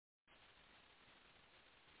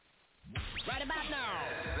Right about now.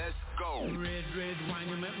 Let's go. Red, red wine,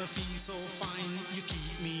 you make me feel so fine. You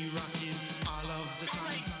keep me rocking all of the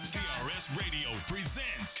time. TRS Radio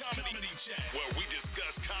presents Comedy Chat, where we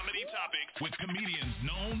discuss comedy topics with comedians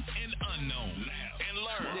known and unknown. Laugh and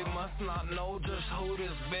learn. They must not know just who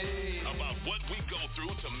this be. About what we go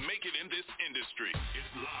through to make it in this industry.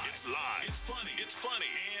 It's live. It's funny,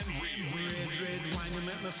 and real. Red, red wine, you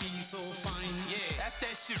make me feel so fine. Yeah, that's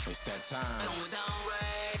that shit. It's that time.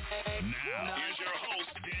 Now, here's your host,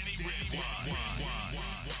 Danny Redwine.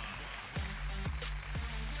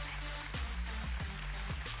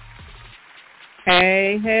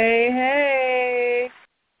 Hey, hey, hey.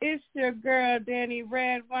 It's your girl, Danny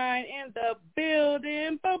Redwine, in the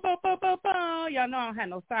building. Boom, boom, boom, boom, boom. Y'all know I don't have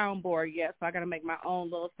no soundboard yet, so I got to make my own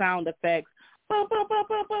little sound effects. Boom, boom, boom,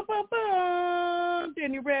 boom, boom, boom, boom.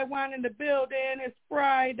 Danny Redwine in the building. It's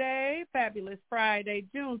Friday, fabulous Friday,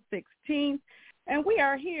 June 16th. And we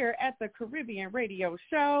are here at the Caribbean Radio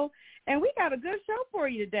Show, and we got a good show for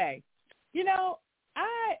you today. You know,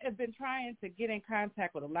 I have been trying to get in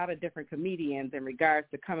contact with a lot of different comedians in regards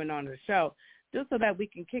to coming on the show, just so that we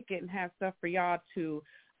can kick it and have stuff for y'all to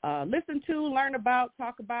listen to, learn about,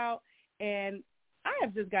 talk about, and I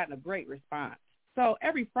have just gotten a great response. So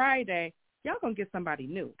every Friday, y'all going to get somebody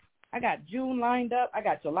new. I got June lined up. I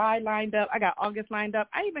got July lined up. I got August lined up.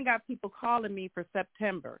 I even got people calling me for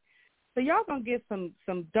September. So y'all going to get some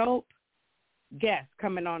dope guests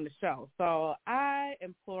coming on the show. So I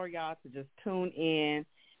implore y'all to just tune in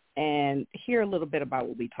and hear a little bit about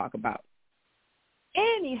what we talk about.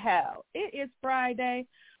 Anyhow, it is Friday.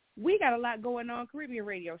 We got a lot going on. Caribbean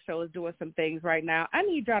Radio Show is doing some things right now. I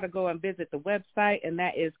need y'all to go and visit the website, and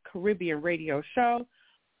that is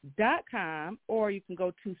CaribbeanRadioShow.com, or you can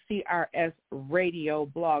go to CRS Radio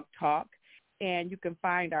Blog Talk, and you can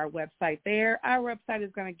find our website there. Our website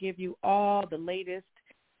is going to give you all the latest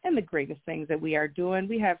and the greatest things that we are doing.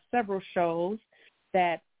 We have several shows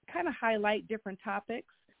that kind of highlight different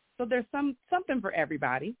topics. So there's something for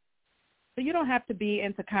everybody. So you don't have to be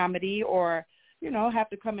into comedy or, you know,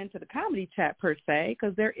 have to come into the comedy chat per se,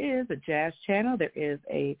 because there is a jazz channel. There is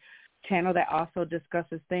a channel that also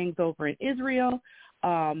discusses things over in Israel.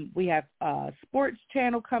 We have a sports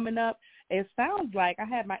channel coming up. It sounds like I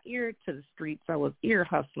had my ear to the streets. I was ear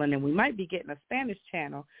hustling, and we might be getting a Spanish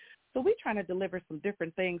channel. So we're trying to deliver some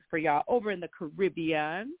different things for y'all over in the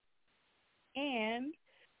Caribbean. And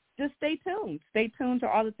just stay tuned. Stay tuned to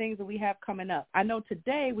all the things that we have coming up. I know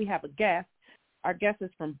today we have a guest. Our guest is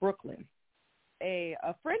from Brooklyn, a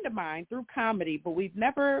friend of mine through comedy, but we've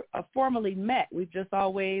never formally met. We've just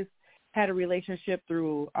always had a relationship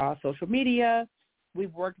through social media.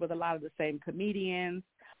 We've worked with a lot of the same comedians.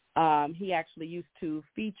 He actually used to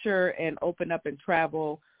feature and open up and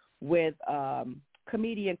travel with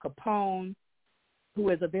comedian Capone, who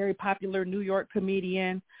is a very popular New York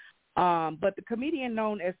comedian. But the comedian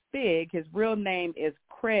known as Figg, his real name is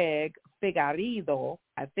Craig Figueiredo,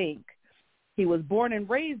 I think. He was born and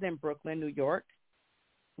raised in Brooklyn, New York,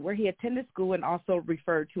 where he attended school and also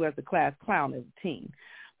referred to as the class clown as a teen.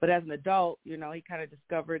 But as an adult, you know, he kind of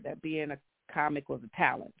discovered that being a comic was a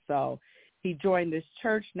talent. So he joined this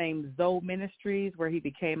church named ZOE Ministries, where he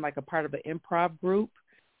became like a part of an improv group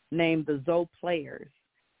named the ZOE Players.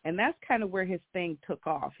 And that's kind of where his thing took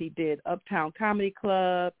off. He did UPTOWN Comedy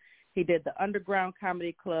Club. He did the Underground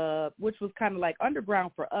Comedy Club, which was kind of like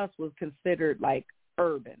underground for us was considered like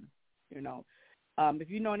urban, you know.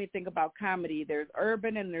 If you know anything about comedy, there's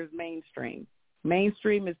urban and there's mainstream.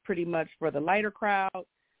 Mainstream is pretty much for the lighter crowd,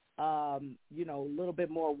 you know, a little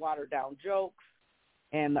bit more watered down jokes.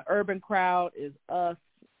 And the urban crowd is us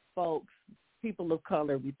folks, people of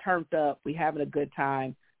color. We turned up. We having a good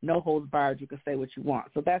time. No holds barred. You can say what you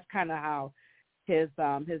want. So that's kind of how his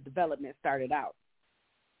development started out.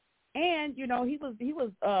 And you know, he's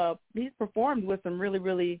performed with some really,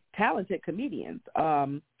 really talented comedians.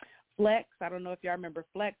 Flex, I don't know if y'all remember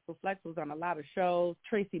Flex, but Flex was on a lot of shows.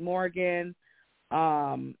 Tracy Morgan,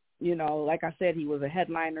 you know, like I said, he was a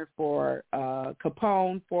headliner for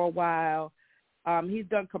Capone for a while. He's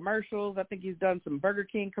done commercials. I think he's done some Burger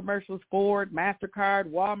King commercials, Ford, Mastercard,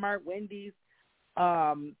 Walmart, Wendy's.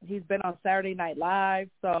 He's been on Saturday Night Live,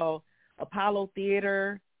 so Apollo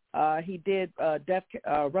Theater. He did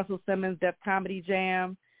Russell Simmons' Def Comedy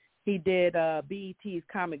Jam. He did BET's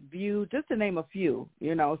Comic View, just to name a few,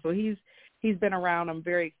 you know. So he's been around. I'm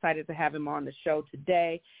very excited to have him on the show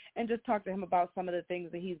today and just talk to him about some of the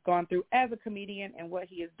things that he's gone through as a comedian and what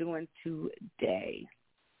he is doing today.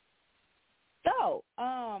 So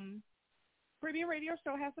Caribbean Radio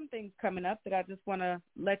Show has some things coming up that I just want to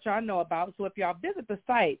let y'all know about. So if y'all visit the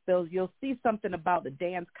site, you'll see something about the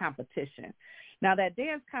dance competition. Now, that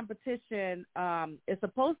dance competition is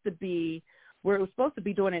supposed to be, we're supposed to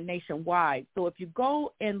be doing it nationwide. So if you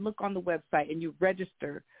go and look on the website and you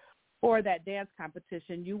register for that dance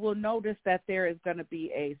competition, you will notice that there is going to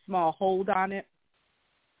be a small hold on it.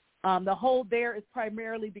 The hold there is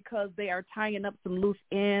primarily because they are tying up some loose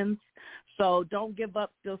ends. So don't give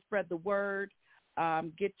up. Still spread the word.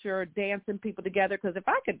 Get your dancing people together. Because if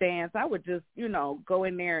I could dance, I would just, go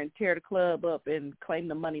in there and tear the club up and claim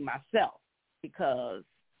the money myself, because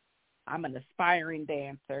I'm an aspiring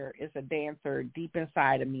dancer. It's a dancer deep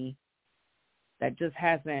inside of me that just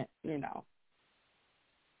hasn't,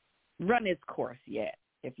 run its course yet,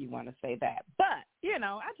 if you want to say that. But,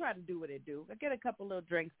 I try to do what it do. I get a couple little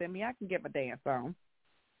drinks in me. I can get my dance on.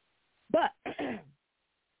 But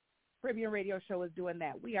Caribbean Radio Show is doing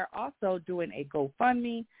that. We are also doing a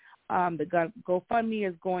GoFundMe. The GoFundMe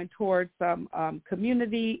is going towards some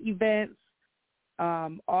community events,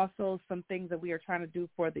 also some things that we are trying to do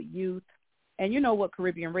for the youth. And you know what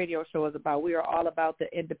Caribbean Radio Show is about. We are all about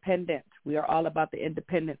the independent. We are all about the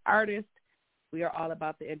independent artist. We are all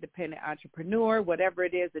about the independent entrepreneur, whatever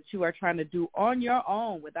it is that you are trying to do on your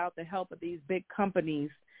own without the help of these big companies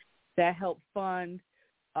that help fund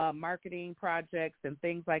marketing projects and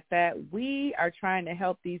things like that. We are trying to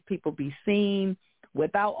help these people be seen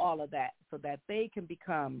without all of that, so that they can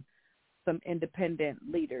become some independent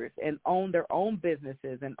leaders and own their own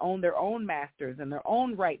businesses and own their own masters and their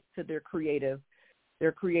own rights to their creative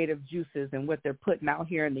juices and what they're putting out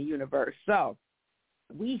here in the universe. So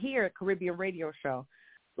we here at Caribbean Radio Show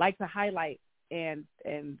like to highlight and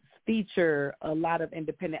feature a lot of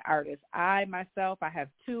independent artists. I have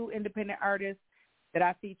 2 independent artists that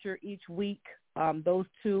I feature each week. Those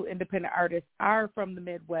 2 independent artists are from the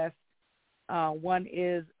Midwest. One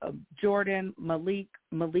is Jordan, Malik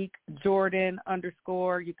Jordan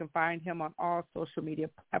 _ You can find him on all social media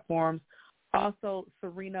platforms. Also,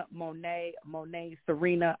 Serena Monet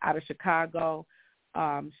Serena out of Chicago.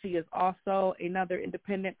 She is also another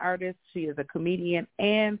independent artist. She is a comedian,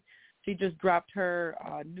 and she just dropped her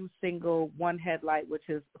new single, One Headlight, which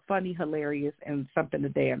is funny, hilarious, and something to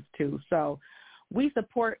dance to. So we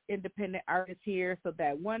support independent artists here so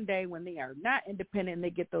that one day when they are not independent and they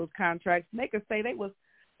get those contracts, they can say they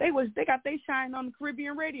got their shine on the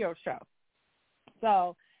Caribbean Radio Show.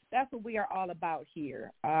 So that's what we are all about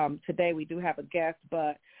here. Today we do have a guest,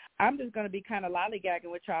 but I'm just going to be kind of lollygagging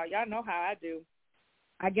with y'all. Y'all know how I do.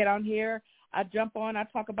 I get on here, I jump on, I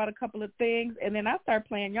talk about a couple of things, and then I start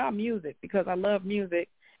playing y'all music because I love music,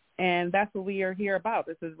 and that's what we are here about.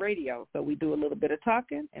 This is radio, so we do a little bit of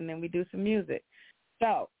talking, and then we do some music.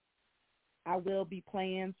 So I will be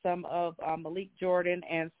playing some of Malik Jordan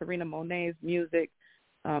and Serena Monet's music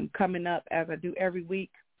coming up as I do every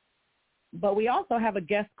week. But we also have a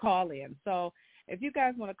guest call-in. So if you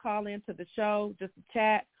guys want to call in to the show, just to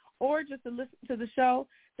chat or just to listen to the show,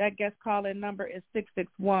 that guest call-in number is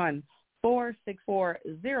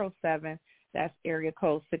 661-464-07. That's area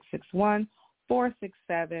code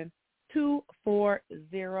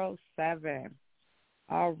 661-467-2407.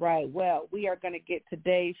 All right. Well, we are going to get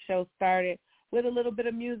today's show started with a little bit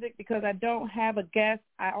of music because I don't have a guest.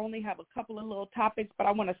 I only have a couple of little topics, but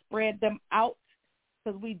I want to spread them out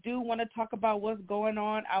because we do want to talk about what's going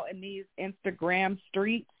on out in these Instagram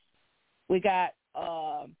streets. We got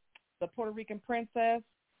the Puerto Rican princess.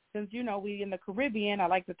 Since, we in the Caribbean, I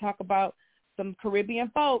like to talk about some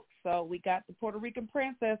Caribbean folks. So we got the Puerto Rican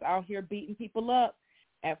princess out here beating people up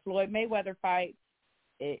at Floyd Mayweather fights.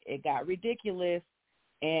 It got ridiculous,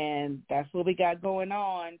 and that's what we got going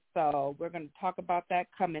on. So we're going to talk about that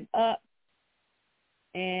coming up.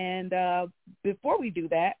 And before we do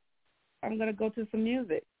that, I'm going to go to some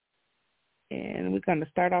music. And we're going to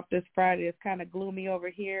start off this Friday. It's kind of gloomy over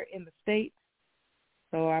here in the States.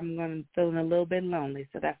 So I'm feeling a little bit lonely.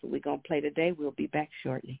 So that's what we're going to play today. We'll be back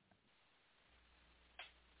shortly.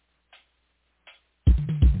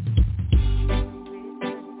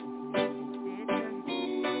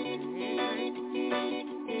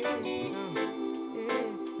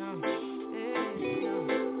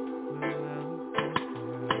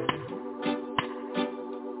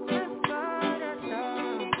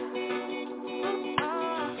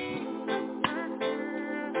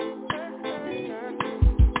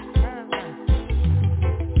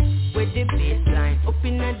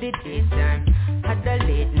 The daytime, had a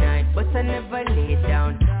late night, but I never lay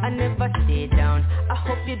down, I never stay down. I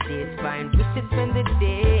hope your day's fine, we should spend the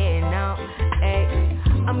day now. Hey,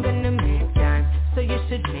 I'm gonna make time, so you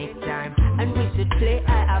should make time, and we should play.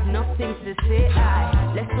 I have nothing to say.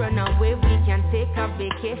 Let's run away, we can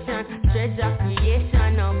location, treasure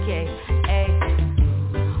creation, okay. Hey,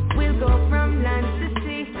 we'll go from land to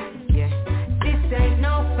sea. Yeah, this ain't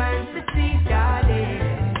no fantasy,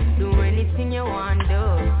 darling. Do anything you want,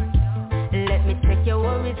 do. Let me take your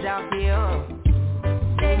worries off you.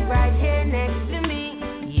 Stay right here next to me.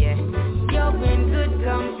 Yeah, you're in good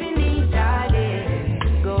company,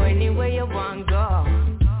 darling. Go anywhere you want, go.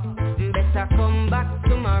 Better come back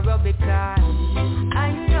tomorrow because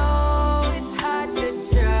I know it's hard to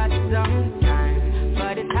trust sometimes,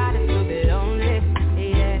 but it's harder to be lonely,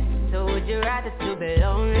 yeah. So would you rather to be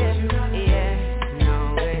lonely, yeah?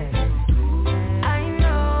 No way. I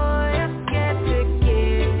know you're scared to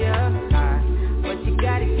give your heart, but you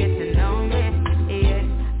gotta get to know me, yeah.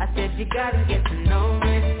 I said you gotta get to know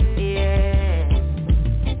me, yeah.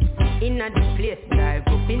 Inna the place, drive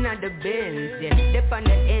up inna the Benz, yeah. Dep on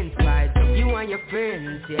the ends, vibes up you and your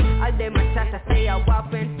friends, yeah. All them a chat, I say I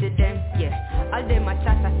walk into them, yeah. All them a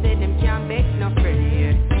chat, I say them can't make no friend,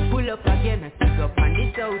 yeah. Pull up again and pick up on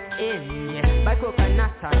the south end, yeah. Buy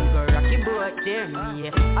coconut and go rocky boat them,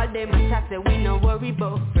 yeah. All them a chat, say we no worry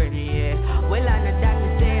about friend, yeah. Well I know that me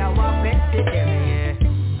say I walk into them,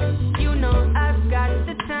 yeah. You know I've got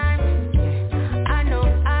the time, yeah. I know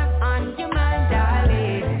I'm on your mind,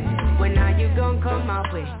 darling. When are you gon' come my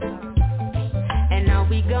way? And now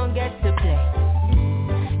we gon' get to play.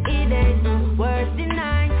 It ain't worth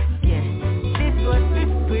denying, yeah. This was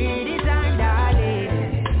the pre-designed,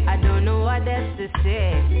 darling. I don't know what else to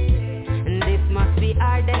say, and this must be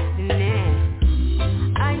our destiny.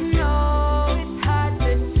 I know it's hard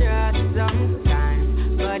to trust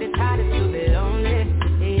sometimes, but it's harder to be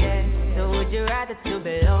lonely, yeah. So would you rather to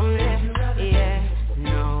be lonely, yeah?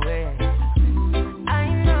 No way.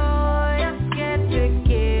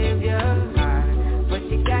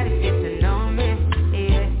 You gotta get to know me,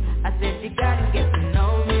 yeah. I said you gotta get to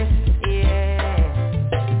know me,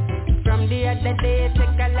 yeah. From the other day, you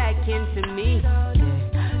take a liking to me, yeah.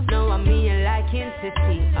 Now I'm me a liking to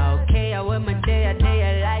see. Okay, I wear my day I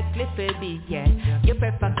like Cliffy B, yeah. You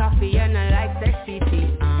prefer coffee and I like sexy tea,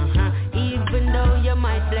 Even though you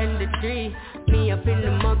might blend the tree, me up in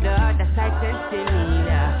the mug, the other side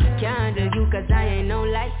centimeter. Can't do you cause I ain't no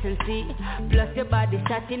licensee. Plus your body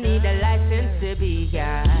shot, you need a license to be,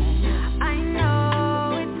 yeah. I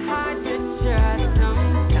know it's hard to trust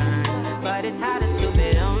sometimes, but it's harder to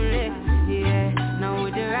be lonely, yeah. Now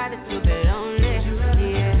would you rather to be lonely,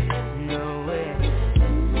 yeah? No way.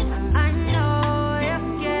 I know you're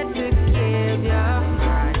scared to give your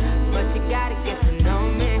heart, but you gotta get to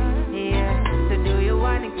know me, yeah. So do you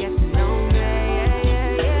wanna get to know me?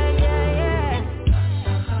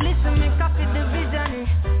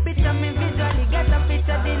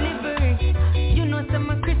 You know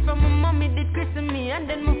some Chris from my mommy did christen me, and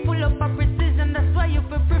then me full up of precision. That's why you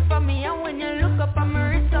prefer me. And when you look up at my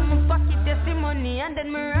wrist, I'm a pocket testimony. And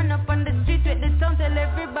then me run up on the street with the sound, tell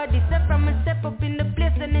everybody step from a step up in the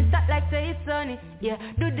place, and it's hot like say it's sunny. Yeah,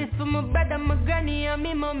 do this for my brother, my granny, and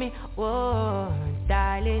me mommy. Whoa,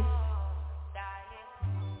 darling.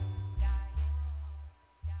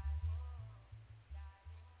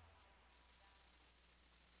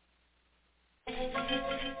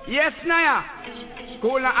 Yes, Naya.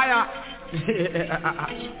 Cool na aya.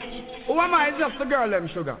 Who am I? Just the girl, them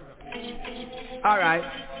sugar. Alright.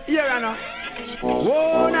 Here I know.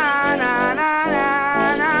 Oh, na na na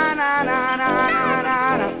na na na na na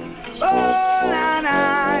na na. Oh, na na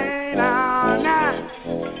na na.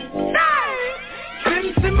 Sim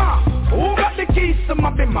Simma. Who got the keys to my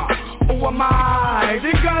bimmer? Who am I?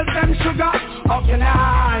 The girls, them sugar. How can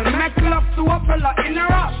I make love to a fella in a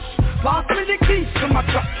rush? Pass me the keys to my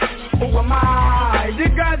truck. Who am I? The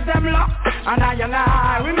girls them lock, and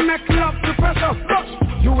I we make love to press up.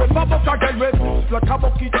 You a bubble again with like a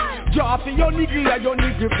bucket. Drop in your nigga like your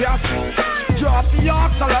nigga pierce. Drop in your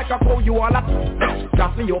oxen like a cow you wanna.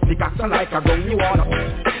 Drop in your pickaxe like a gun you wanna.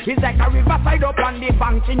 It's like a riverside up on the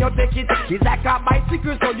bank and you take it. It's like a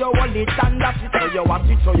bicycle so you hold it and that's it. So you watch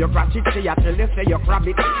it so you crash it. See you till you say you grab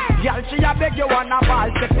it. Y'all see you beg you wanna ball,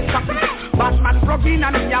 take it, stop it. Batman plug in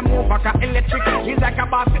and me a move back a electric. It's like a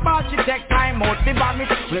basketball, she take time out the vomit.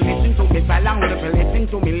 Listen to me silent, listen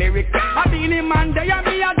to me lyric. I been in man day and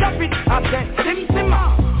me a drop it. I say, Sim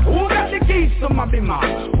Simma, who got the keys to my bimmer?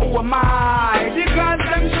 Who am I? The girls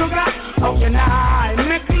them sugar. How can I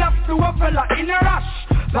make love to a fella in a rush?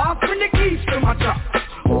 Pass me the keys to my truck.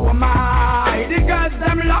 Who am I? The girls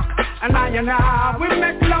them lock, and I we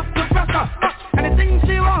make love to press up. Anything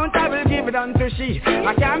she wants, I will give it unto she.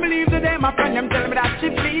 I can't believe today my friend them tell me that she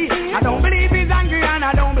flee. I don't believe he's angry and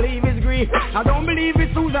I don't believe he's grief. I don't believe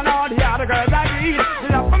it's Susan or the other girls I read.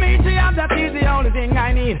 Love for me to have, that is the only thing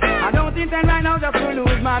I need. I don't intend right now just to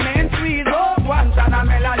lose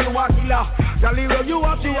Girl, the way you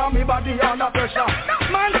watch it and me body under pressure.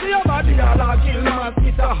 Man, see your body all a kill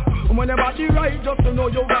mosquito. When your body right, just to know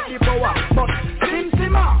you got the power. But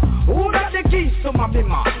Simma, who got the keys to my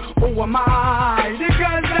bimmer? Who am I? The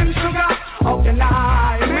girls them sugar. How can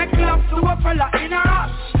I make love to a fella in a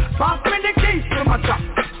rush? Pass me the keys to my truck.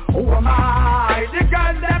 Who am I? The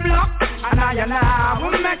girls them lock. And I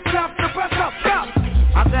will make love to press up.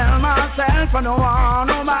 I tell myself I don't want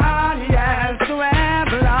nobody else to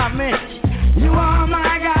ever love me. You are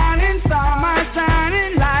my guiding star, my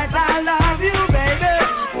shining light. I love you,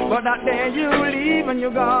 baby. But that day you leave and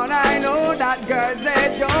you're gone, I know that girls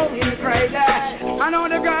they drove me crazy. I know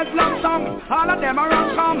the girls love some, all of them are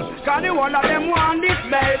wrong come, cause the one of them want this,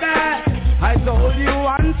 baby. I told you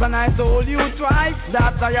once and I told you twice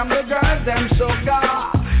that I am the girls them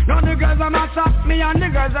sugar. Now the girls them a stop me and the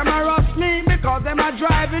girls them a rush me because them a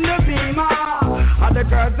driving the beamer. And the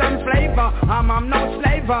girls them flavor, I'm no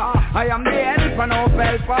slaver. I am the helper, no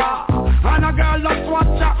helper. And a girl loves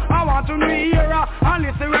watcher, I want to hear her. And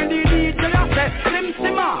listen when the DJ say,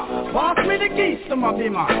 Simma, pass me the keys to my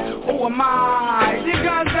beamer. Oh my, the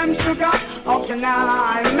girls them sugar. How can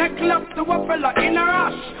I make love to a fella in a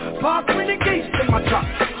rush? Pass me the keys to my truck.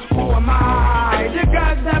 Who am I? The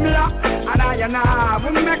girls them lock. And I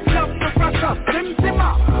will make love to crush up. Simma,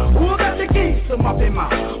 who got the keys to my bimmer?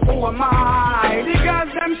 Who am I? The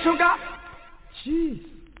girls them sugar. Jeez.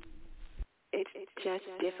 It's just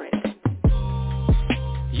different.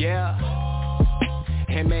 Yeah.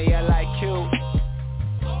 M-A-L-I-Q.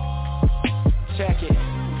 Check it.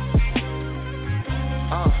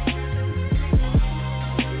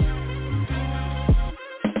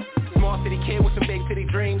 Small city kid with some big city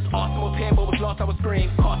dreams. Awesome was pin, but was lost, I was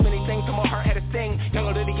scream. Cost many things, so my heart had a sting.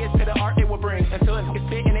 Younger than it gets to the art it will bring. Until it gets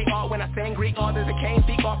fit and they all when I sing. Greek orders a cane,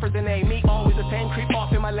 speak offers a name. Me always the same, creep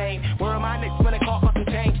off in my lane. Where am I next when it cost some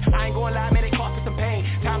change? I ain't going lie, man, it cost me some pain.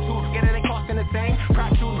 Time to get it ain't costing the same.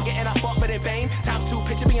 Pride to getting I fought but in vain. Time to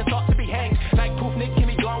picture being thought to be hanged. Like proof Nick can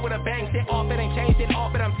be gone with a bang. Sit off, it ain't changed, it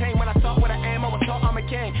off, but I'm tame. When I thought what I am, I was taught I'm a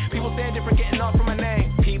king. People saying different, getting off from my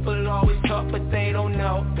name. People always talk, but they don't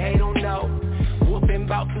know, they don't know. Whooping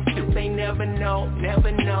bout some shit they never know,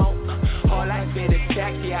 never know. All I said is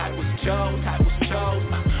taxi, I was chose.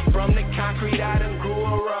 From the concrete I done grew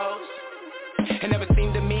a rose. It never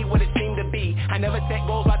seemed to me what it seemed to be. I never set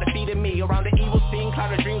goals by defeating me. Around the evil scene,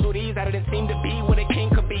 cloud of dreams with ease. I didn't seem to be what a king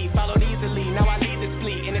could be. Followed easily, now I lead this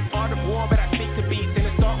fleet. And it's art of war, but I speak to beats. And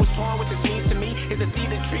the start was torn, what this means to me is a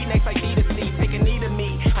seed of tree, next like seed of seed. Take a knee to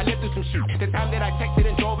me, I lived through some shit. The time that I texted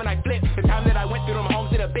and drove and I flipped. The time that I went through them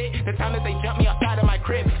homes in a bit. The time that they jumped me outside of my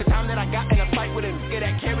crib. The time that I got in a fight with a nigga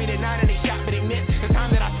that carried a 9 and he shot but he missed. The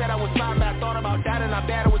time that I said I was fine but I thought about that and I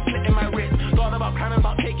bad I was slitting my wrist. Thought about climbing,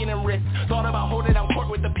 about taking them risks. Thought about holding down court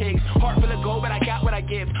with the pigs. Heart full of gold but I got what I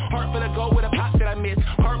give. Heart full of gold with a pop that I miss.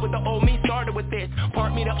 Heart with the old me started with this.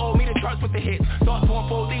 Part me the old me the charts with the hits. Thoughts to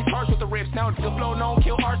unfold these hearts with the riffs. Now it's the flow known,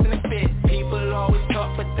 kill arson and spit. People always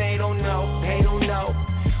talk but they don't know, they don't know.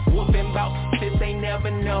 Whooping bout shit they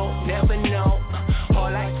never know, never know.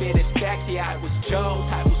 All I said is taxi, I was chose.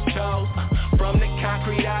 From the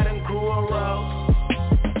concrete I done grew a rose.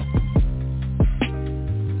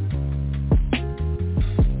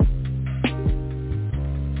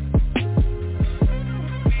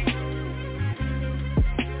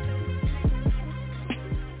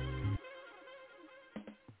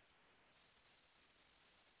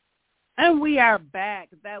 And we are back.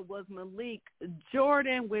 That was Malik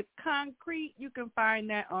Jordan with Concrete. You can find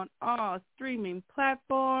that on all streaming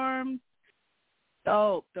platforms.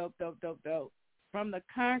 Dope. From the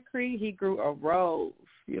concrete, he grew a rose.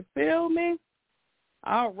 You feel me?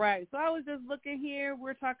 All right. So I was just looking here.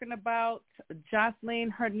 We're talking about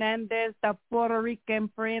Jocelyn Hernandez, the Puerto Rican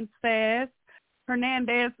princess.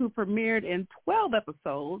 Hernandez, who premiered in 12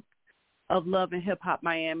 episodes of Love and Hip Hop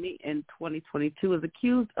Miami in 2022, is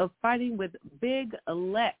accused of fighting with Big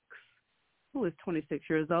Lex, who is 26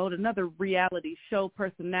 years old, another reality show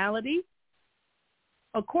personality.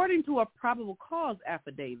 According to a probable cause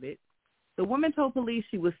affidavit, the woman told police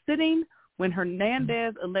she was sitting when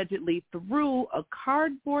Hernandez allegedly threw a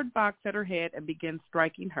cardboard box at her head and began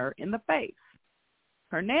striking her in the face.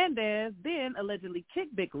 Hernandez then allegedly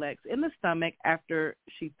kicked Big Lex in the stomach after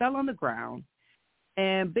she fell on the ground.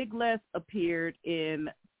 And Big Lex appeared in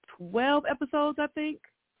 12 episodes, I think.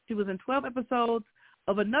 She was in 12 episodes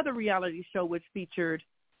of another reality show which featured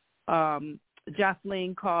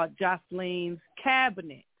Jocelyn, called Jocelyn's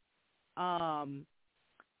Cabinet.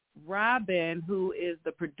 Robin, who is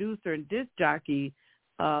the producer and disc jockey,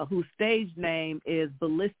 whose stage name is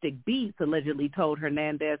Ballistic Beats, allegedly told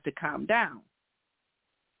Hernandez to calm down.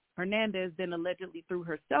 Hernandez then allegedly threw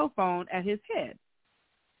her cell phone at his head.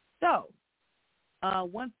 So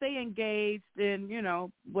once they engaged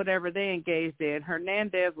in, whatever they engaged in,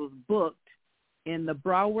 Hernandez was booked in the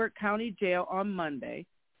Broward County Jail on Monday,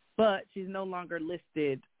 but she's no longer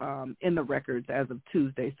listed in the records as of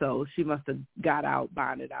Tuesday, so she must have got out,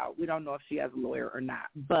 bonded out. We don't know if she has a lawyer or not.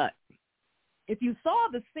 But if you saw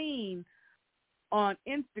the scene on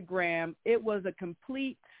Instagram, it was a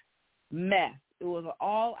complete mess. It was an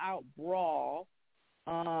all-out brawl.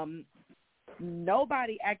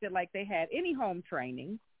 Nobody acted like they had any home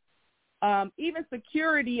training. Even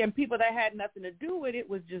security and people that had nothing to do with it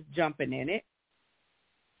was just jumping in it.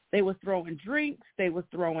 They was throwing drinks. They was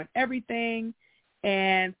throwing everything.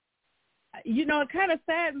 And, it kind of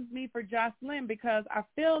saddens me for Jocelyn because I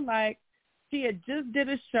feel like she had just did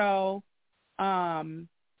a show and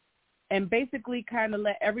basically kind of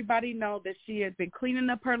let everybody know that she had been cleaning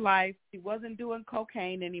up her life. She wasn't doing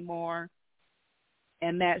cocaine anymore,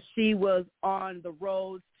 and that she was on the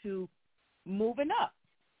road to moving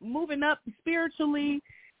up spiritually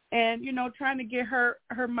and, trying to get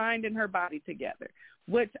her mind and her body together,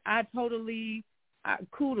 which I totally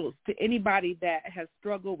kudos to anybody that has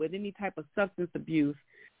struggled with any type of substance abuse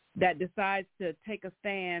that decides to take a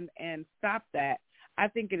stand and stop that. I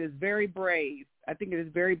think it is very brave. I think it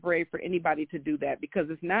is very brave for anybody to do that because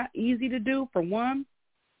it's not easy to do, for one,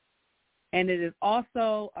 and it is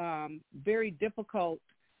also very difficult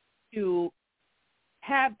to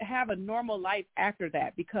have a normal life after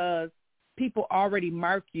that because people already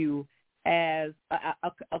mark you as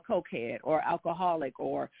a cokehead or alcoholic,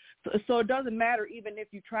 or so it doesn't matter even if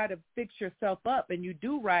you try to fix yourself up and you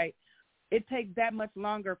do right. It takes that much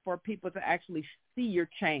longer for people to actually see your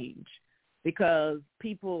change because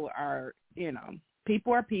people are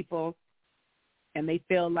people, and they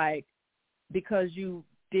feel like because you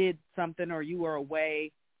did something or you were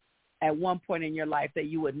away at one point in your life that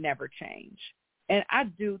you would never change. And I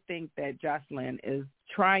do think that Jocelyn is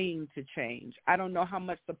trying to change. I don't know how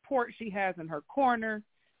much support she has in her corner.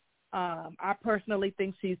 I personally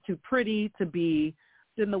think she's too pretty to be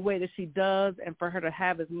in the way that she does and for her to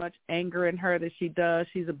have as much anger in her that she does.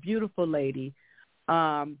 She's a beautiful lady.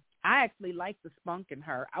 I actually like the spunk in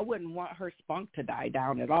her. I wouldn't want her spunk to die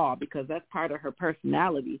down at all because that's part of her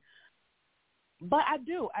personality. But I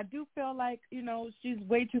do feel like, she's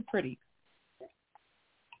way too pretty.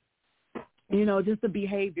 Just the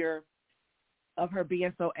behavior of her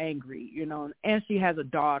being so angry, and she has a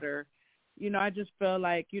daughter. I just feel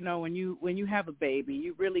like, when you have a baby,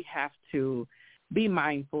 you really have to be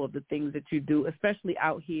mindful of the things that you do, especially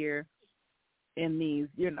out here in these,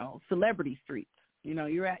 celebrity streets.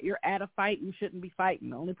 You're at a fight, you shouldn't be fighting.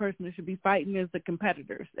 The only person that should be fighting is the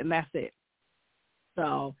competitors, and that's it.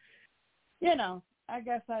 So, I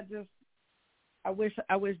guess I wish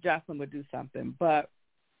Jocelyn would do something, but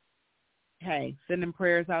hey, sending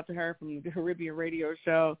prayers out to her from the Caribbean Radio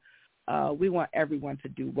Show. We want everyone to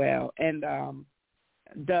do well and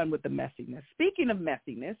done with the messiness. Speaking of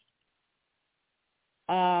messiness,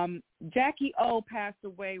 Jackie O passed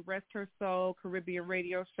away, rest her soul. Caribbean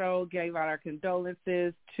Radio Show gave out our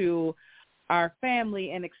condolences to our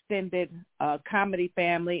family and extended comedy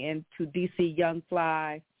family and to DC Young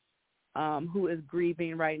Fly, who is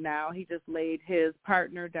grieving right now. He just laid his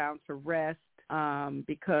partner down to rest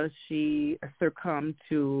because she succumbed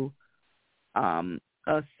to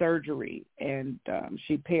a surgery and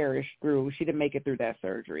she perished she didn't make it through that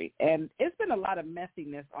surgery. And it's been a lot of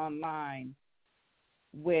messiness online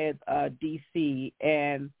with DC,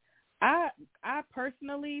 and I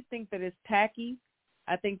personally think that it's tacky.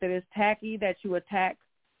 I think that it's tacky that you attack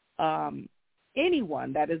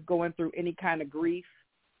anyone that is going through any kind of grief.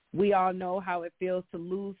 We all know how it feels to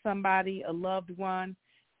lose somebody, a loved one,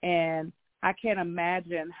 and I can't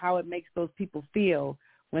imagine how it makes those people feel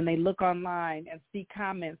when they look online and see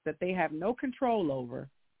comments that they have no control over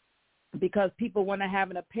because people want to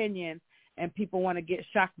have an opinion and people want to get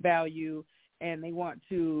shock value and they want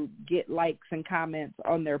to get likes and comments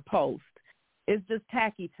on their post. It's just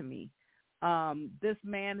tacky to me. This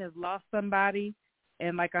man has lost somebody,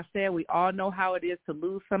 and like I said, we all know how it is to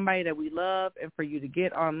lose somebody that we love, and for you to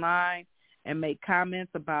get online and make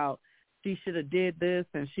comments about she should have did this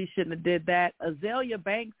and she shouldn't have did that. Azalea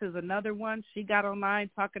Banks is another one. She got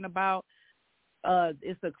online talking about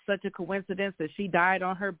such a coincidence that she died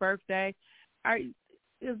on her birthday.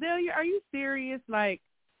 Azalea, are you serious? Like,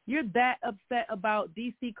 you're that upset about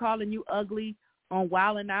DC calling you ugly on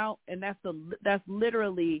Wildin' Out, and that's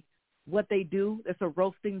literally what they do. It's a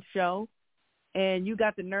roasting show, and you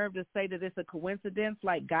got the nerve to say that it's a coincidence,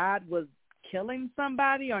 like God was killing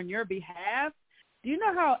somebody on your behalf, Do you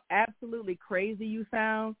know how absolutely crazy you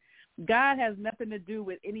sound? God has nothing to do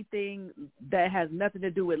with anything that has nothing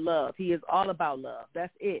to do with love. He is all about love.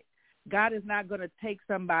 That's it. God is not going to take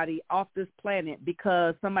somebody off this planet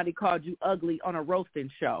because somebody called you ugly on a roasting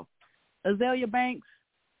show. Azalea Banks,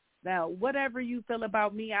 now, whatever you feel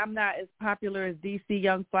about me, I'm not as popular as DC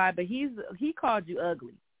Young Fly, but he called you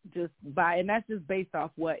ugly and that's just based off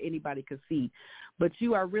what anybody could see. But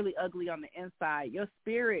you are really ugly on the inside. Your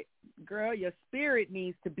spirit, girl, your spirit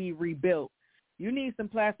needs to be rebuilt. You need some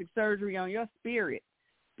plastic surgery on your spirit,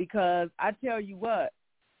 because I tell you what,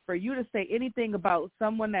 for you to say anything about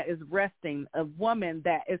someone that is resting, a woman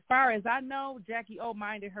that, as far as I know, Jackie O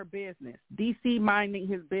minded her business, DC minding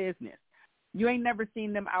his business. You ain't never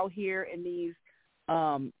seen them out here in these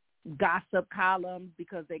gossip columns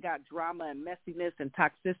because they got drama and messiness and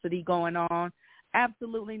toxicity going on.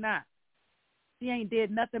 Absolutely not. She ain't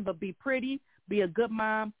did nothing but be pretty, be a good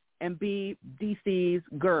mom, and be DC's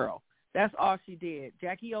girl. That's all she did.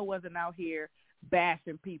 Jackie O wasn't out here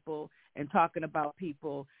bashing people and talking about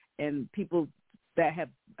people and people that have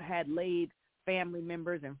had laid family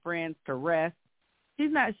members and friends to rest. She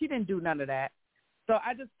didn't do none of that. So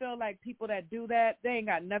I just feel like people that do that, they ain't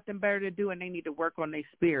got nothing better to do, and they need to work on their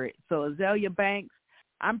spirit. So Azalea Banks,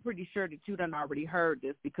 I'm pretty sure that you done already heard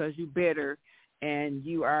this because you bitter and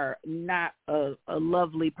you are not a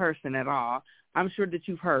lovely person at all. I'm sure that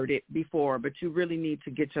you've heard it before, but you really need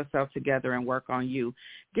to get yourself together and work on you.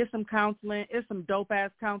 Get some counseling. There's some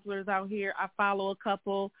dope-ass counselors out here. I follow a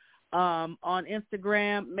couple on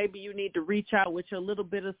Instagram. Maybe you need to reach out with your little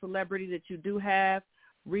bit of celebrity that you do have.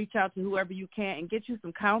 Reach out to whoever you can and get you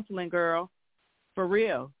some counseling, girl, for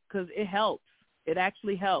real, because it helps. It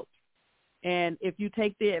actually helps. And if you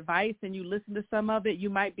take the advice and you listen to some of it,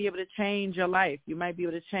 you might be able to change your life. You might be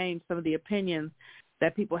able to change some of the opinions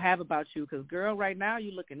that people have about you, because, girl, right now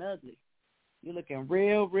you're looking ugly. You're looking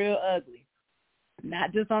real, real ugly.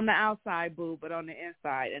 Not just on the outside, boo, but on the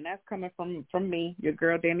inside. And that's coming from me, your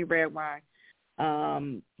girl, Danny Redwine.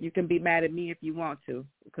 You can be mad at me if you want to,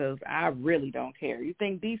 because I really don't care. You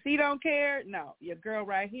think DC don't care? No, your girl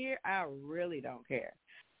right here, I really don't care.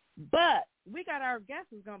 But we got our guest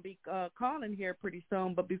who's going to be calling here pretty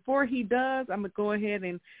soon. But before he does, I'm going to go ahead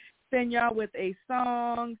and send y'all with a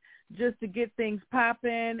song just to get things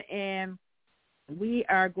popping. And we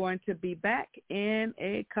are going to be back in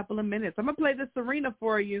a couple of minutes. I'm going to play this Serena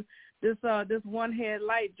for you, this One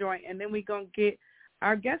Headlight joint, and then we're going to get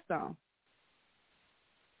our guest on.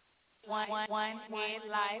 One head life, one head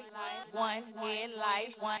life, one head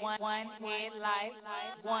life, one head life,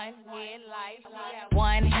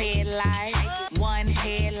 one head life, one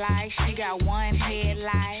head life. She got one head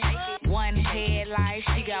life, one head life.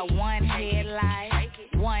 She got one head life,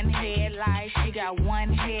 one head life. She got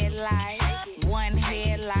one head life, one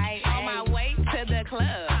head life. On my way to the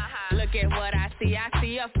club, look at what I see. I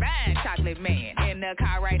see a fine chocolate man in the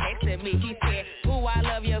car right next to me. He said, "Ooh, I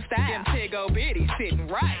love your style. Them tig-o bitties sitting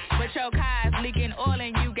right, but your car's leaking oil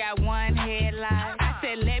and you got one headlight." I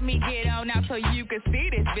said, "Let me get on out so you can see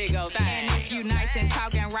this big old thing. And if you nice and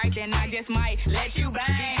talking right, then I just might let you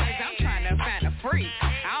bang. Because I'm trying to find a freak.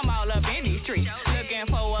 I'm all up in these streets, looking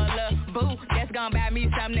for a little boo that's gonna buy me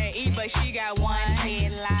something to eat. But she got one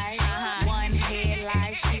headlight, one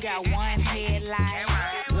headlight. She got one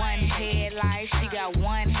headlight, one headlight. She got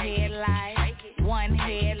one headlight, one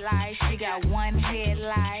headlight. She got one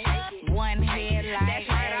headlight, one headlight. That's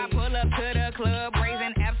right, I pull up to the club,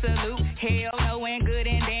 raising absolute hell, knowing good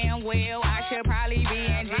and damn well I should probably be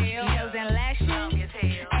in jail. Nails and lashes,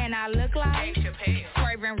 and I look like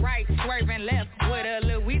swerving right, swerving left with a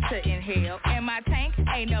Louis to inhale. In my tank,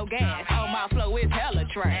 ain't no gas. On my flow is hella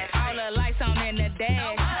trash. All the lights on in the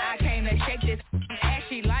dash. I came to shake this ass.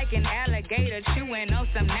 She like an alligator chewing on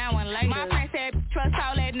some now and later. My friend said, trust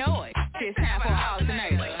all that noise. It's time for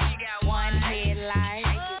alternator. One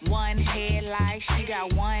headlight, one headlight. She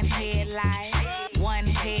got one headlight, one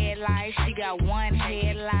headlight. She got one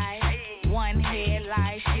headlight, one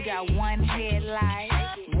headlight. She got one headlight,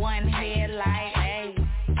 one headlight. Hey,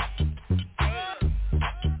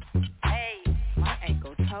 hey, my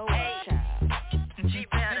ankle toe up, child. She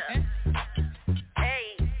better.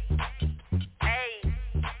 Hey, hey,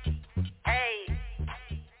 hey,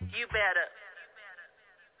 you better.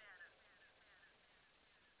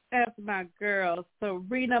 That's my girl,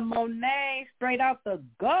 Serena Monet, straight out the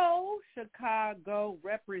Go, Chicago,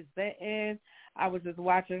 representing. I was just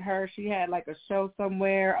watching her. She had like a show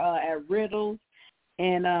somewhere at Riddles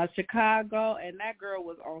in Chicago, and that girl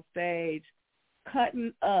was on stage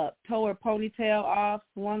cutting up, tore her ponytail off,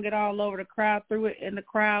 swung it all over the crowd, threw it in the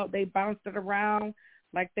crowd. They bounced it around.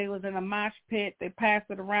 like they was in a mosh pit. They passed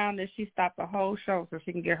it around, and she stopped the whole show so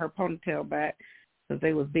she can get her ponytail back because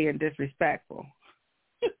they was being disrespectful.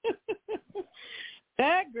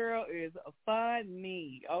 That girl is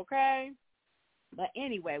funny, okay? But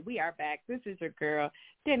anyway, we are back. This is your girl,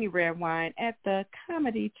 Danny Redwine, at the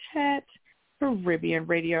Comedy Chat Caribbean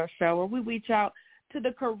radio show, where we reach out to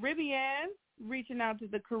the Caribbean, reaching out to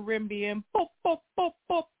the Caribbean,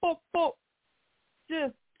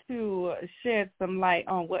 just to shed some light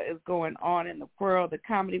on what is going on in the world, the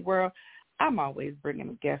comedy world. I'm always bringing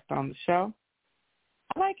a guest on the show.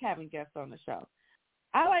 I like having guests on the show.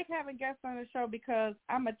 I like having guests on the show because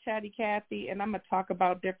I'm a chatty Cathy and I'm going to talk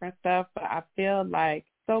about different stuff, but I feel like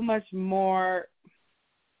so much more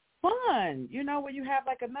fun, you know, when you have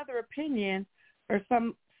like another opinion or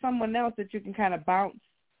someone else that you can kind of bounce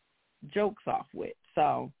jokes off with.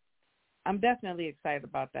 So I'm definitely excited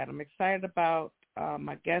about that. I'm excited about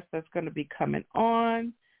my guest that's going to be coming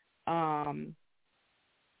on,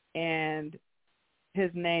 and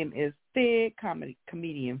his name is Figg,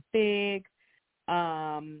 comedian Figg.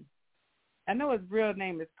 I know his real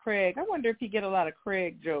name is Craig. I wonder if he get a lot of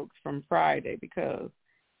Craig jokes from Friday because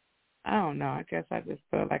I don't know. I guess I just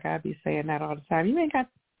feel like I'd be saying that all the time. You ain't got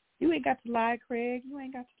to lie, Craig. You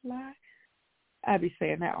ain't got to lie. I'd be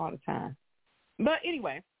saying that all the time. But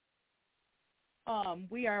anyway,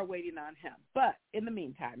 we are waiting on him. But in the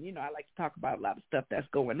meantime, you know, I like to talk about a lot of stuff that's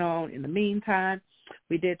going on. In the meantime,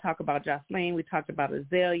 we did talk about Jocelyn. We talked about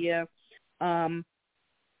Azalea.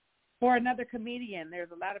 For another comedian, there's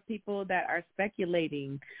a lot of people that are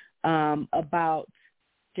speculating about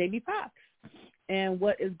Jamie Foxx and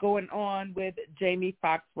what is going on with Jamie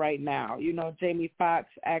Foxx right now. You know, Jamie Foxx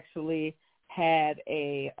actually had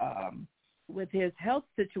with his health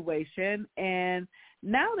situation, and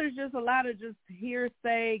now there's just a lot of just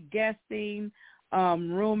hearsay, guessing,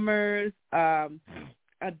 rumors. I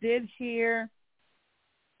did hear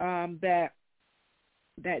that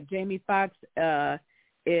Jamie Foxx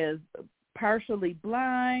is partially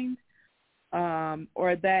blind,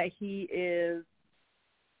 or that he is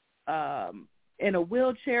in a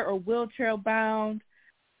wheelchair or wheelchair bound.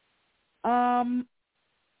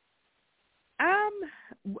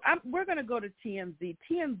 We're going to go to TMZ.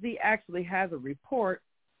 TMZ actually has a report,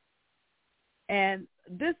 and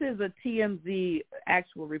this is a TMZ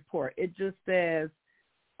actual report. It just says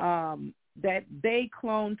that They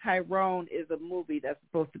Clone Tyrone is a movie that's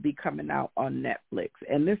supposed to be coming out on Netflix,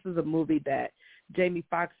 and this is a movie that Jamie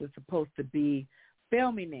Foxx is supposed to be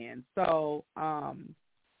filming in. So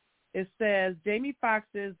it says Jamie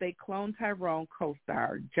Foxx's They Clone Tyrone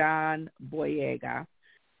co-star John Boyega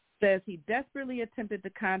says he desperately attempted to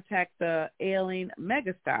contact the ailing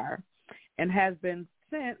megastar and has been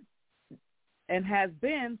since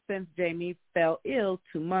Jamie fell ill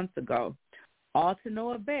 2 months ago. All to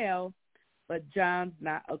no avail, but John's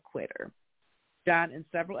not a quitter. John and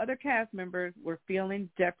several other cast members were feeling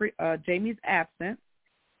Jamie's absence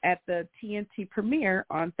at the TNT premiere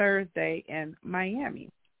on Thursday in Miami.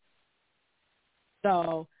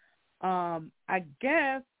 So I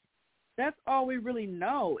guess that's all we really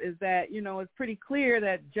know is that, you know, it's pretty clear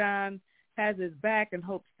that John has his back and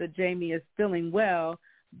hopes that Jamie is feeling well,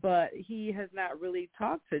 but he has not really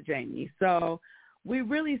talked to Jamie. So we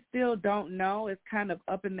really still don't know. It's kind of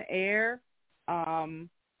up in the air on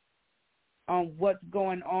what's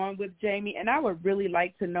going on with Jamie, and I would really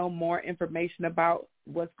like to know more information about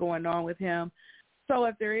what's going on with him. So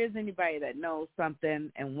if there is anybody that knows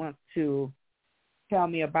something and wants to tell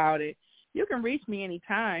me about it, you can reach me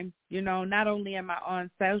anytime. You know, not only am I on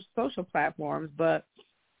social platforms, but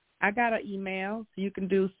I got an email, so you can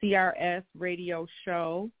do CRS Radio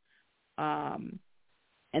Show, and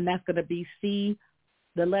that's going to be C,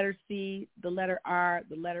 the letter C, the letter R,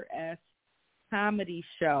 the letter S, comedy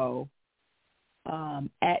show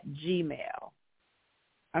at Gmail.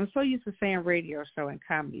 I'm so used to saying radio show and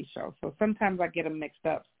comedy show, so sometimes I get them mixed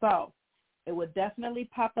up. So it would definitely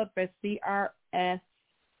pop up as CRS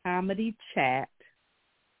Comedy Chat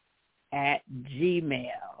at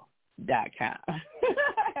gmail.com. I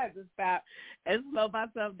had to stop and slow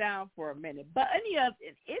myself down for a minute. But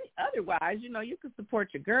otherwise, you know, you can support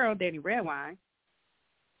your girl, Danny Redwine.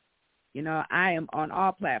 You know, I am on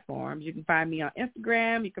all platforms. You can find me on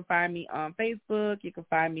Instagram. You can find me on Facebook. You can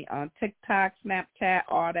find me on TikTok, Snapchat,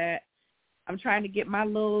 all that. I'm trying to get my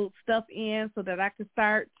little stuff in so that I can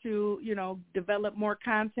start to, you know, develop more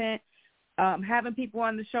content. Having people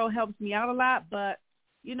on the show helps me out a lot, but,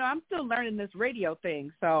 you know, I'm still learning this radio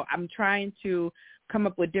thing. So I'm trying to come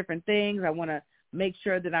up with different things. I want to make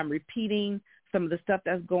sure that I'm repeating some of the stuff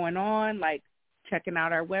that's going on, like checking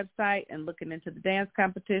out our website and looking into the dance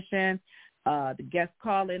competition. The guest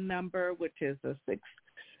call-in number, which is the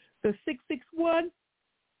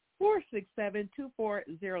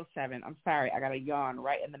 661-467-2407. I'm sorry, I got a yawn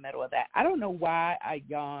right in the middle of that. I don't know why I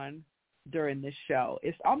yawn during this show.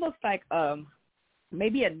 It's almost like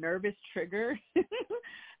maybe a nervous trigger,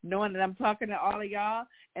 knowing that I'm talking to all of y'all.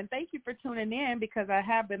 And thank you for tuning in, because I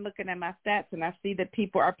have been looking at my stats and I see that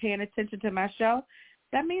people are paying attention to my show.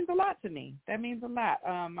 That means a lot to me. That means a lot.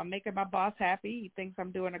 I'm making my boss happy. He thinks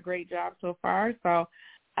I'm doing a great job so far, so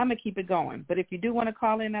I'm going to keep it going. But if you do want to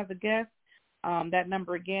call in as a guest, that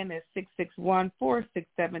number again is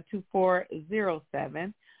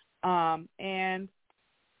 661-467-2407. And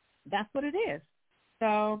that's what it is.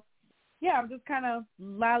 So, yeah, I'm just kind of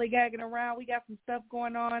lollygagging around. We got some stuff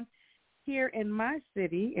going on here in my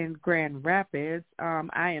city in Grand Rapids.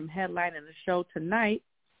 I am headlining the show tonight.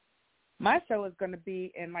 My show is going to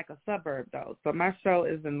be in like a suburb, though. So my show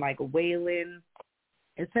is in like Wayland.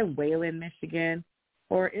 It's in Wayland, Michigan.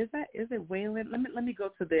 Or is it Wayland? Let me go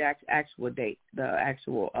to the actual date, the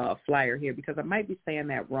actual flyer here, because I might be saying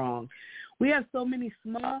that wrong. We have so many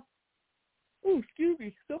small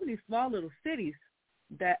little cities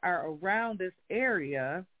that are around this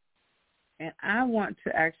area, and I want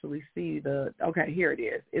to actually see okay, here it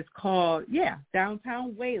is. It's called,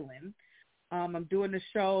 Downtown Wayland. I'm doing the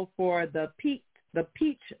show for the Peach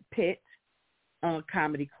Pit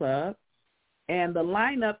Comedy Club, and the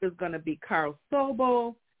lineup is going to be Carl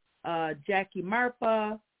Sobel, Jackie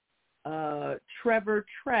Marpa, Trevor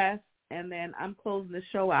Tress, and then I'm closing the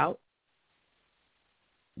show out.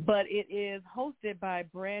 But it is hosted by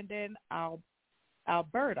Brandon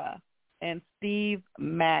Alberta and Steve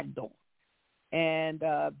Magdal, and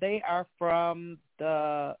they are from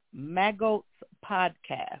the Maggots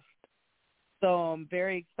podcast. So I'm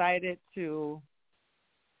very excited to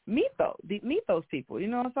meet those people. You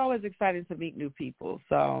know, it's always exciting to meet new people.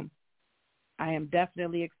 So I am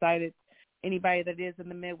definitely excited. Anybody that is in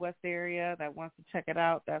the Midwest area that wants to check it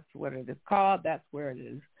out, that's what it is called. That's where it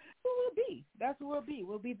is. We'll be. That's where we'll be.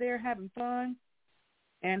 We'll be there having fun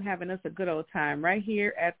and having us a good old time right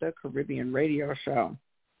here at the Caribbean Radio Show.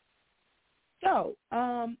 So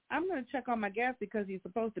I'm going to check on my guest because he's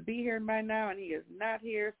supposed to be here by now, and he is not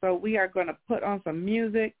here. So we are going to put on some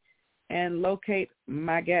music and locate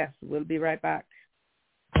my guest. We'll be right back.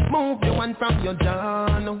 Move your one from your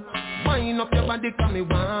down. Wind up your body, come me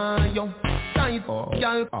want you. Time for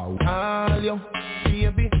y'all, I'll call you.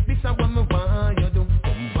 Baby, this is what me want you do.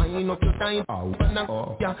 Wind up your time, oh, wanna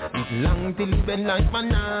go, yeah. It's long till it bend like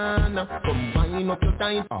banana. Come wind up your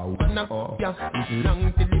time, oh, wanna go, yeah. It's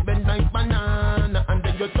long till it bend like banana. And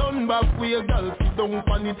then you turn back with your girl, sit down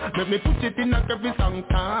on it. Let me put it in a every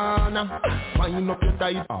Santana. Wind up your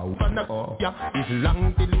time, oh, wanna go, yeah. It's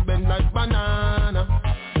long till it bend like banana.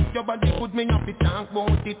 Your body put me up, it talk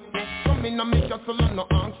about it. Come in and make your soul and no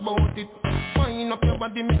ask about it. Wind up your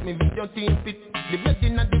body, make me video team fit. The bed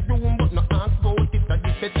in the room, but no ask about it. I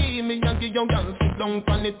just say, see me and give your girl sit down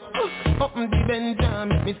on it. Open the Benja,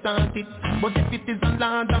 make me start it. But if it is a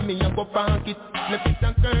ladder, me I go park it. Let it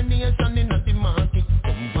a carnation in the market.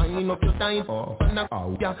 Come wind up your time, oh, wanna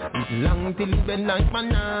go, yeah. It's long till it bend like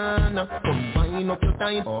banana. Come wind up your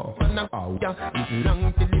time, oh, wanna go, yeah. It's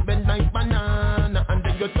long till it bend like banana. And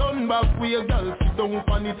then you turn back with your girl, sit down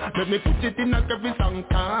on it. Let me put it in a every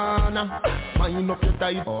Santana. Wind up your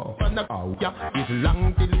time, oh, wanna go, yeah. It's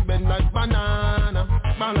long till it bend like banana.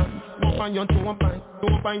 Balance, walk on your 2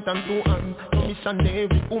 pint and 2 hands. No missionary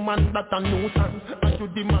woman that a nuisance. And you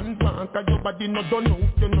demand back, cause your body no done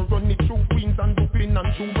out. You no run it through Queens and Brooklyn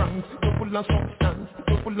and through ranks. You full of substance,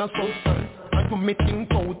 and you me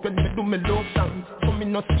think out when me do me love dance. So me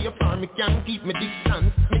no safe and me can't keep me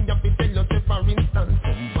distance. Me have to tell you say for instance.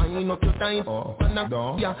 Come wind up your time, oh, wanna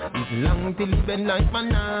go, yeah. It's long till it bend like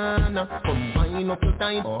banana. Come wind up your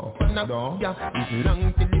time, oh, wanna go, yeah. It's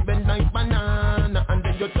long till it bend like banana. And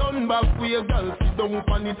then you turn back with your girl, sit down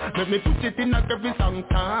on it. Let me put it in a every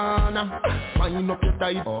Santana. Wind up your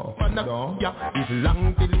time, oh, wanna go, yeah. It's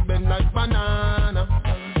long till it bend like banana.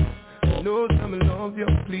 Know that I love you,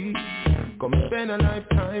 please. Come spend a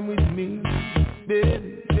lifetime with me.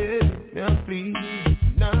 Baby, yeah, please.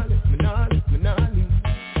 Nah, let me leave.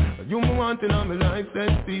 You me wanting on my life,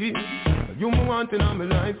 let's see. You me wanting on my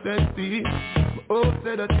life, let's see. Oh,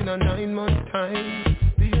 say that in a 9 month time.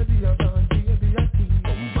 Baby, I gone, baby, I see.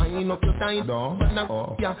 Wind up your time, wanna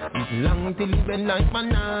go, yeah. It's long till it bend like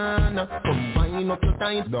banana. Come wind wind up your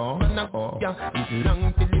tight down. Yeah, it's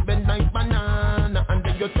long till you bend like banana. And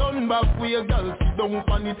then you turn back with your girl, sit down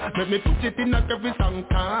on it. Let me put it in a every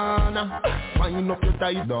Santana. Wind up your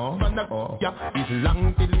tight down. Yeah, it's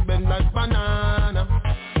long till you bend like banana.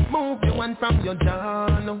 Move your one from your jaw.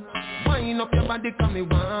 Wind up your body, come me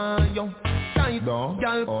want you. Tight down,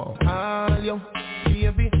 girl, call you.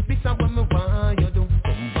 Baby, this is what me want you do.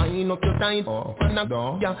 Come wind up your tight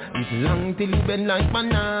down. Yeah, it's long till you bend like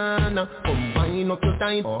banana. Come wind up your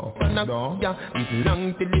tight down. Yeah, it's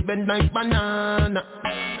long till you bend like banana.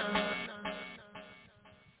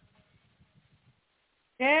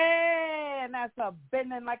 Yeah, and that's a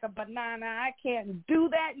bending like a banana. I can't do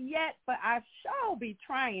that yet, but I sure be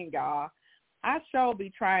trying, y'all. I sure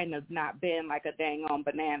be trying to not bend like a dang on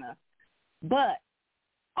banana. But,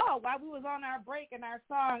 while we was on our break and our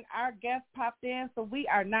song, our guest popped in, so we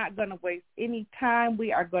are not going to waste any time.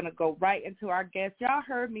 We are going to go right into our guest. Y'all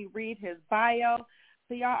heard me read his bio,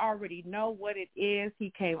 so y'all already know what it is.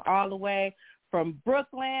 He came all the way from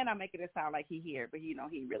Brooklyn. I'm making it sound like he here, but he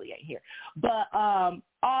really ain't here. But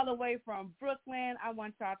all the way from Brooklyn, I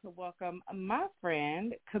want y'all to welcome my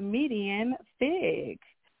friend, comedian Figg.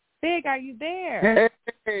 Figg, are you there?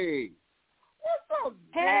 Hey. What's up,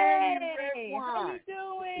 hey, how you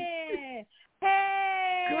doing?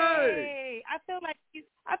 Hey. Good. I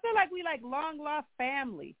feel like we like long lost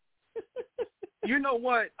family. You know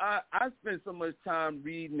what? I spent so much time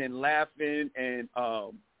reading and laughing and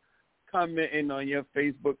commenting on your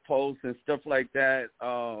Facebook posts and stuff like that.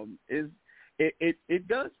 It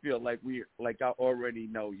does feel like I already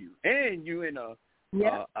know you, and you in a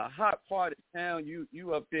hot part of town.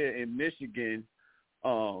 You up there in Michigan.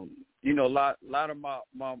 You know, a lot of my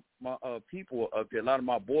people are up there. A lot of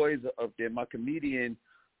my boys are up there. My comedian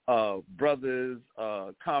brothers,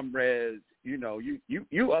 comrades. You know,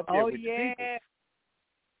 you up there with the people. There's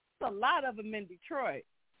a lot of them in Detroit.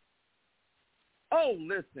 Oh,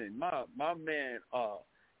 listen, my man,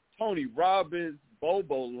 Tony Robbins,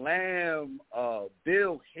 Bobo Lamb,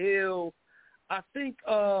 Bill Hill. I think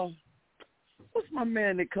what's my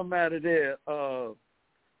man that come out of there?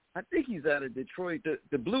 I think he's out of Detroit.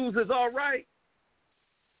 The Blues is all right.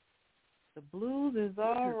 The Blues is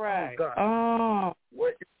all right. Oh God.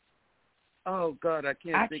 What? Oh God, I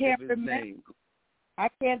can't think of his name. I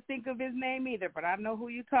can't think of his name either, but I know who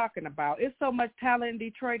you're talking about. It's so much talent in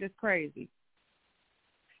Detroit, it's crazy.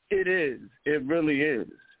 It is. It really is.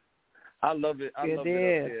 I love it. I love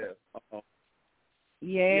it up there.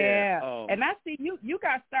 And I see you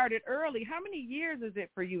got started early. How many years is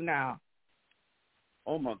it for you now?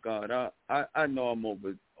 Oh my God, I know I'm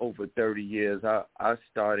over 30 years. I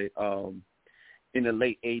started in the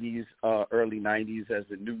late 80s, early 90s as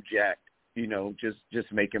a new jack. You know,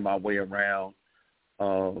 just making my way around.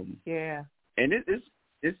 And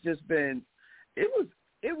it's just been it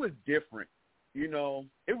was different. You know,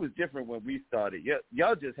 it was different when we started.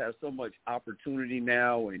 Y'all just have so much opportunity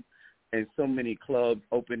now, and so many clubs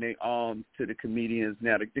open their arms to the comedians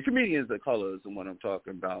now. The comedians of color is the one I'm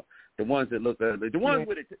talking about. The ones that look ugly, the ones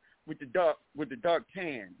with the dark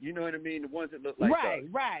tan. You know what I mean? The ones that look like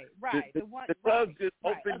right. The clubs just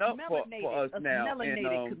open up for us now.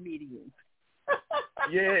 Melanated comedians.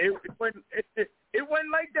 It wasn't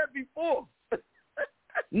like that before.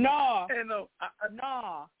 No. And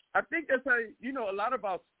no. I think that's how, you know, a lot of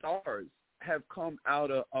our stars have come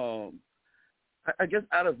out of, I guess,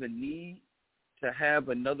 out of the need to have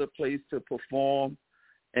another place to perform.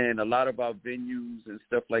 And a lot of our venues and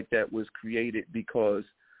stuff like that was created because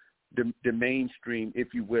the mainstream,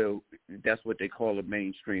 if you will, that's what they call a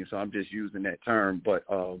mainstream. So I'm just using that term. But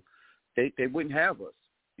they wouldn't have us,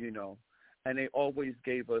 you know. And they always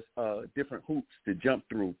gave us different hoops to jump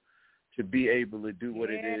through to be able to do what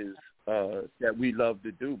it is that we love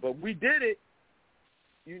to do. But we did it.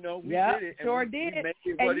 You know, we did it. Sure did. And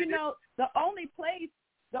you know, the only place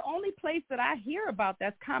that I hear about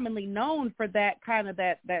that's commonly known for that kind of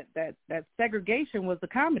that segregation was the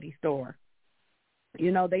Comedy Store.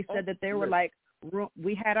 You know, they said that there were like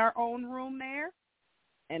we had our own room there,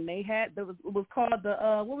 and they had it was called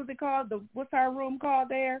the what was it called? What's our room called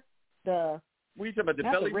there? We talking about the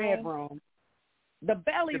belly room? The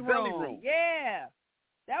belly room. Yeah.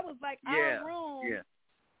 That was like our room. Yeah.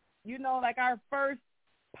 You know, like our first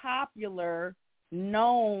popular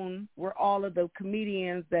known where all of the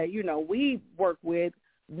comedians that, you know, we work with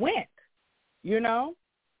went, you know?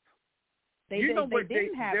 They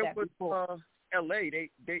didn't have that before. LA, they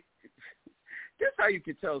that's how you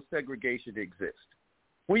can tell segregation exists.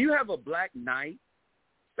 When you have a black night,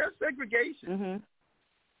 that's segregation. Mm-hmm.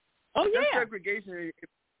 Oh, that's segregation.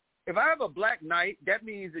 if I have a black night, that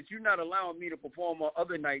means that you're not allowing me to perform on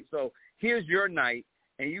other nights. So here's your night,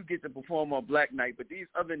 and you get to perform on black night. But these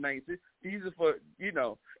other nights, these are for,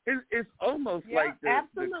 it's almost like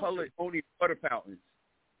the colored only water fountains.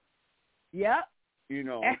 Yep. You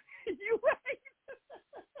right.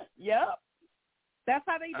 Yep. That's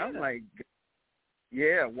how they do it. I'm like,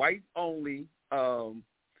 yeah, white only on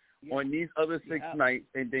these other 6 nights,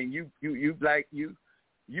 and then you black, you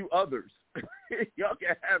others. Y'all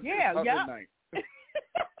can have this other night. Yep,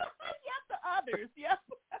 the others. Yep.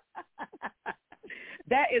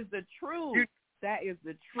 That is the truth. That is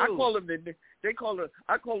the truth. I call them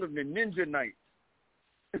I call them the ninja nights.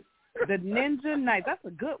 The ninja nights. That's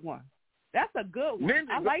a good one. That's a good one. Ninja,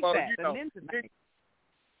 I like that. The ninja night.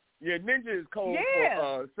 Yeah, ninja is code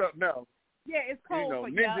for something else. Yeah, it's code for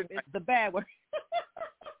ninja. It's the bad word.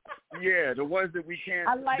 Yeah, the ones that we can't.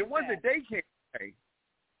 I like the ones that they can't say.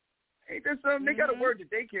 Ain't there something? They got a word that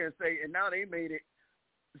they can't say, and now they made it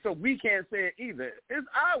so we can't say it either. It's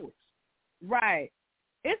ours. Right.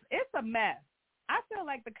 It's a mess. I feel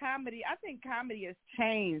like I think comedy has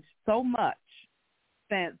changed so much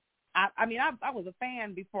since. I mean, I was a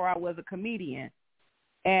fan before I was a comedian,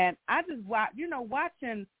 and I just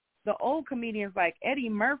watching the old comedians like Eddie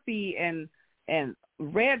Murphy and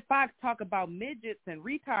Red Fox talk about midgets and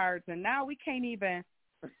retards, and now we can't even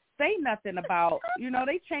say nothing about,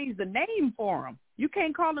 they changed the name for them. You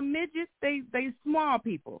can't call them midgets. They small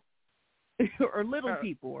people or little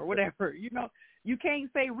people or whatever. You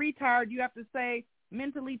can't say retard. You have to say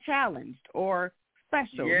mentally challenged or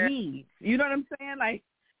special needs. You know what I'm saying? Like,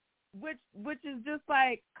 which is just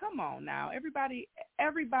like, come on now.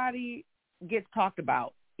 Everybody gets talked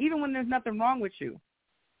about, even when there's nothing wrong with you.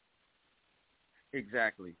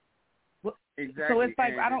 Exactly. Well, exactly. So it's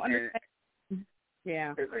like, I don't understand.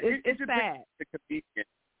 Yeah, it's sad.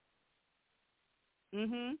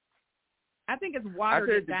 Mhm. I think it's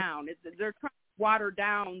watered down. They're trying to water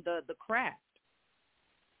down the craft.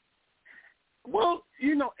 Well,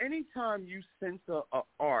 anytime you censor an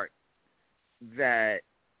art that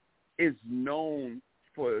is known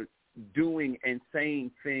for doing and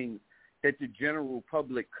saying things that the general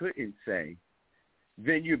public couldn't say,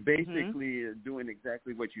 then you're basically doing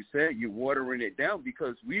exactly what you said. You're watering it down,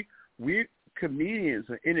 because we comedians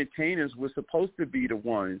or entertainers were supposed to be the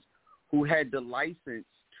ones who had the license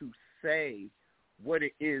to say what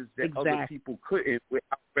it is that other people couldn't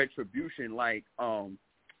without retribution. Like, I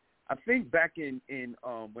think back in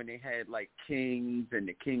when they had like Kings and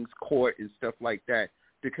the King's Court and stuff like that,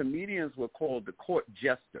 the comedians were called the court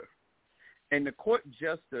jester. And the court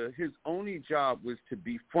jester, his only job was to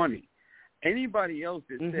be funny. Anybody else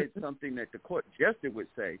that said something that the court jester would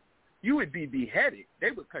say, you would be beheaded.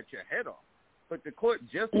 They would cut your head off. But the court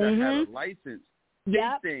jester had a license to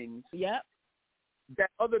say things that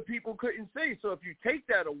other people couldn't say. So if you take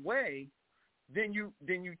that away, then you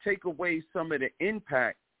take away some of the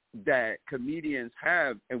impact that comedians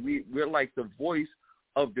have, and we're like the voice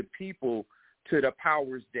of the people to the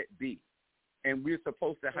powers that be. And we're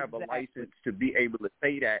supposed to have a license to be able to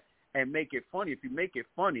say that and make it funny. If you make it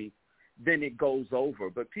funny, then it goes over.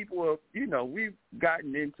 But people are, we've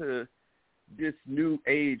gotten into this new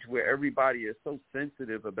age where everybody is so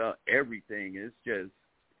sensitive about everything. It's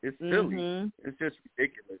silly. It's just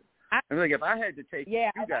ridiculous. I'm like, if I had to take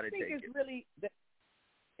it, you got to take it. Really,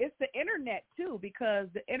 it's the internet too, because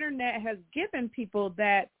the internet has given people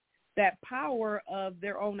that power of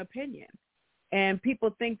their own opinion. And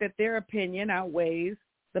people think that their opinion outweighs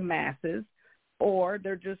the masses, or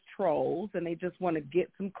they're just trolls and they just want to get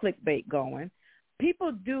some clickbait going.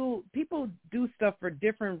 People do stuff for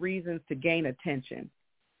different reasons to gain attention.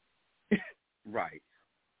 Right.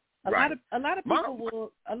 A lot of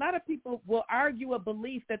people will argue a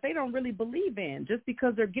belief that they don't really believe in just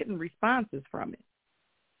because they're getting responses from it.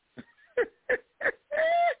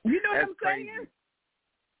 You know what I'm saying?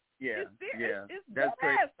 Yeah. It's that's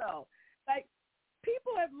crazy. Though. Like,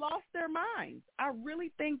 people have lost their minds. I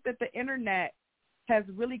really think that the internet has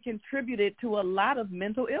really contributed to a lot of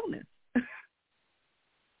mental illness.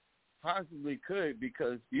 Possibly could,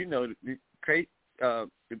 because we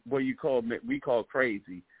call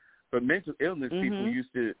crazy, but mental illness people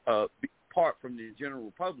used to be apart from the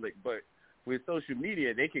general public. But with social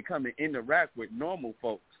media, they can come and interact with normal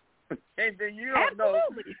folks, and then you don't know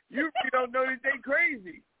that they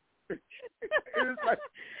crazy. It's like,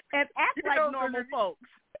 and act like normal folks.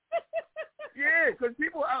 Yeah, because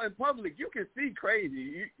people out in public, you can see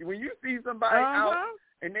crazy. When you see somebody out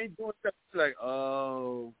and they doing stuff, it's like,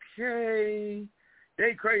 okay,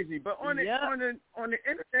 they crazy. But on the internet,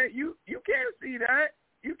 you can't see that.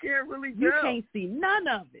 You can't really tell. You can't see none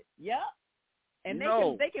of it. Yep. And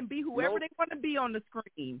No. they can be whoever they want to be on the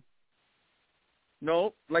screen.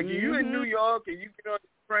 No, like you in New York and you get on the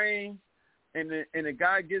train, and the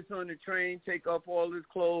guy gets on the train, take off all his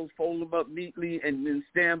clothes, fold them up neatly, and then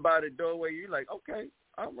stand by the doorway. You're like, okay,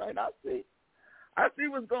 all right, I see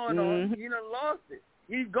what's going on. He done lost it.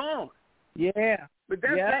 He's gone. Yeah. But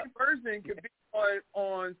that same person could be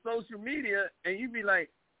on social media, and you'd be like,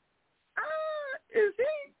 is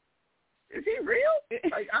he real?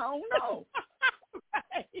 Like, I don't know.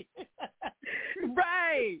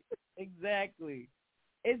 Right. Exactly.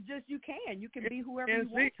 It's just you can be whoever you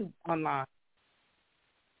want to online.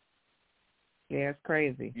 Yeah, it's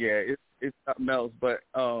crazy. Yeah, it's something else. But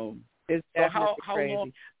it's so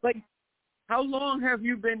crazy. How long have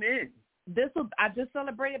you been in? I just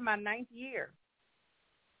celebrated my 9th year.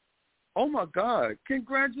 Oh my God!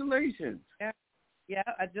 Congratulations. Yeah,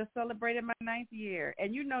 I just celebrated my 9th year,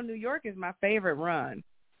 and New York is my favorite run.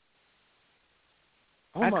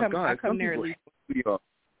 Oh my God! I come there at least. New York.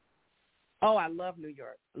 Oh, I love New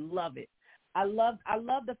York. Love it. I love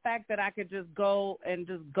the fact that I could just go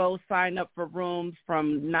sign up for rooms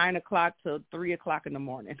from 9 o'clock to 3 o'clock in the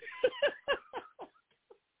morning.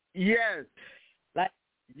 Yes.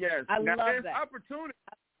 Yes. I now, love there's that. Opportunity.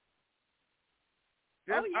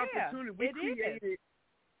 There's opportunity.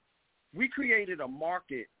 We created a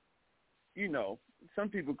market, some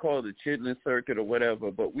people call it the Chitlin Circuit or whatever,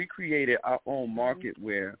 but we created our own market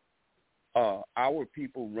where our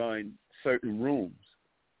people run certain rooms,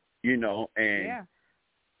 and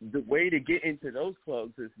the way to get into those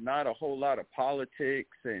clubs is not a whole lot of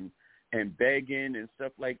politics and begging and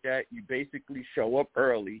stuff like that. You basically show up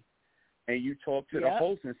early and you talk to the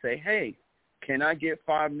host and say, hey, can I get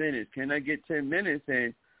 5 minutes? Can I get 10 minutes?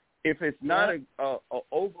 And if it's not a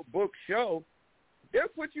overbooked show, they'll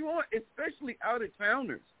put you on, especially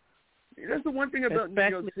out-of-towners. That's the one thing about New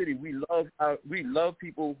York City. We love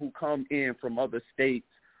people who come in from other states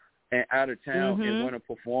and out of town and want to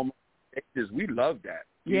perform. We love that.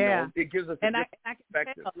 It gives us a different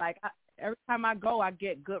perspective. Every time I go, I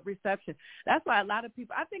get good reception. That's why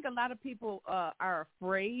I think a lot of people are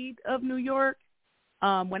afraid of New York.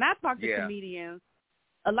 When I talk to comedians,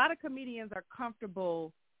 a lot of comedians are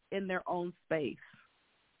comfortable in their own space.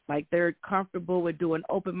 Like they're comfortable with doing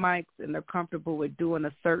open mics and they're comfortable with doing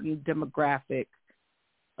a certain demographic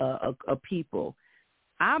of people.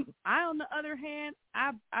 I on the other hand,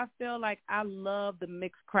 I feel like I love the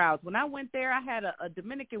mixed crowds. When I went there, I had a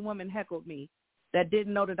Dominican woman heckled me that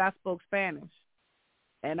didn't know that I spoke Spanish,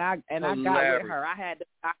 and I got with her. I had to,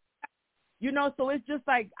 so it's just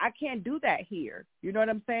like I can't do that here. You know what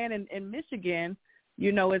I'm saying? In Michigan,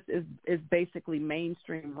 it's basically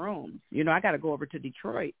mainstream rooms. I got to go over to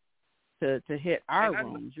Detroit to hit our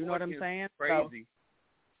rooms. You know what I'm saying? Crazy.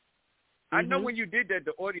 I know when you did that,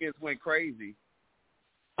 the audience went crazy.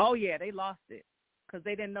 Oh yeah, they lost it because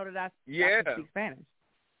they didn't know that I could speak Spanish.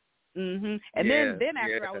 And then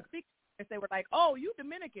after I was speaking, they were like, "Oh, you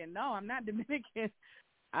Dominican?" No, I'm not Dominican.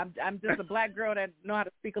 I'm just a black girl that know how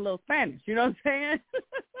to speak a little Spanish. You know what I'm saying?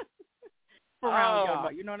 Around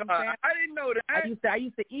y'all, you know what I'm saying? I didn't know that. I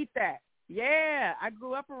used to eat that. Yeah, I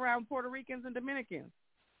grew up around Puerto Ricans and Dominicans.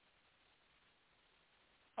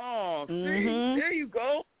 Oh, see, there you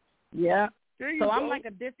go. Yeah. There you go. I'm like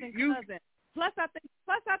a distant cousin. Plus,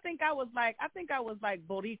 I think I was like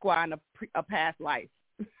Boricua in a past life.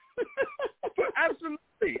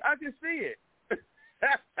 Absolutely, I can see it.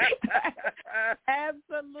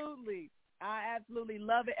 Absolutely. I absolutely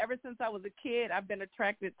love it. Ever since I was a kid, I've been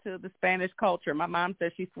attracted to the Spanish culture. My mom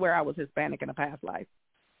says she swear I was Hispanic in a past life.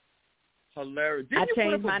 Hilarious. I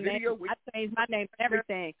changed my name. I changed my name and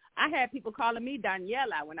everything. I had people calling me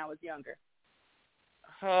Daniela when I was younger.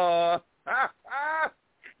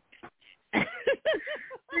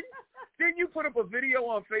 Didn't you put up a video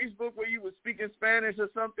on Facebook where you were speaking Spanish or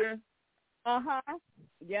something?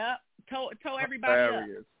 Yep. Told everybody up.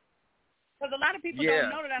 Because a lot of people don't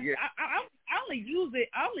know that I only use it.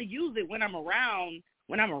 I only use it when I'm around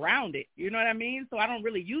it. You know what I mean? So I don't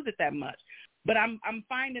really use it that much. But I'm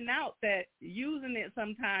finding out that using it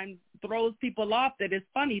sometimes throws people off that it's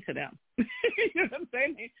funny to them. You know what I'm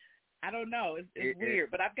saying? I don't know. It's weird,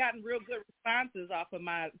 but I've gotten real good responses off of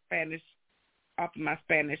my Spanish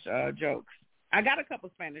jokes. I got a couple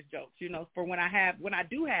Spanish jokes, for when I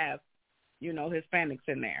do have, Hispanics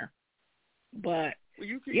in there. But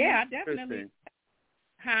I definitely.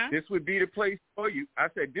 Huh? This would be the place for you. I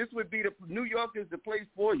said New York is the place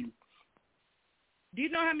for you. Do you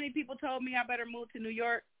know how many people told me I better move to New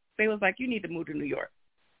York? They was like, you need to move to New York.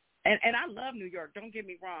 And I love New York. Don't get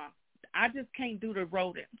me wrong. I just can't do the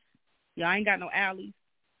rodents. I ain't got no alleys.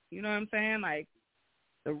 You know what I'm saying? Like,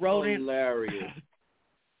 The rodent. Hilarious.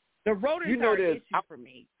 The rodents are an issue for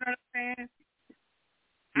me. You know what I'm saying?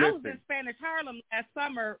 I was in Spanish Harlem last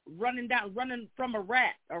summer running from a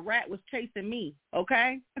rat. A rat was chasing me,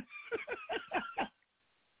 okay?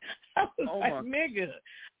 I was nigga,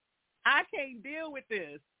 I can't deal with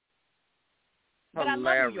this. But I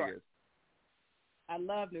love New York. I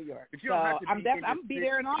love New York. So I'm be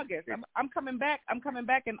there in August. I'm coming back. I'm coming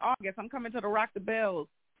back in August. I'm coming to the Rock the Bells.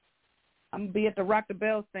 I'm gonna be at the Rock the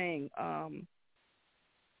Bells thing.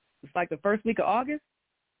 It's like the first week of August.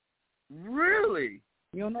 Really?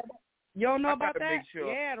 You don't know about that? Make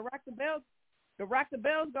sure. Yeah, the Rock the Bells. The Rock the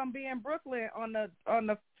Bells gonna be in Brooklyn on the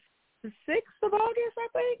 6th of August, I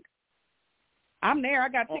think. I'm there. I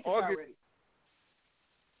got tickets already.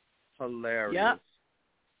 Hilarious. Yep.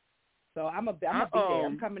 So I'm gonna be there.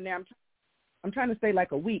 I'm coming there. I'm trying to stay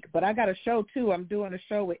like a week, but I got a show too. I'm doing a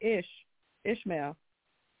show with Ishmael.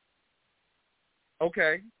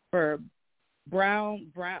 Okay. For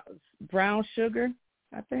brown sugar,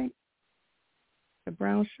 I think. The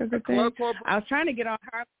brown sugar thing. I was trying to get on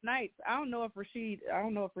Harlem Nights. I don't know if Rashid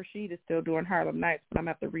is still doing Harlem Nights, but I'm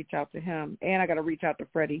gonna have to reach out to him, and I got to reach out to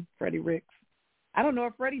Freddie Ricks. I don't know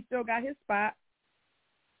if Freddie still got his spot.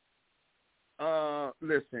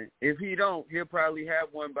 Listen, if he don't, he'll probably have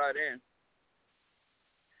one by then.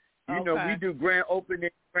 You know, we do grand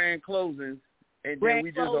opening, grand closings, and then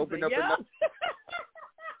we just open up another.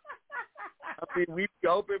 I mean, we be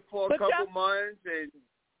open for a couple months, and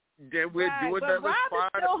then we'll do another Rob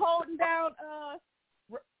spot. Is still holding down.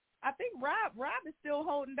 I think Rob is still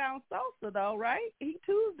holding down salsa though, right? He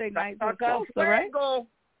Tuesday nights on salsa, right? Salsa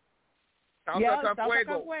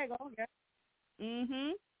Fuego. Yeah.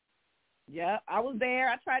 Mhm. Yeah, I was there.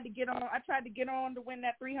 I tried to get on to win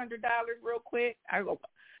that $300 real quick. I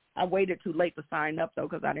waited too late to sign up though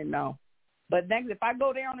because I didn't know. But if I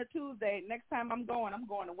go there on a Tuesday, next time I'm going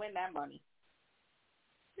to win that money.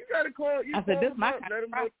 You gotta call. I said, "This my let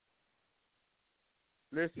them know."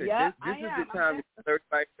 Listen, this is the time to start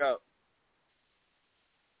back up.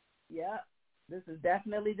 Yeah, this is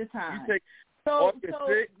definitely the time. You take What's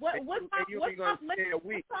off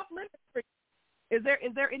limits for you? Is there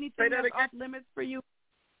anything that's off limits for you?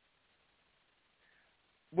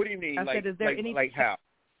 What do you mean? I said, is there anything, like how?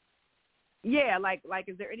 Yeah, like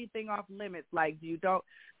is there anything off limits? Like do you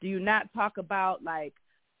not talk about like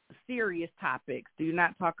serious topics? Do you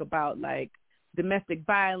not talk about like domestic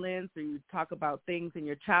violence, or you talk about things in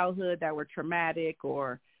your childhood that were traumatic,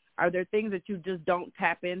 or are there things that you just don't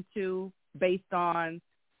tap into based on,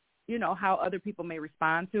 you know, how other people may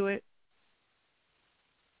respond to it?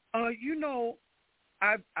 You know,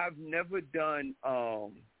 I've never done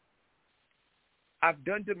I've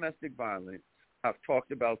done domestic violence. I've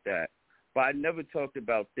talked about that, but I never talked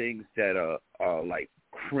about things that are like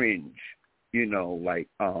cringe, you know, like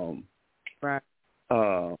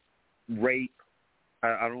rape.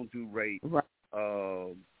 I don't do rape. Right.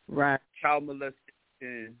 Child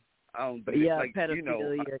molestation. I don't do like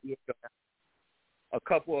pedophilia. You know, a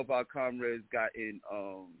couple of our comrades got in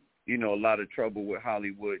you know, a lot of trouble with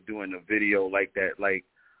Hollywood doing a video like that. Like,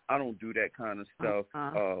 I don't do that kind of stuff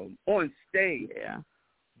on stage. Yeah.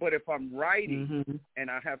 But if I'm writing and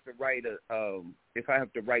I have to write if I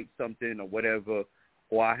have to write something or whatever,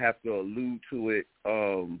 or I have to allude to it,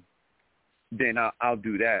 then I'll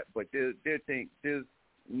do that. But there's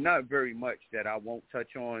not very much that I won't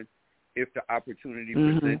touch on if the opportunity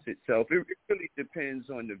presents itself. It really depends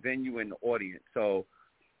on the venue and the audience. So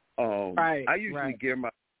I usually gear my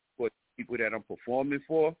for people that I'm performing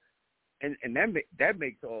for, and that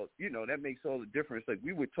makes all the difference. Like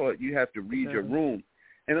we were taught, you have to read your room,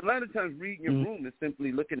 and a lot of times reading your room is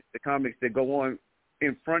simply looking at the comics that go on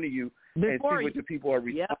in front of you and see what the people are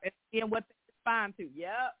responding. Yep, and what they respond to.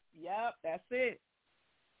 Yep, that's it.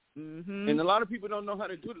 And a lot of people don't know how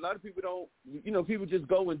to do it. A lot of people don't, you know, people just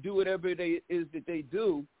go and do whatever it is that they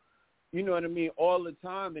do, you know what I mean, all the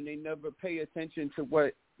time, and they never pay attention to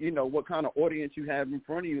what, you know, what kind of audience you have in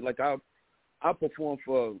front of you. Like I perform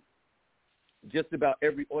for just about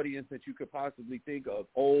every audience that you could possibly think of,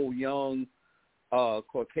 old, young,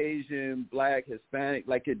 Caucasian, Black, Hispanic.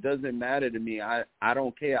 Like it doesn't matter to me. I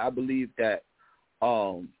don't care. I believe that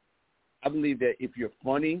if you're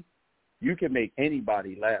funny, you can make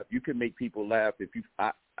anybody laugh. You can make people laugh if you.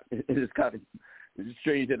 It's kind of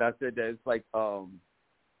strange that I said that. It's like I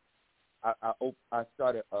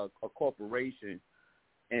started a corporation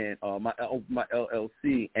and my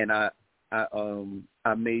LLC, and I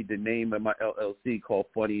made the name of my LLC called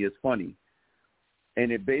Funny is Funny,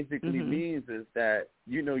 and it basically means is that,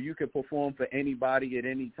 you know, you can perform for anybody at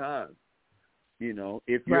any time. You know,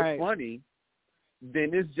 if you're funny,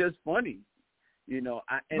 then it's just funny. You know,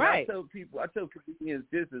 I right. tell comedians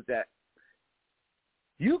this is that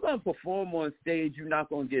you're going to perform on stage, you're not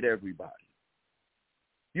going to get everybody.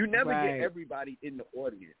 You never right. get everybody in the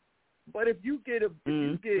audience. But if you get,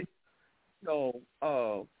 you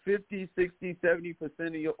know, 50, 60, 70%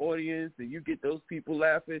 of your audience and you get those people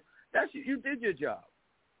laughing, you did your job.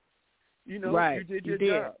 You know, right. you did your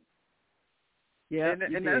job. Yeah, and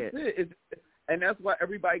that's it. And that's why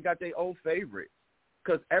everybody got their own favorite,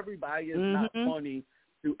 because everybody is not funny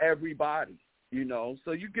to everybody, you know.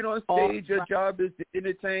 So you get on stage, your job is to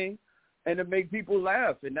entertain and to make people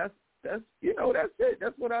laugh, and that's you know, that's it.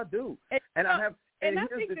 That's what I do. And I have. And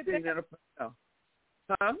here's the thing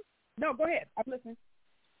huh? No, go ahead. I'm listening.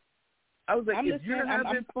 I was like, if you're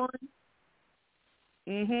having fun.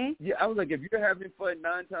 Yeah, I was like, if you're having fun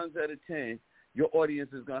 9 times out of 10, your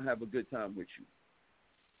audience is gonna have a good time with you.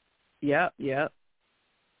 Yep.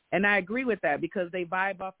 And I agree with that because they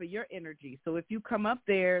vibe off of your energy. So if you come up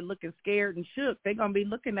there looking scared and shook, they're going to be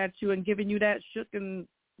looking at you and giving you that shook and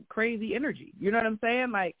crazy energy. You know what I'm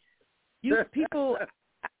saying? Like, people,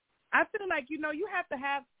 I feel like, you know, you have to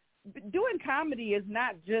have, doing comedy is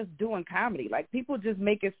not just doing comedy. Like, people just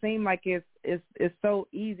make it seem like it's so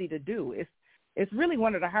easy to do. It's really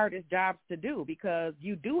one of the hardest jobs to do because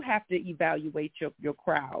you do have to evaluate your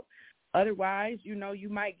crowd. Otherwise, you know, you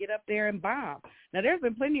might get up there and bomb. Now, there's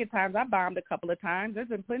been plenty of times I bombed a couple of times. There's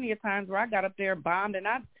been plenty of times where I got up there and bombed, and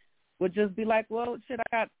I would just be like, well, shit,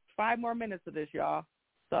 I got 5 more minutes of this, y'all.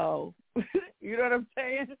 So, you know what I'm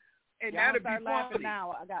saying? And y'all that'd be laughing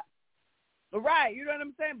now. Right, you know what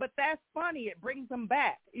I'm saying? But that's funny. It brings them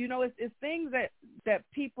back. You know, it's things that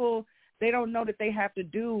people, they don't know that they have to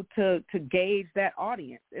do to gauge that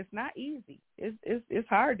audience. It's not easy. It's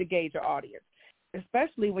hard to gauge an audience,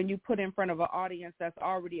 especially when you put in front of an audience that's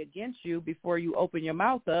already against you before you open your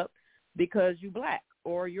mouth up because you black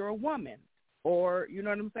or you're a woman or, you know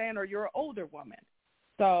what I'm saying, or you're an older woman.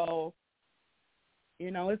 So,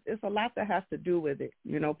 you know, it's a lot that has to do with it.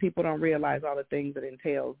 You know, people don't realize all the things that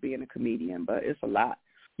entails being a comedian, but it's a lot.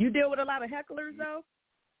 You deal with a lot of hecklers, though?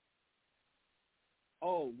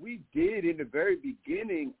 Oh, we did in the very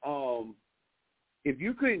beginning. If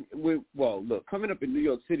you couldn't, look, coming up in New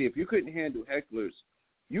York City, if you couldn't handle hecklers,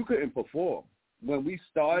 you couldn't perform. When we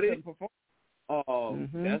started,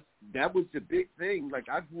 that was the big thing. Like,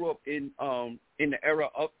 I grew up in the era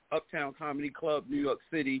of UPTOWN Comedy Club, New York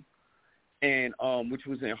City, and which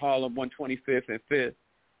was in Harlem, 125th and 5th,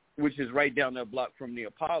 which is right down that block from the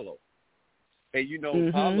Apollo. And, you know,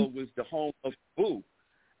 Apollo was the home of Boo,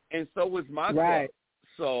 and so was my club.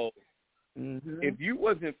 So if you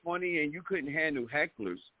wasn't funny and you couldn't handle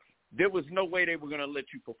hecklers, there was no way they were going to let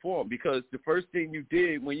you perform, because the first thing you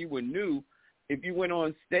did when you were new, if you went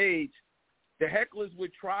on stage, the hecklers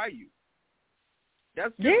would try you.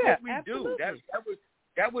 That's just what we do.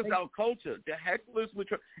 That was our culture. The hecklers would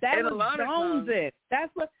try. That and was a lot jonesing. Of times,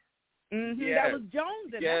 that's what. That was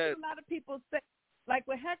jonesing. Yes. That's what a lot of people say. Like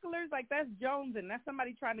with hecklers, like that's jonesing. That's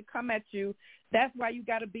somebody trying to come at you. That's why you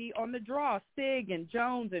got to be on the draw. Sig and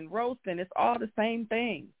Jones and roasting. It's all the same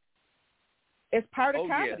thing. It's part of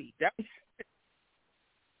comedy. Yeah.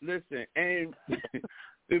 Listen, and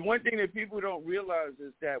the one thing that people don't realize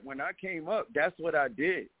is that when I came up, that's what I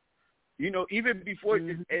did. You know, even before,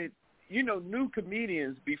 you know, new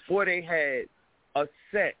comedians, before they had a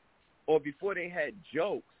set or before they had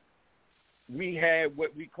jokes, we had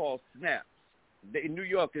what we call snaps. In New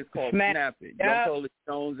York, it's called snapping. Y'all call it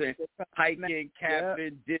stones and hiking,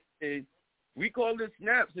 capping, dipping. We call it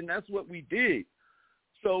snaps, and that's what we did.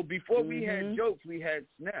 So before we had jokes, we had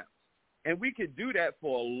snaps. And we could do that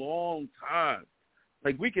for a long time.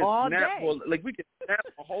 Like, we could snap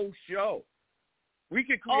a whole show. We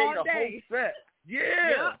could create a whole set.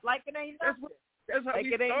 Yeah. Like it ain't nothing. That's how like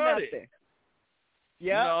we it ain't started. Nothing.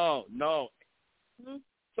 Yeah. No.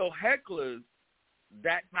 So hecklers,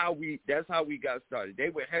 that's how we got started. They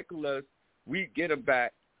would heckle us, we'd get them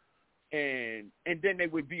back, and then they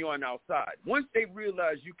would be on our side. Once they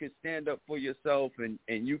realized you could stand up for yourself and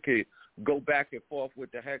you could go back and forth with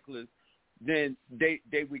the hecklers, then they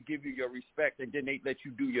would give you your respect, and then they let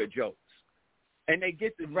you do your jokes. And they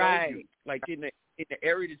get to know you, like in the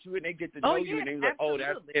area that you're in, they get to know you, and they're like, oh,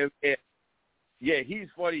 that's him. Yeah, he's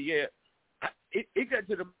funny. Yeah, it got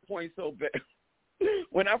to the point so bad.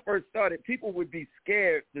 When I first started, people would be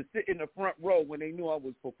scared to sit in the front row when they knew I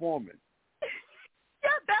was performing.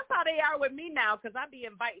 Yeah, that's how they are with me now, because I be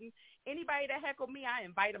inviting anybody that heckle me, I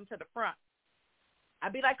invite them to the front.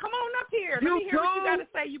 I'd be like, come on up here. Let me hear what you got to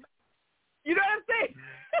say. You know what I'm saying?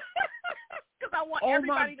 Because I want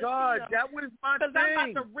everybody to see them. That was my thing. Because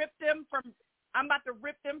I'm about to rip them from I'm about to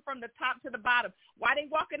rip them from the top to the bottom. Why they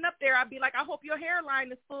walking up there? I'd be like, I hope your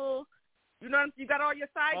hairline is full. You know, you got all your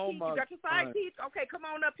side teeth. You got your side teeth. Okay, come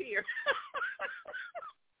on up here.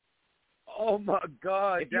 Oh my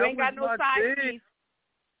God! If you ain't got no side teeth.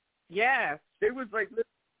 Yes. It was like,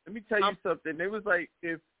 let me tell you something. It was like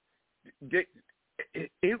it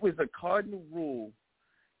was a cardinal rule: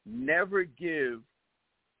 never give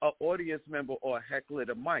an audience member or a heckler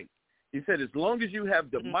the mic. He said, as long as you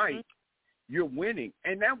have the mic, you're winning.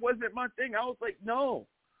 And that wasn't my thing. I was like, no,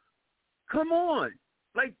 come on.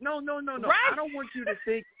 Like, no. Right. I don't want you to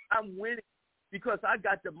think I'm winning because I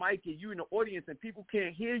got the mic and you in the audience and people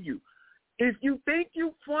can't hear you. If you think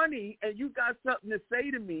you're funny and you got something to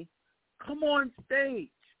say to me, come on stage.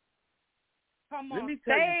 Come Let on me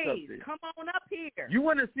tell stage. you something. Come on up here. You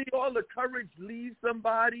want to see all the courage leave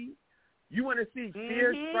somebody? You want to see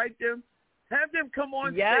fear strike them? Have them come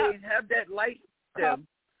on stage, have that light them,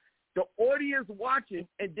 the audience watching,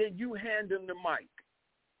 and then you hand them the mic.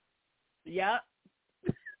 Yep.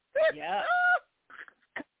 Yep.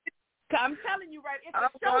 I'm telling you, right, it's a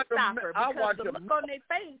showstopper because the look on their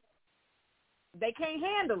face, they can't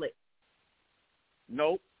handle it.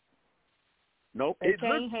 Nope. They It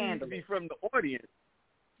can't looks handle easy it. from the audience.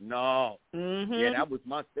 No. Yeah, that was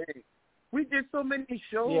my thing. We did so many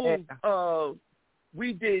shows. Yeah.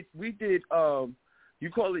 We did you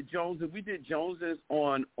call it Joneses. We did Joneses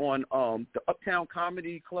on the Uptown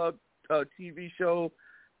Comedy Club TV show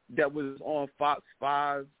that was on Fox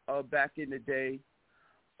 5 back in the day.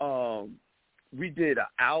 We did an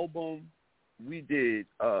album. We did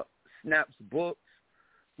Snap's books.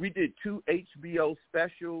 We did 2 HBO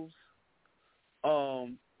specials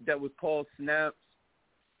that was called Snaps.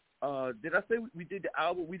 Did I say we did the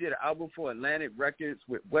album? We did an album for Atlantic Records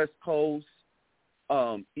with West Coast,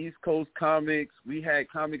 East Coast comics. We had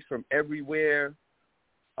comics from everywhere.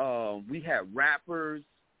 We had rappers.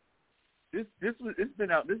 It's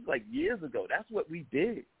been out. This is like years ago. That's what we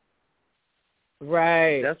did.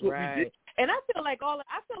 Right. That's what we did. And I feel like all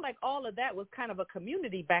of that was kind of a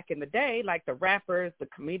community back in the day, like the rappers, the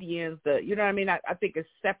comedians, you know what I mean? I think it's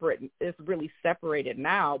separate. It's really separated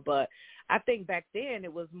now, but I think back then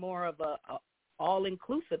it was more of a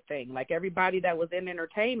all-inclusive thing. Like everybody that was in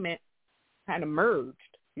entertainment kind of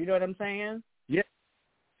merged. You know what I'm saying? Yeah.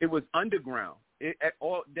 It was underground.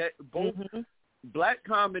 Both black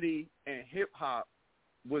comedy and hip-hop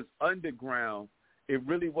was underground. It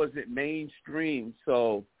really wasn't mainstream,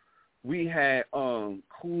 so we had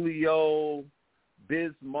Coolio,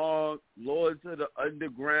 Bismarck, Lords of the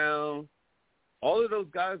Underground. All of those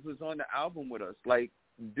guys was on the album with us. Like,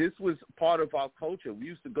 this was part of our culture. We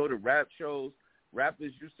used to go to rap shows.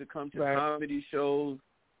 Rappers used to come to comedy shows.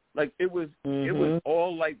 Like, it was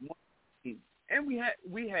all like one thing. And we had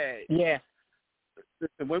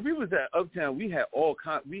when we was at Uptown, we had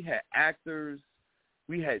we had actors,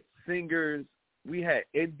 we had singers, we had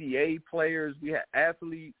NBA players, we had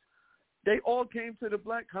athletes. They all came to the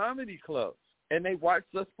Black Comedy Clubs, and they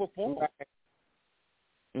watched us perform.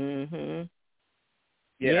 Mhm.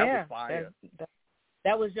 Yeah, that was fire.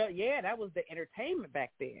 That was that was the entertainment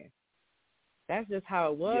back then. That's just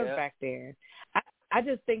how it was back then. I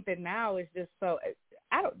just think that now it's just so.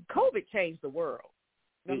 COVID changed the world.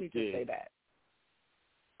 Let me just say that.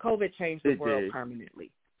 COVID changed the world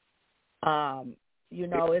permanently. You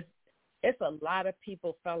know, it's a lot of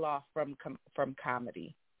people fell off from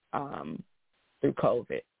comedy through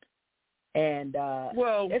COVID, and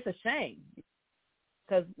it's a shame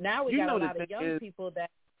because now we got a lot of young people that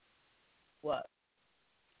a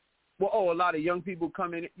lot of young people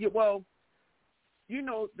come in. Yeah, well, you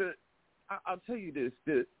know I'll tell you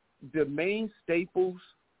this: the main staples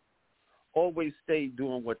always stayed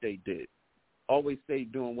doing what they did, always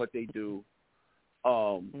stayed doing what they do.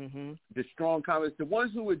 The strong comics, the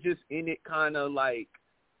ones who were just in it kind of like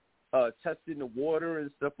testing the water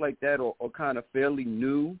and stuff like that, or kind of fairly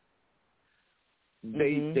new,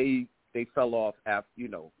 they fell off after,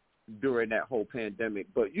 during that whole pandemic.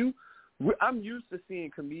 But I'm used to seeing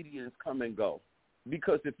comedians come and go,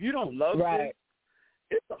 because if you don't love it,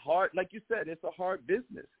 it's a hard, like you said, it's a hard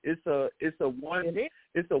business. It's a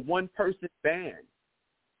one person band.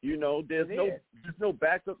 There's no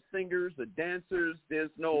backup singers or dancers. There's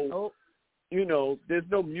no, there's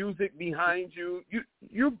no music behind you.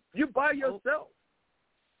 You're by yourself.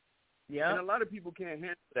 Yeah. And a lot of people can't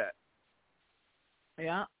handle that.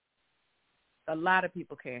 Yeah. A lot of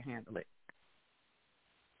people can't handle it.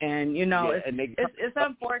 And it's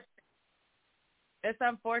unfortunate. It's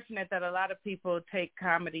unfortunate that a lot of people take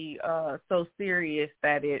comedy so serious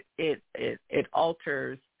that it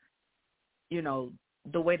alters,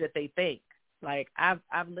 the way that they think. Like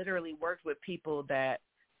I've literally worked with people that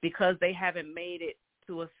because they haven't made it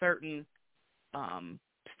to a certain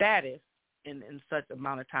status in such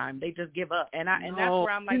amount of time, they just give up. And that's where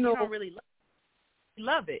I'm like, you don't really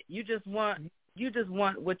love it. You just want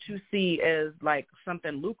what you see as like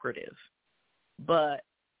something lucrative. But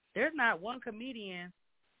there's not one comedian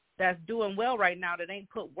that's doing well right now that ain't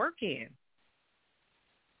put work in.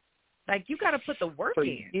 Like, you got to put the work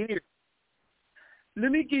in.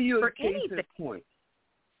 Let me give you a case in point.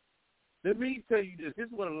 Let me tell you this. This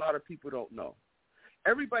is what a lot of people don't know.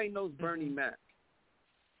 Everybody knows Bernie Mac.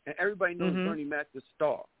 And everybody knows Bernie Mac the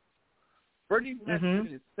star. Bernie Mac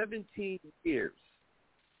did 17 years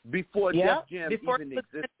before Def Jam even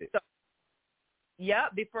existed.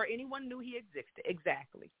 Before anyone knew he existed.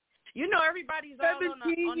 Exactly. You know, everybody's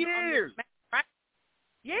 17 years. Right?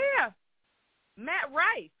 Yeah. Matt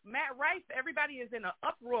Rife. Everybody is in an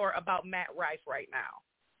uproar about Matt Rife right now.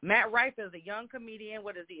 Matt Rife is a young comedian.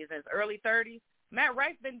 What is he? He's in his early 30s. Matt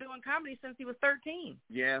Rife's been doing comedy since he was 13.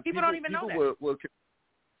 Yeah. People don't even know that.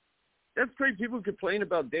 That's crazy. People complain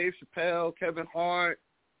about Dave Chappelle, Kevin Hart.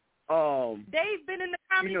 Dave's been in the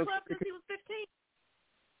comedy club since he was 15.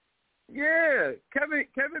 Yeah.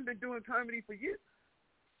 Kevin been doing comedy for years.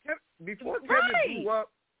 Before Kevin grew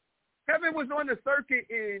up, Kevin was on the circuit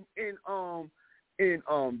in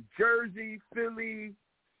Jersey, Philly,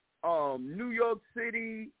 New York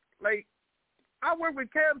City. Like, I worked with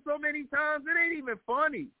Kev so many times, it ain't even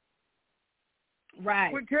funny.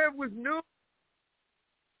 Right. When Kev was new,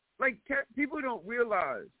 like, people don't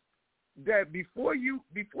realize that before you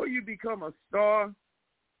become a star,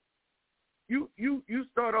 you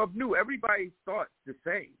start off new. Everybody starts the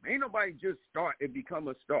same. Ain't nobody just start and become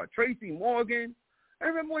a star. Tracy Morgan. I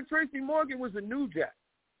remember when Tracy Morgan was a new jack.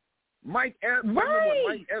 Mike Epps. Right. I remember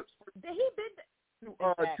when Mike Epps he been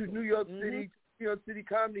to New York City, New York City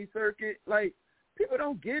comedy circuit. Like, people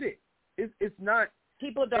don't get it. It's not.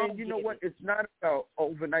 People don't. And you know what? It's not about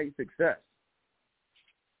overnight success.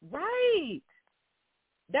 Right.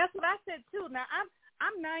 That's what I said too. Now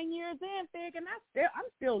I'm 9 years in, Figg, and I'm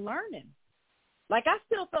still learning. Like, I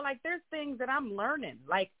still feel like there's things that I'm learning.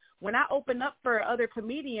 Like, when I open up for other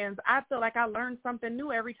comedians, I feel like I learn something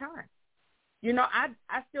new every time. You know, I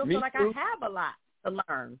still feel like I have a lot to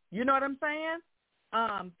learn. You know what I'm saying?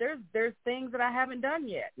 There's things that I haven't done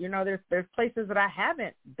yet. You know, there's places that I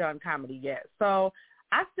haven't done comedy yet. So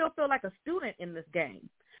I still feel like a student in this game.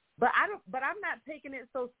 But I'm not taking it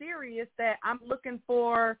so serious that I'm looking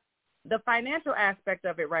for the financial aspect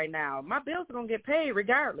of it right now. My bills are going to get paid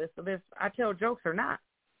regardless of if I tell jokes or not.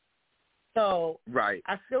 So right.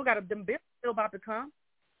 I still got them bills still about to come.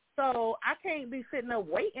 So I can't be sitting there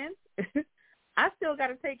waiting. I still got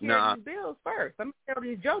to take care of these bills first. I'm going to tell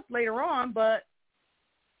these jokes later on, but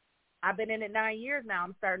I've been in it 9 years now.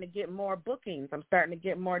 I'm starting to get more bookings. I'm starting to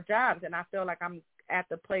get more jobs, and I feel like I'm at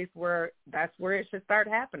the place where that's where it should start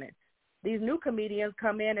happening. These new comedians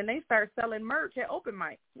come in and they start selling merch at open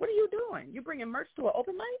mics. What are you doing? You bringing merch to an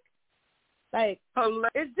open mic? Like,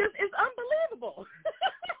 it's unbelievable.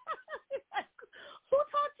 Who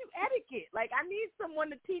taught you etiquette? Like, I need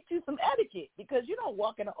someone to teach you some etiquette because you don't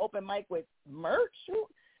walk in an open mic with merch.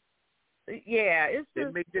 Yeah,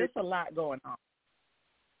 it's a lot going on.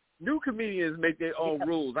 New comedians make their own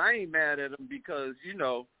rules. I ain't mad at them because, you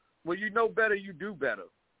know, when you know better, you do better.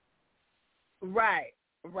 Right.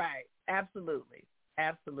 Absolutely.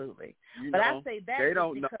 But I say that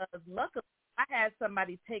because luckily I had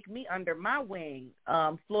somebody take me under my wing,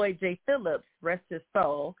 Floyd J. Phillips, rest his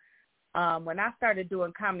soul. When I started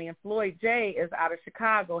doing comedy, and Floyd J. is out of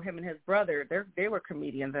Chicago, him and his brother, they were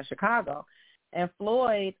comedians in Chicago. And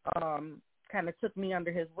Floyd kind of took me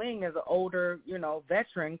under his wing as an older,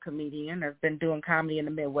 veteran comedian that's been doing comedy in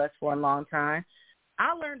the Midwest for a long time.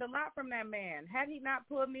 I learned a lot from that man. Had he not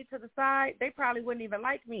pulled me to the side, they probably wouldn't even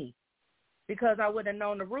like me because I wouldn't have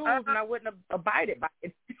known the rules and I wouldn't have abided by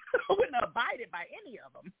it. I wouldn't have abided by any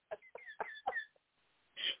of them.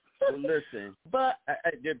 Well, listen, but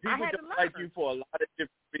people don't like you for a lot of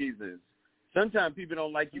different reasons. Sometimes people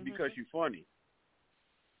don't like you because you're funny.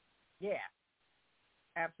 Yeah,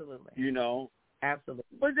 absolutely.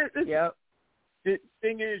 Absolutely. But the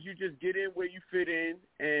thing is, you just get in where you fit in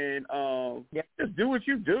and just do what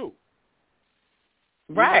you do.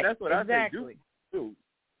 Right. That's what I say. Do.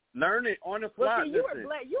 Learn it on the fly. Well, see,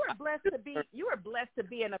 you were blessed to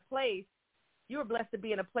be in a place. You were blessed to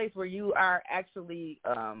be in a place where you are actually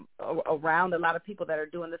around a lot of people that are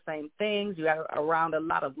doing the same things. You are around a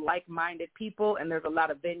lot of like-minded people, and there's a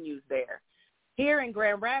lot of venues there. Here in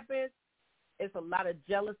Grand Rapids, it's a lot of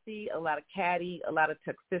jealousy, a lot of catty, a lot of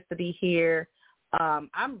toxicity here.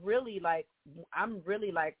 I'm really like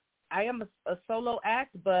I am a solo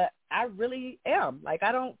act, but I really am. Like,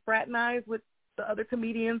 I don't fraternize with the other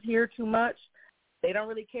comedians here too much. They don't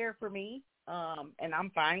really care for me, and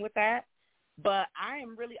I'm fine with that. But I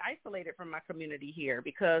am really isolated from my community here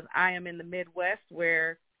because I am in the Midwest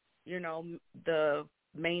where, you know, the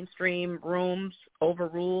mainstream rooms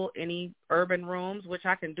overrule any urban rooms, which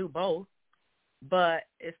I can do both. But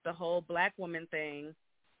it's the whole black woman thing,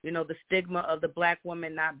 you know, the stigma of the black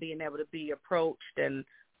woman not being able to be approached and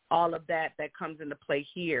all of that comes into play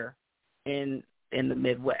here in the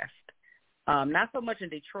Midwest. Not so much in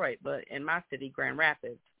Detroit, but in my city, Grand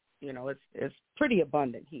Rapids, you know, it's pretty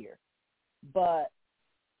abundant here. But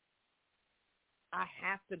I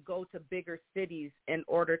have to go to bigger cities in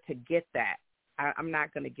order to get that. I'm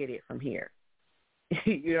not going to get it from here.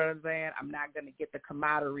 You know what I'm saying? I'm not going to get the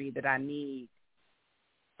camaraderie that I need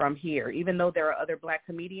from here. Even though there are other black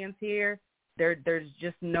comedians here, there's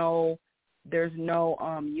just no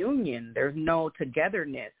union. There's no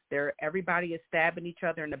togetherness. Everybody is stabbing each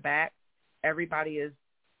other in the back. Everybody is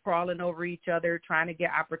crawling over each other, trying to get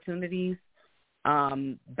opportunities.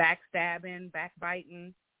 Backstabbing,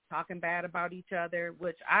 backbiting, talking bad about each other,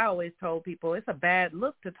 which I always told people it's a bad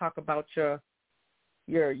look to talk about your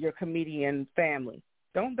comedian family.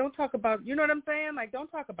 Don't talk about, you know what I'm saying? Like, don't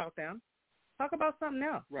talk about them. Talk about something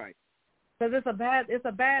else. Right. Because it's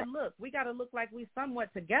a bad look. We got to look like we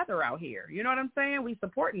somewhat together out here. You know what I'm saying? We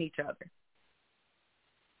supporting each other.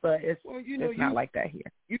 But it's not like that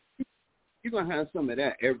here. You're going to have some of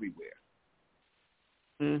that everywhere.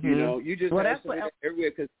 Mm-hmm. You know, you just have some of that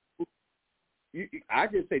everywhere because I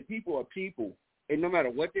just say people are people. And no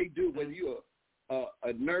matter what they do, whether you're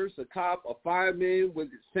a nurse, a cop, a fireman,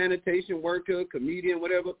 whether it's sanitation worker, comedian,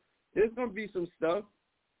 whatever, there's going to be some stuff.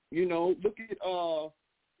 You know, look at, oh,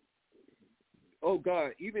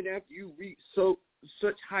 God, even after you reach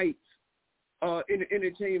such heights in the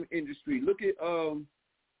entertainment industry, look at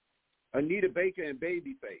Anita Baker and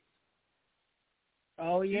Babyface.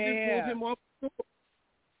 Oh, yeah. You just pulled him off the tour.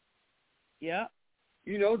 Yeah.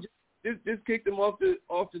 You know, just kicked him off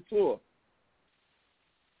the tour.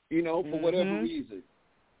 You know, for whatever reason.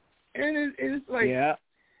 And it's like,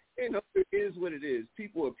 you know, it is what it is.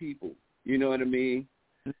 People are people. You know what I mean?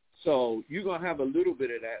 So you're gonna have a little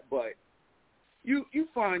bit of that, but you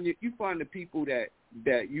find the people that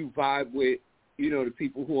you vibe with. You know, the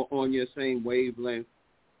people who are on your same wavelength,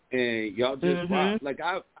 and y'all just vibe. Like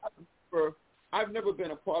I've never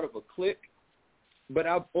been a part of a clique, but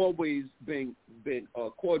I've always been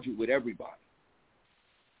cordial with everybody.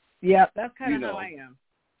 Yeah, that's kind of how I am.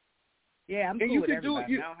 Yeah, I'm cool with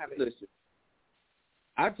everybody. Listen,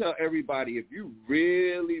 I tell everybody, if you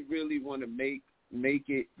really, really want to make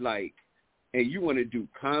it like, and you want to do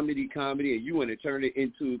comedy, and you want to turn it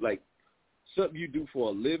into like something you do for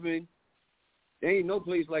a living, there ain't no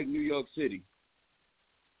place like New York City.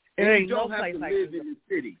 And you don't have to live in the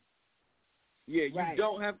city. Yeah, you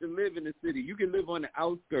don't have to live in the city. You can live on the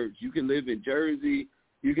outskirts. You can live in Jersey.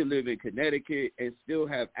 You can live in Connecticut and still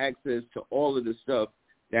have access to all of the stuff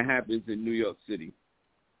that happens in New York City.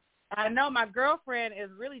 I know my girlfriend is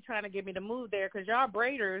really trying to get me to move there because y'all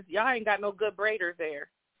braiders, y'all ain't got no good braiders there.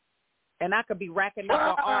 And I could be racking up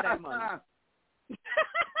on all that money.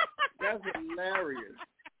 That's hilarious.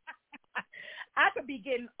 I could be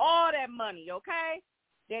getting all that money, okay?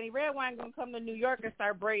 Danny Redwine going to come to New York and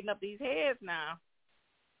start braiding up these heads now.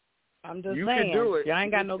 I'm just saying. Can do it. Y'all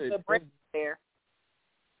ain't got no good braiders there.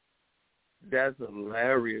 That's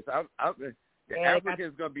hilarious. The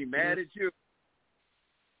Africans going to be mad at you.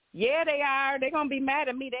 Yeah, they are. They're going to be mad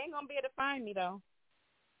at me. They ain't going to be able to find me, though.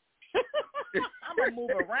 I'm going to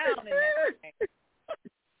move around in that thing.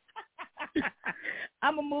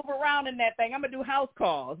 I'm going to move around in that thing. I'm going to do house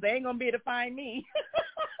calls. They ain't going to be able to find me.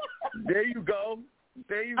 There you go.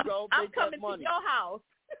 There you go. I'm coming to your house.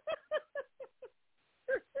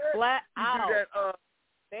 Flat out.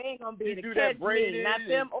 They ain't going to be able to catch me. Not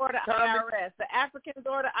them or the IRS. The Africans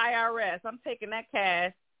or the IRS. I'm taking that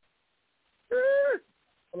cash.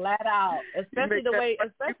 Flat out. Especially the way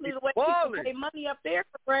people pay money up there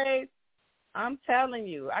for braids. I'm telling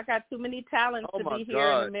you. I got too many talents to be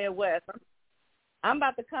here in the Midwest. I'm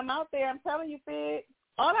about to come out there. I'm telling you, Figg.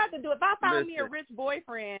 All I have to do, if I found me a rich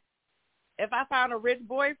boyfriend,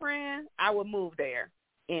 I would move there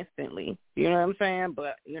instantly. You know what I'm saying?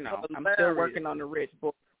 But, I'm still working on the rich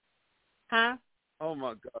boy. Huh? Oh,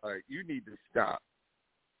 my God. You need to stop.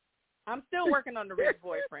 I'm still working on the rich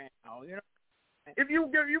boyfriend. Oh, you know. If you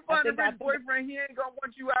find a rich boyfriend, he ain't going to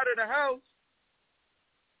want you out of the house.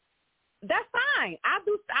 That's fine. I'll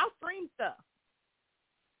stream stuff.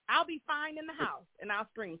 I'll be fine in the house, and I'll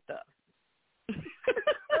stream stuff.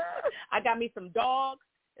 I got me some dogs.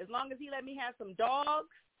 As long as he let me have some dogs,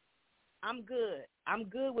 I'm good. I'm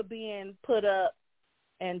good with being put up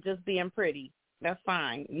and just being pretty. That's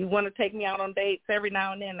fine. You want to take me out on dates every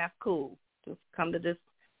now and then, that's cool. Just come to this.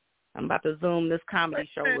 I'm about to Zoom this comedy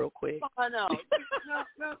show real quick. Find out.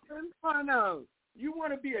 Find out. You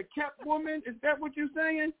want to be a kept woman? Is that what you're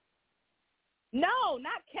saying? No,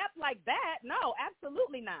 not kept like that. No,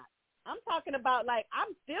 absolutely not. I'm talking about, like,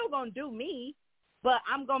 I'm still going to do me, but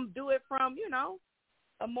I'm going to do it from, you know,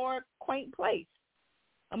 a more quaint place,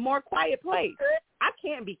 a more quiet place. I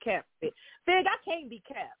can't be kept. Fig, I can't be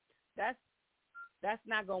kept. That's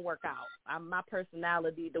not going to work out. My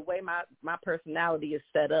personality, the way my personality is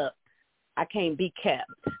set up, I can't be kept.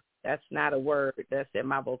 That's not a word that's in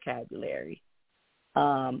my vocabulary.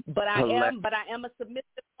 But I am a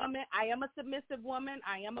submissive woman. I am a submissive woman.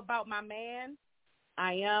 I am about my man.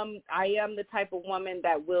 I am the type of woman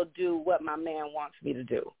that will do what my man wants me to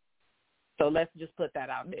do. So let's just put that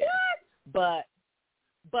out there. What?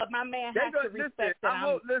 But my man has to respect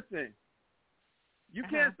that. Listen. You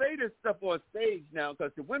can't say this stuff on stage now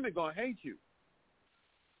because the women gonna hate you.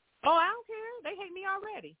 Oh, I don't care. They hate me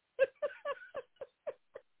already.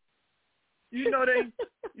 You know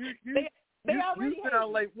they already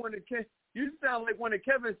sound like one of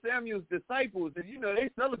Kevin Samuel's disciples, and you know they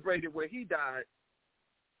celebrated when he died.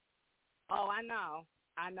 Oh, I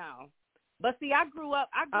know. But see, I grew up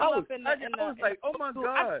in the. I was like, oh my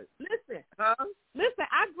God! Listen, listen.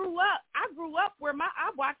 I grew up where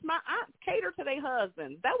I watched my aunts cater to their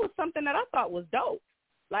husbands. That was something that I thought was dope.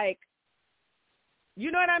 Like,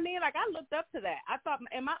 you know what I mean? Like, I looked up to that. I thought,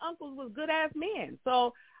 and my uncles was good ass men.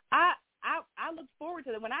 So I looked forward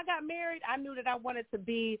to it. When I got married, I knew that I wanted to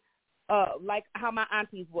be like how my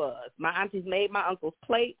aunties was. My aunties made my uncles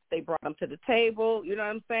plates. They brought them to the table. You know what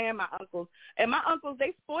I'm saying? My uncles,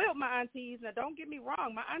 they spoiled my aunties. Now, don't get me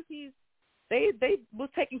wrong. My aunties, they was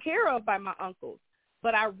taken care of by my uncles.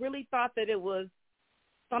 But I really thought that it was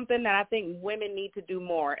something that I think women need to do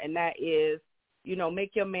more, and that is, you know,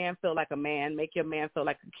 make your man feel like a man, make your man feel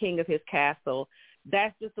like the king of his castle.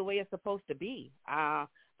 That's just the way it's supposed to be.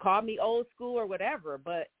 Call me old school or whatever,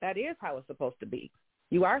 but that is how it's supposed to be.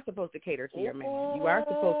 You are supposed to cater to your man. You are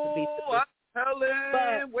supposed to be.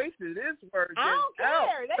 Helen, wasted this word. I don't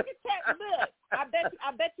care. They can check. Look, I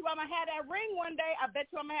bet you I'm gonna have that ring one day. I bet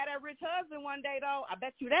you I'm gonna have that rich husband one day, though. I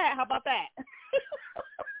bet you that. How about that?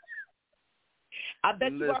 I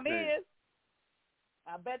bet you I'm in.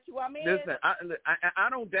 I bet you I'm in. Listen, I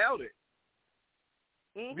don't doubt it.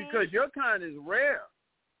 Mm-hmm. Because your kind is rare.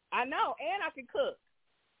 I know, and I can cook.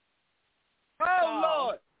 Oh,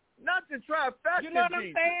 Lord. Not to try factor. You know what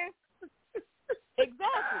I'm saying?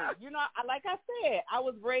 Exactly. You know, like I said, I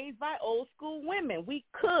was raised by old school women. We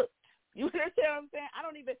cooked. You understand what I'm saying? I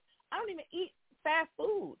don't even eat fast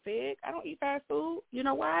food, Fig. I don't eat fast food. You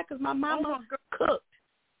know why? Because my mama cooked.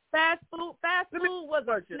 Fast food was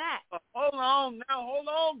a snack. Hold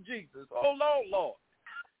on, Jesus. Hold on, Lord.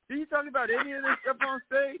 Are you talking about any of this stuff on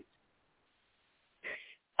stage?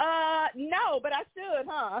 No, but I should,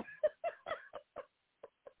 huh?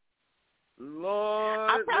 Lord,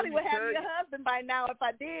 I probably would have me a husband by now if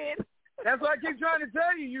I did. That's what I keep trying to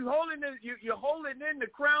tell you. You're holding in the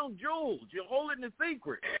crown jewels. You're holding the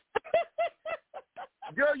secret.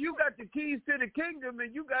 Girl, you got the keys to the kingdom,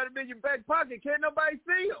 and you got them in your back pocket. Can't nobody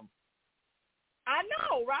see them. I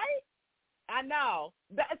know, right? I know.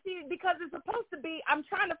 See, because it's supposed to be, I'm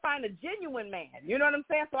trying to find a genuine man. You know what I'm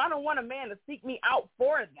saying? So I don't want a man to seek me out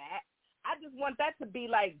for that. I just want that to be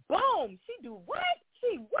like, boom, she do what?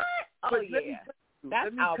 She what? Oh, but yeah.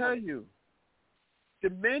 Let me tell you, the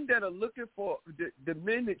men that are looking for, the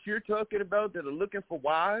men that you're talking about that are looking for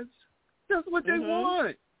wives, that's what they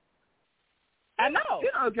want. I know. You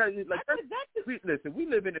know, okay, like listen, we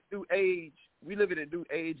live in a new age. We live in a new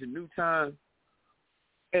age, a new time.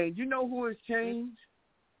 And you know who has changed?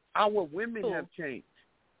 Our women have changed.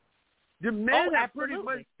 The men have pretty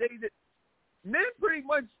much stated. Men pretty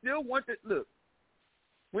much still want to look.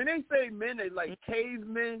 When they say men, they like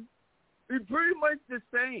cavemen. It's pretty much the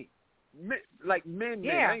same. Men, like men.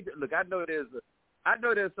 Look, I know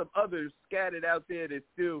there's some others scattered out there that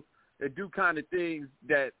do kind of things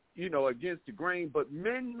that, you know, against the grain. But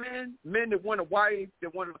men that want a wife,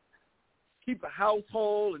 that want to keep a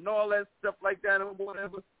household and all that stuff like that or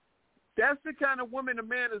whatever. That's the kind of woman a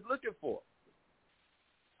man is looking for.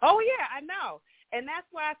 Oh yeah, I know. And that's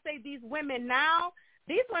why I say these women now,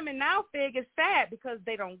 Fig, is sad because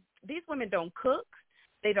these women don't cook,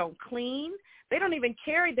 they don't clean, they don't even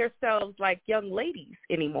carry themselves like young ladies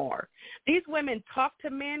anymore. These women talk to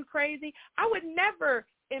men crazy. I would never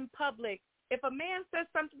in public, if a man says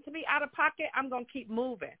something to me out of pocket, I'm going to keep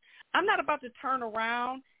moving. I'm not about to turn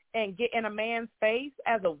around and get in a man's face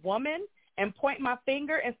as a woman and point my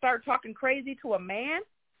finger and start talking crazy to a man.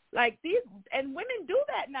 Like and women do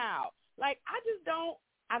that now. Like, I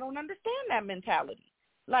don't understand that mentality.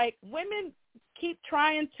 Like, women keep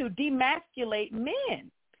trying to demasculate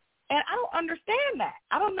men. And I don't understand that.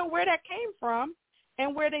 I don't know where that came from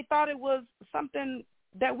and where they thought it was something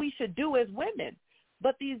that we should do as women.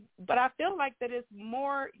 But I feel like that it's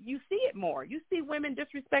more, you see it more. You see women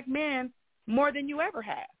disrespect men more than you ever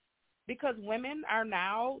have, because women are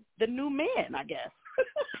now the new men, I guess.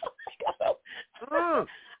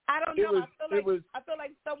 I don't know. I feel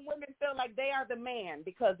like some women feel like they are the man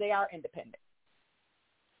because they are independent.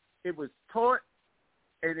 It was taught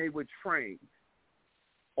and they were trained.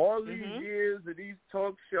 All these years of these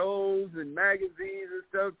talk shows and magazines and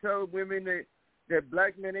stuff tell women that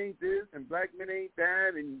black men ain't this and black men ain't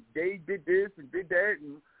that, and they did this and did that,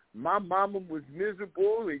 and my mama was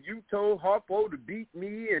miserable, and you told Harpo to beat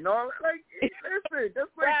me and all. Like, listen, that's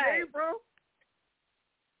where it came from.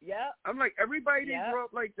 Yeah. I'm like, everybody didn't grow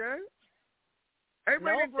up like that.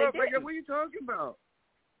 Everybody didn't grow up like that. What are you talking about?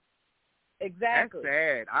 Exactly.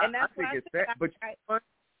 That's sad. I think it's sad. But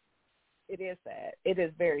it is sad. It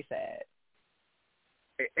is very sad.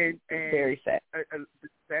 And very sad. The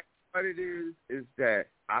sad part it is that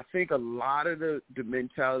I think a lot of the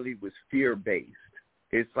mentality was fear-based.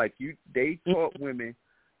 It's like they taught women,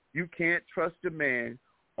 you can't trust a man,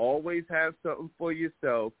 always have something for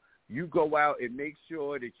yourself. You go out and make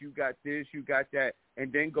sure that you got this, you got that,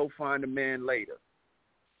 and then go find a man later.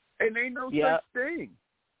 And ain't no such thing.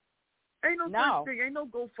 Ain't no such thing. Ain't no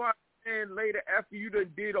go find a man later after you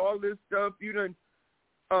done did all this stuff. You done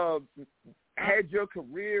had your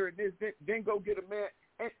career and this, then go get a man.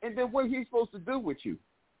 And then what he's supposed to do with you?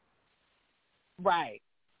 Right.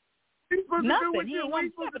 He's supposed nothing. to do with he you. What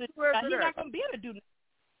he's supposed to do after that? He's not going to be able to do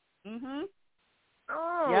nothing.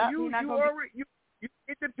 Oh, you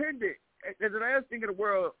independent. And the last thing in the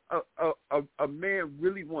world a man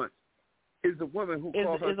really wants is a woman who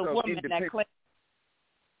calls herself independent.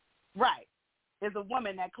 Right. Is a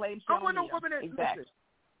woman that claims she I don't want no woman that listen,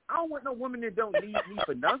 I don't want no woman that don't need me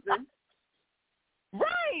for nothing.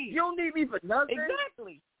 Right. You don't need me for nothing.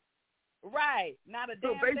 Exactly. Right. Not a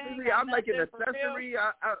damn thing. So basically, thing, I'm like an accessory.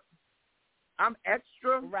 I'm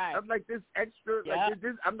extra. Right. I'm like this extra. Like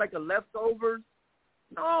this. I'm like a leftovers.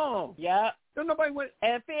 No. Yeah. Don't nobody want.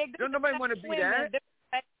 And Figg, don't nobody want to be that.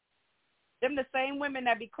 Them the same women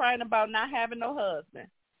that be crying about not having no husband.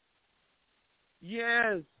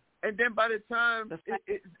 Yes. And then by the time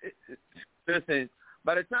listen,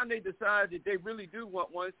 by the time they decide that they really do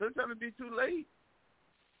want one, sometimes it be too late.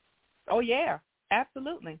 Oh yeah,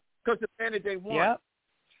 absolutely. Because the man that they want. Yep.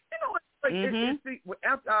 You know, like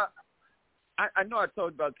after I know I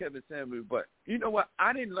talked about Kevin Samuel, but you know what?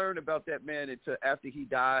 I didn't learn about that man until after he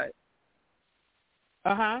died.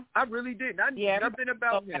 I really didn't. I knew nothing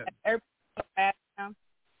about him.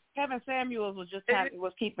 Kevin Samuels was just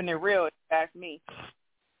was keeping it real, if you ask me.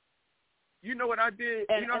 You know what I did?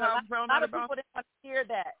 And, you know how I found out about him? A lot of people didn't want to hear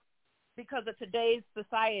that because of today's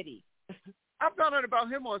society. I found out about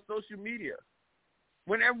him on social media.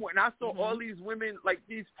 When I saw all these women, like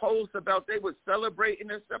these posts about they were celebrating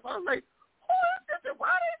and stuff, I was like, who is this dude? Why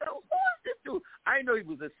do they know? Who is this dude? I didn't know he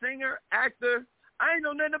was a singer, actor. I didn't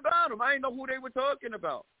know nothing about him. I didn't know who they were talking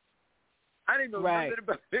about. I didn't know nothing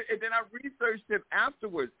about it. And then I researched him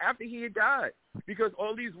afterwards, after he had died, because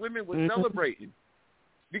all these women were celebrating.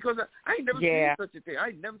 Because I ain't never seen such a thing. I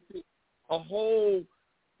ain't never seen a whole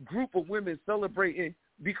group of women celebrating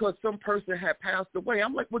because some person had passed away.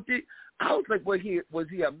 I'm like, I was like, was he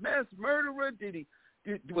a mass murderer?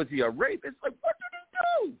 Was he a rapist? Like, what did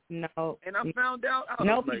he do? No. And I found out. He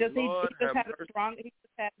just had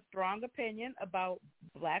a strong opinion about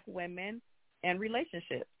black women and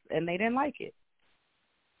relationships, and they didn't like it.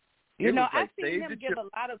 You know, I've seen him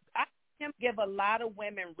give a lot of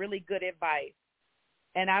women really good advice.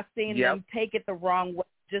 And I've seen them take it the wrong way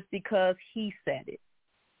just because he said it.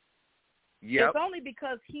 It's only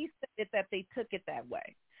because he said it that they took it that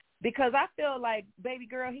way. Because I feel like, baby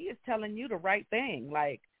girl, he is telling you the right thing.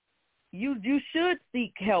 Like, you should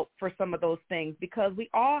seek help for some of those things because we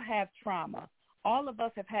all have trauma. All of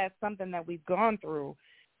us have had something that we've gone through,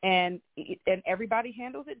 and everybody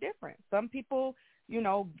handles it different. Some people, you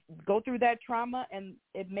know, go through that trauma, and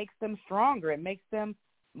it makes them stronger. It makes them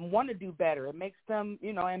want to do better. It makes them,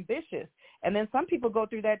 you know, ambitious. And then some people go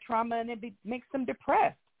through that trauma and it makes them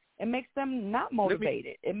depressed. It makes them not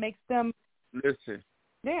motivated. It makes them listen.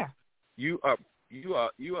 Yeah. You are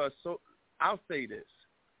so. I'll say this,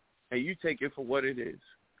 and you take it for what it is.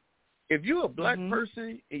 If you're a black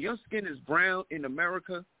person and your skin is brown in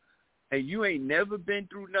America, and you ain't never been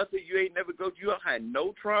through nothing, you ain't never you had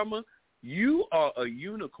no trauma, you are a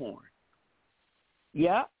unicorn.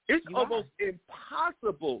 Yeah. It's almost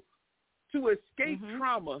impossible to escape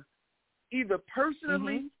trauma, either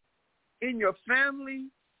personally, in your family,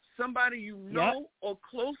 somebody you know, or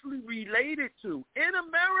closely related to. In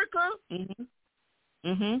America,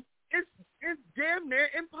 it's damn near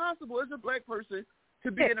impossible as a black person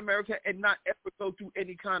to be in America and not ever go through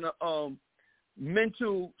any kind of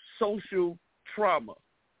mental, social trauma.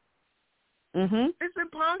 It's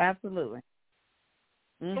impossible. Absolutely.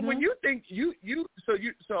 So when you think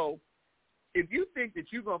so if you think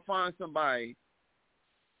that you're gonna find somebody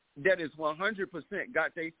that is 100%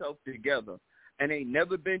 got themselves together and ain't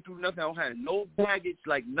never been through nothing, don't have no baggage,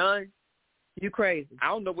 like none, you crazy. I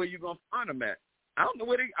don't know where you're gonna find them at. I don't know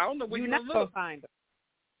where you're not gonna gonna look. Find them.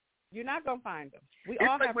 You're not gonna find them. We It's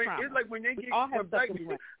all like have when, trauma. it's like when they give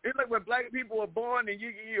It's like when black people are born and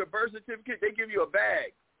you give you a birth certificate, they give you a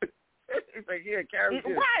bag. It's like, yeah, carry this.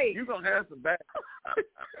 Right. You're gonna have some bag.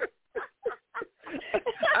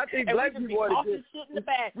 I think and black people ought to get shit in the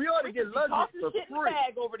bag. We ought to get luggage for shit free. In the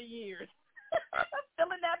bag over the years.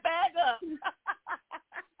 Filling that bag up.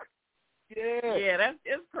 Yeah,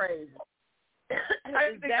 it's crazy. I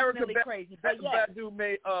think definitely crazy. But that dude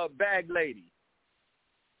made bag lady.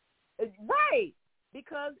 Right,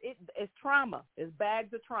 because it's trauma. It's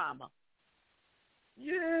bags of trauma.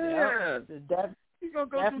 Yeah. You're gonna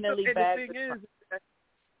go definitely through bags the thing is,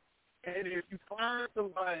 and if you find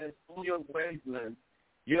somebody that's on your wavelength,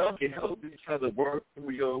 y'all can help each other work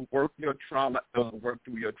through your trauma.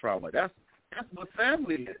 That's what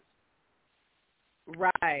family is.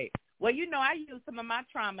 Right. Well, I use some of my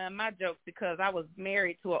trauma and my jokes because I was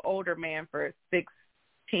married to an older man for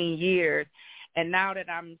 16 years, and now that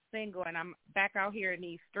I'm single and I'm back out here in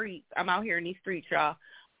these streets, y'all.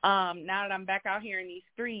 Now that I'm back out here in these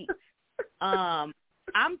streets, I'm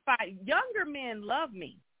fine. Younger men love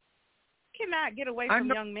me. Cannot get away from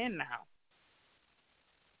young men now.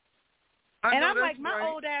 And I'm like, my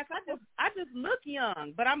old ass, I just look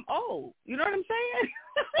young, but I'm old. You know what I'm saying?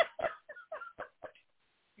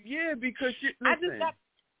 Yeah, because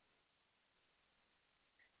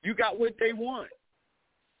you got what they want.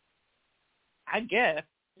 I guess.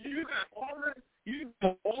 You got all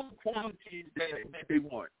the qualities that they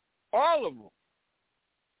want. All of them.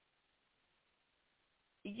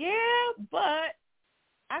 Yeah, but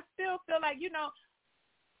I still feel like,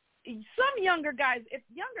 some younger guys, it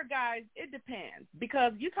depends.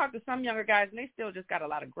 Because you talk to some younger guys and they still just got a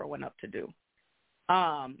lot of growing up to do.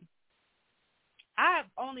 I've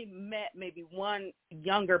only met maybe one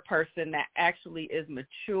younger person that actually is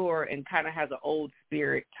mature and kind of has an old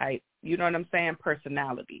spirit type, you know what I'm saying,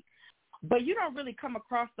 personality. But you don't really come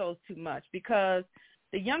across those too much because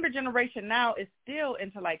the younger generation now is still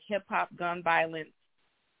into like hip-hop, gun violence,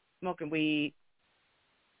 smoking weed,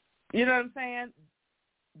 you know what I'm saying,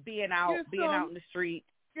 being out in the street.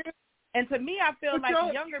 Yeah. And to me, I feel like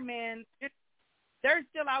the younger men, they're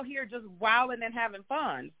still out here just wilding and having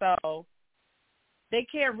fun. So they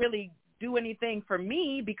can't really do anything for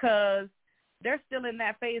me because they're still in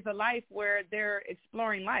that phase of life where they're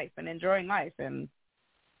exploring life and enjoying life and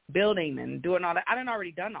building and doing all that. I done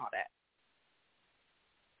already done all that.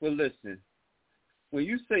 Well, listen, when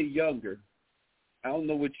you say younger, I don't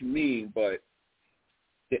know what you mean, but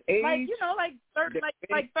the age, like 30,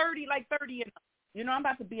 like 30 and up. I'm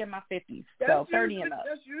about to be in my 50s, so 30 and up.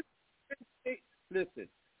 Listen,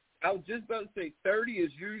 I was just about to say 30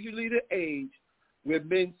 is usually the age where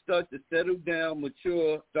men start to settle down,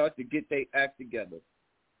 mature, start to get their act together,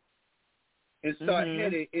 and start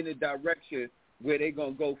heading in a direction where they're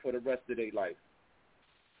going to go for the rest of their life.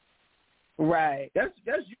 Right. That's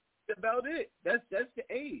about it. That's the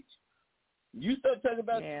age. You start talking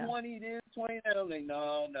about 20 then, 20 now, I'm like,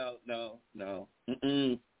 no. No.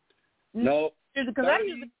 Because I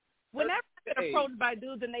usually, whenever I get approached by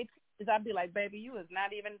dudes and I'd be like, baby, you is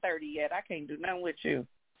not even 30 yet. I can't do nothing with you.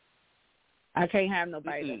 I can't have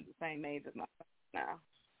nobody that's the same age as myself now.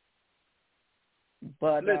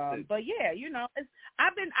 But yeah,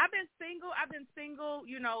 I've been single,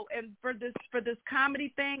 and for this comedy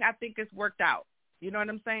thing, I think it's worked out. You know what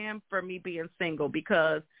I'm saying? For me being single,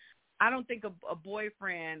 because I don't think a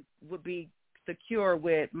boyfriend would be secure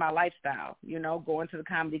with my lifestyle, going to the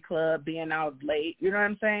comedy club, being out late, you know what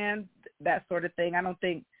I'm saying? That sort of thing. I don't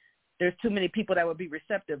think there's too many people that would be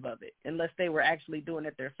receptive of it unless they were actually doing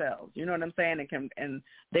it themselves. You know what I'm saying? And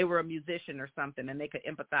they were a musician or something and they could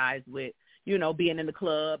empathize with, being in the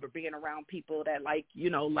club or being around people that like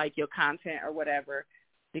your content or whatever,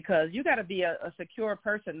 because you got to be a secure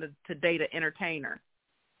person to date an entertainer.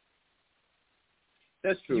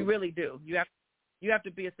 That's true. You really do. You have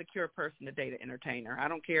to be a secure person to date an entertainer. I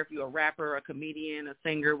don't care if you're a rapper, a comedian, a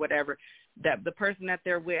singer, whatever. That the person that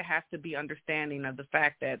they're with has to be understanding of the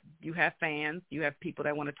fact that you have fans, you have people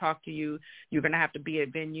that want to talk to you. You're going to have to be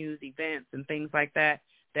at venues, events, and things like that.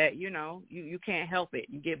 That you can't help it.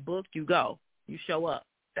 You get booked, you go, you show up.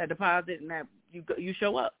 That deposit and that you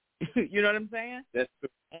show up. You know what I'm saying? That's true.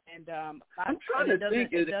 And I'm trying to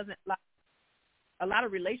think. A lot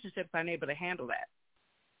of relationships aren't able to handle that.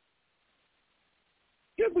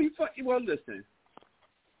 Yeah, well, listen.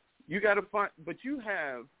 You got to find, but you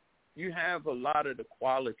have a lot of the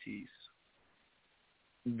qualities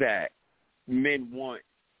that men want,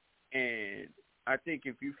 and I think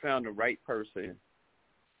if you found the right person,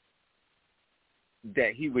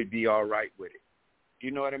 that he would be all right with it.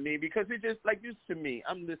 You know what I mean? Because it just, like this to me,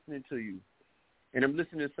 I'm listening to you, and I'm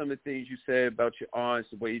listening to some of the things you said about your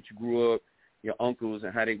aunts, the way that you grew up, your uncles,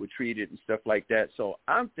 and how they were treated and stuff like that. So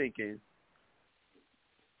I'm thinking,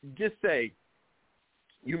 just say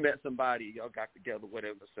you met somebody, y'all got together,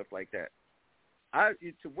 whatever, stuff like that.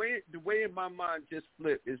 The way in my mind just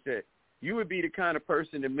flipped is that you would be the kind of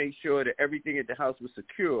person to make sure that everything at the house was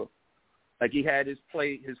secure. Like he had his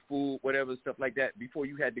plate, his food, whatever, stuff like that, before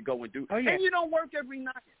you had to go and do. Oh, yeah. And you don't work every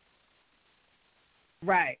night.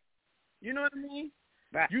 Right. You know what I mean?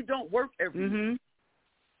 Right. You don't work every night.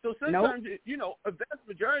 So sometimes, a vast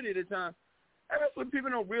majority of the time, and that's what people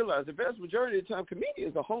don't realize, the vast majority of the time,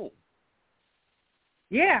 comedians are home.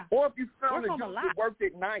 Yeah. Or if you found a home dude a lot. who worked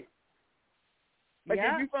at night. Like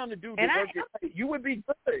if you found a dude who worked at night, you would be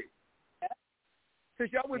good.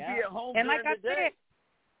 Because y'all would be at home and during like the day.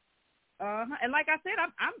 And like I said,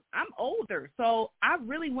 I'm older, so I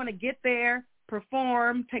really want to get there,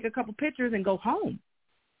 perform, take a couple pictures, and go home.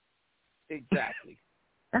 Exactly.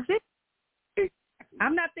 That's it. Exactly.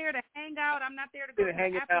 I'm not there to hang out. I'm not there to go to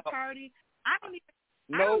an after party. I'm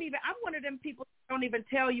one of them people that don't even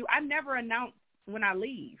tell you. I never announce when I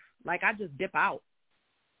leave. Like I just dip out.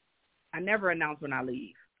 I never announce when I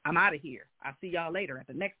leave. I'm out of here. I'll see y'all later at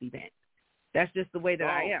the next event. That's just the way that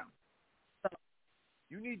I am.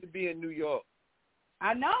 You need to be in New York.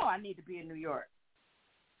 I know I need to be in New York.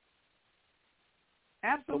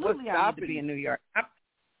 Absolutely, I need to be in New York.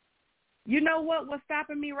 You know what? What's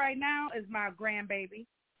stopping me right now is my grandbaby.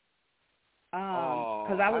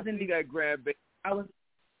 Because I was in that grandbaby. I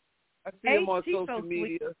see him on social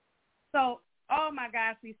media. So, oh my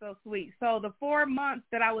gosh, he's so sweet. So the 4 months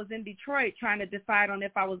that I was in Detroit trying to decide on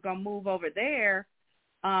if I was gonna move over there,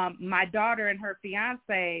 my daughter and her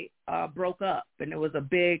fiance broke up, and it was a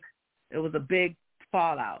big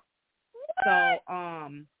fallout. What? So,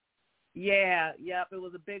 it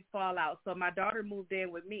was a big fallout. So my daughter moved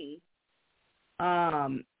in with me,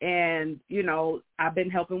 and I've been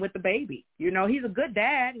helping with the baby. He's a good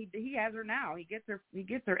dad. He has her now. He gets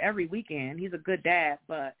her every weekend. He's a good dad,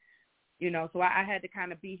 but so I had to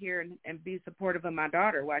kind of be here and be supportive of my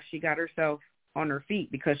daughter while she got herself on her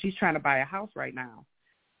feet, because she's trying to buy a house right now.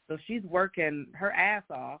 So she's working her ass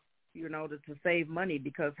off, to save money,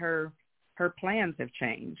 because her plans have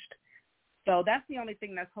changed. So that's the only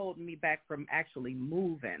thing that's holding me back from actually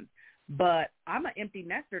moving. But I'm an empty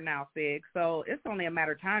nester now, Figg, so it's only a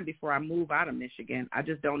matter of time before I move out of Michigan. I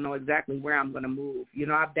just don't know exactly where I'm going to move.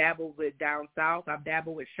 I've dabbled with down south. I've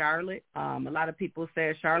dabbled with Charlotte. A lot of people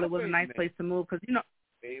said Charlotte was a nice place to move because,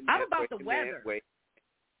 I'm about the weather.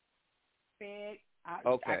 Figg,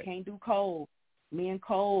 I can't do cold. Me and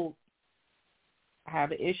cold, I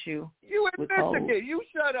have an issue. You in with Michigan. cold. You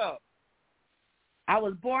shut up. I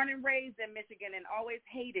was born and raised in Michigan and always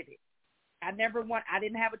hated it. I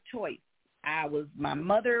didn't have a choice. My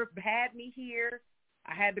mother had me here.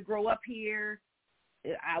 I had to grow up here.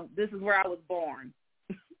 This is where I was born.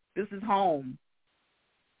 This is home.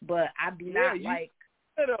 But I do not like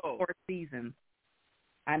 4 seasons.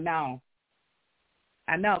 I know,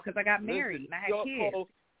 because I got married and I had kids.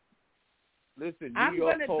 Listen, I'm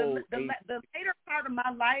gonna the later part of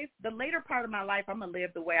my life, I'm gonna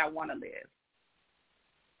live the way I want to live.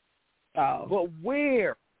 So, but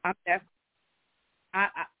where?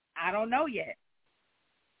 I don't know yet.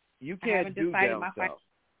 You can't do down south.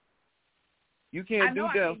 You can't do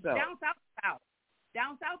down south. Down south is out.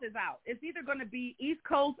 Down south is out. It's either going to be East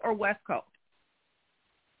Coast or West Coast.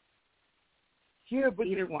 Yeah, but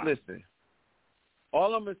either one. Listen,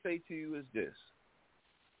 all I'm going to say to you is this.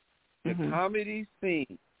 The comedy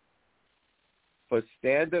scene for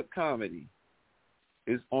stand-up comedy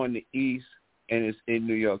is on the East, and it's in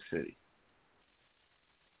New York City.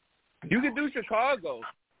 You can do Chicago.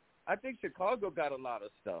 I think Chicago got a lot of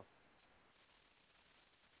stuff.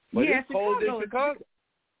 But it's cold in Chicago.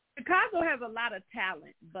 Chicago has a lot of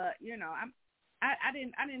talent, but I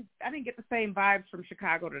didn't get the same vibes from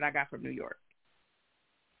Chicago that I got from New York.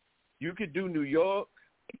 You could do New York.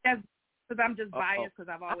 Because I'm just biased because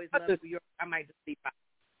I've always loved New York. I might just be biased.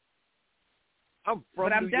 I'm from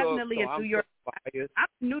but I'm New definitely York, a New York. I'm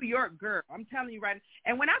a New York girl. I'm telling you right.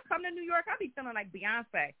 And when I come to New York, I be feeling like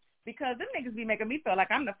Beyonce because them niggas be making me feel like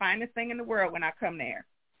I'm the finest thing in the world when I come there.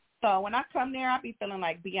 So when I come there, I be feeling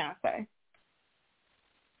like Beyonce.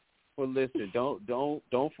 Well, listen, don't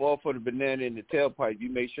fall for the banana in the tailpipe. You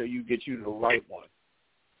make sure you get you the right one.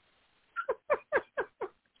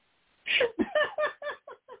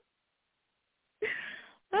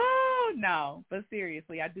 Oh no, but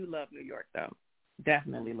seriously, I do love New York though.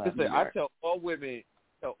 Definitely love New York. I tell all women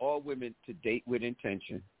to date with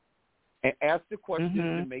intention and ask the questions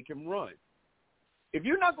to make them run. If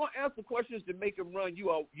you're not going to ask the questions to make them run,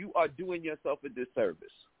 you are doing yourself a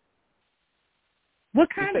disservice. What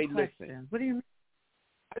kind of question? What do you mean?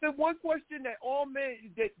 I said one question that all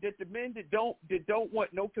men that the men that don't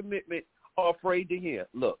want no commitment are afraid to hear.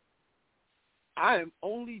 Look, I am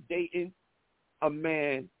only dating a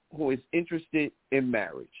man who is interested in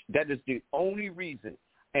marriage. That is the only reason.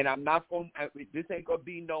 And I'm not going. This ain't gonna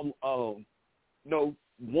be no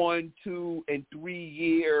 1, 2, and 3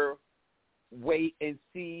 year wait and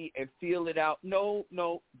see and feel it out. No.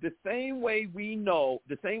 The same way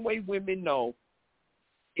women know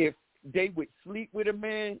if they would sleep with a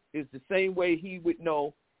man is the same way he would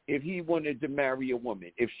know if he wanted to marry a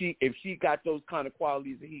woman. If she got those kind of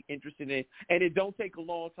qualities that he's interested in, and it don't take a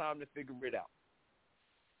long time to figure it out.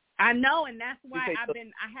 I know, and that's why I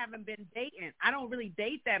haven't been dating. I don't really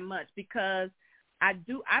date that much because I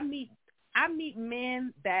meet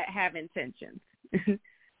men that have intentions.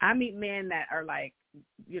 I meet men that are like,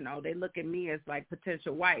 they look at me as like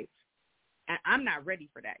potential wives. And I'm not ready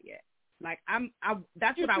for that yet. Like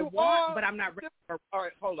that's what I want, but I'm not ready for. All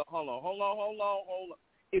right, hold on.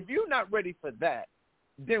 If you're not ready for that,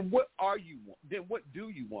 then what are you want? Then what do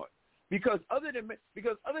you want? Because other than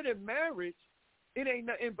marriage, it ain't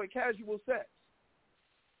nothing but casual sex.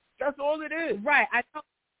 That's all it is. Right. I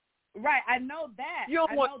know that. You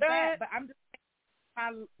don't want that. But I'm just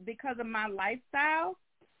saying because of my lifestyle.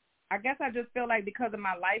 I guess I just feel like because of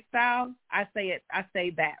my lifestyle, I say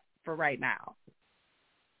that for right now.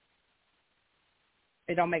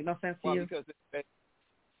 It don't make no sense to you.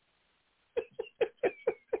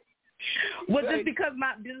 Well, just because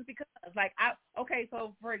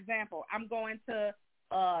so for example, I'm going to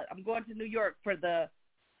New York for the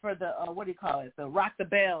what do you call it? The Rock the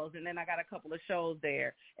Bells, and then I got a couple of shows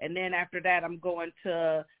there, and then after that I'm going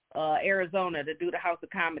to Arizona to do the House of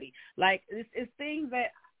Comedy. Like it's things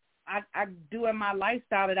that I do in my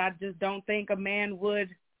lifestyle that I just don't think a man would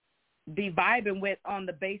be vibing with on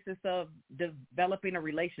the basis of developing a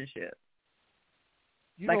relationship.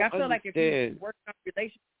 I feel like if you work on a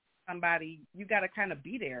relationship with somebody, you got to kind of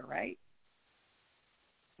be there, right?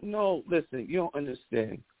 No, listen, you don't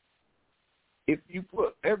understand. If you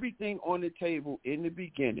put everything on the table in the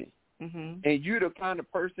beginning, and you're the kind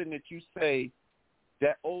of person that you say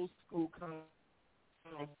that old school kind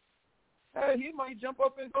of, hey, he might jump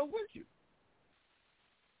up and go with you.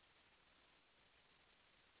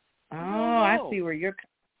 Oh, I see where you're.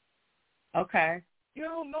 Okay. You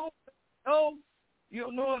don't know. No, you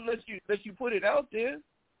don't know unless you put it out there.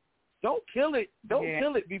 Don't kill it. Don't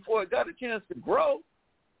kill it before it got a chance to grow.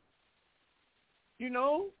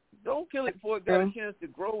 Don't kill it before it got a chance to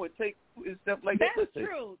grow and take and stuff like that. That's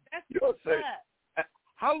true. That's true.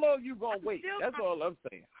 How long you gonna wait? That's all I'm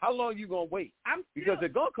saying. How long you gonna wait? Because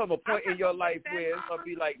there's gonna come a point in your life where it's gonna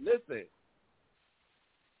be like, listen,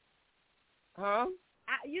 huh?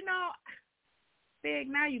 Figg,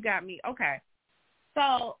 now you got me. Okay,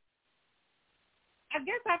 so I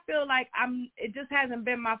guess I feel like it just hasn't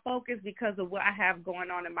been my focus because of what I have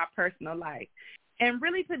going on in my personal life. And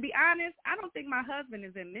really, to be honest, I don't think my husband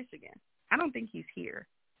is in Michigan. I don't think he's here.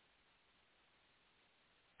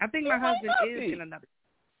 I think my husband is in another.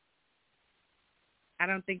 I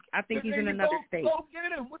think he's in another state. Go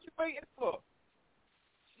get him. What you waiting for?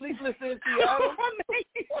 Sleepless in Seattle.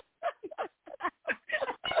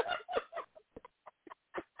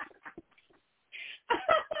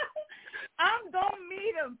 I'm going to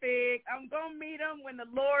meet him, Figg. I'm going to meet him when the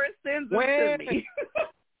Lord sends him to me.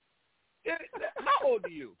 How old are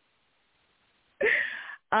you?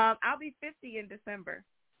 I'll be 50 in December.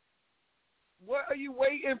 What are you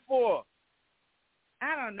waiting for?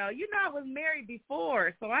 I don't know. I was married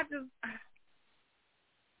before, so I just.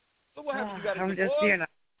 So what happened? You got a divorce?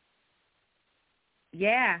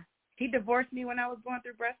 Yeah, he divorced me when I was going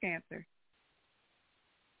through breast cancer.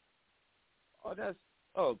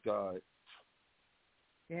 Oh God.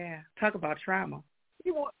 Yeah, talk about trauma.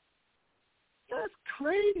 That's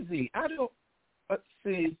crazy. I don't. Let's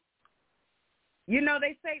see. You know,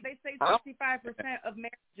 they say 65% of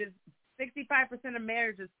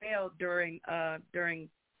marriages fail during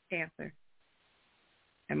cancer,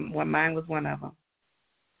 and mine was one of them.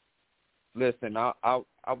 Listen, I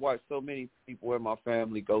watched so many people in my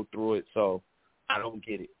family go through it, so I don't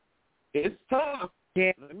get it. It's tough.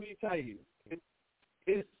 Yeah. Let me tell you,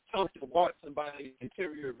 it's tough to watch somebody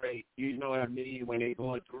deteriorate. You know what I mean, when they're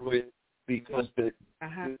going through it, because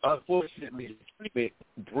unfortunately the treatment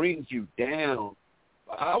brings you down.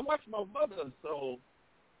 I watch my mother, so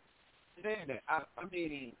I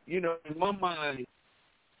mean, you know, in my mind,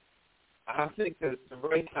 I think that the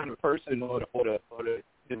right kind of person or the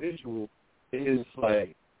individual is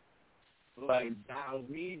like thou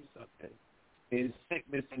means something in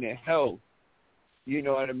sickness and in health. You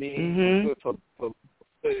know what I mean? Mm-hmm.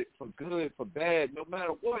 For good, for bad, no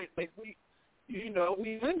matter what. Like we in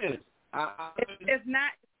this. It's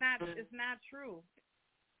not true.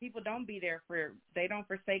 People don't be there they don't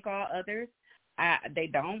forsake all others. They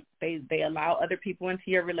don't. They allow other people into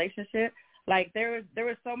your relationship. Like there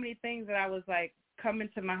were so many things that I was like coming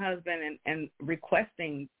to my husband and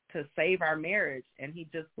requesting to save our marriage, and he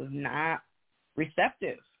just was not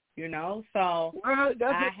receptive, you know. So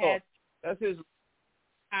that's his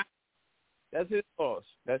loss.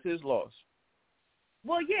 That's his loss.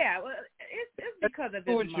 Well, yeah, it's because of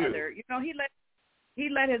his mother. You know, he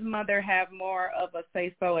let his mother have more of a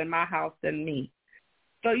say so in my house than me.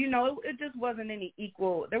 So, you know, it just wasn't any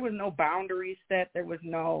equal. There was no boundaries set. There was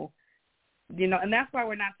no, you know, and that's why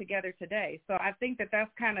we're not together today. So I think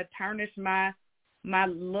that's kind of tarnished my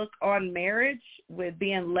look on marriage with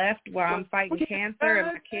being left while I'm fighting cancer and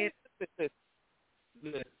my kids.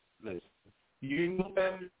 Listen. You know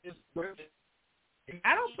better than this.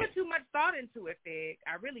 I don't put too much thought into it, Fig.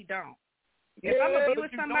 I really don't. If I'm going to be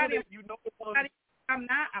with somebody, I'm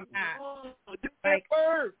not. Like,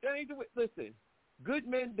 word. That ain't do it. Listen, good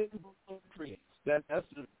men didn't grow trees. That's a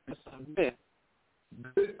myth.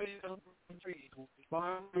 Good men don't grow trees.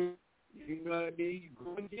 You know what I mean? You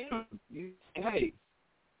go and get them. You say, hey,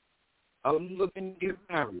 I'm looking to get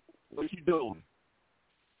married. What you doing?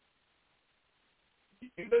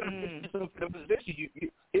 You gotta put yourself in a position.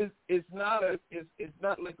 It's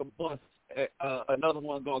not like a bus. Another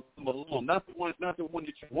one gonna come along. Not the one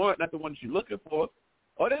that you want. Not the one that you're looking for.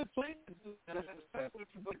 Or there's places that have sex with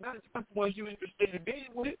you, but not the ones you're interested in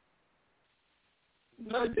being with.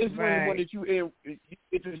 Not just one that you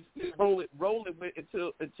just rolling with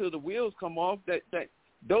until the wheels come off. That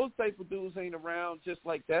those type of dudes ain't around just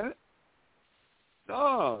like that.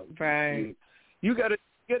 No, right. You gotta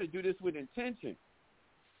do this with intention.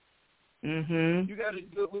 Mhm. You got to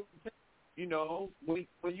do it with, you know, when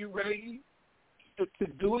you're ready to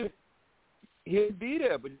do it, he'll be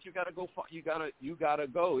there. But you got to go. You gotta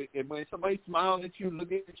go. And when somebody smiles at you,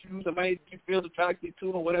 looking at you, somebody you feel attracted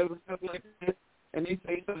to, or whatever stuff like that, and they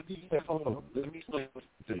say something, you say, "Hold on, let me explain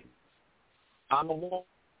something. I'm a woman."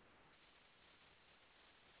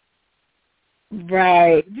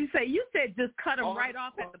 Right. You said just cut them right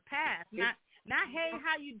off at the pass, not, hey,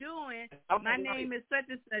 how you doing? My name is such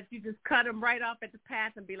and such. You just cut them right off at the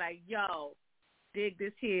pass and be like, yo, dig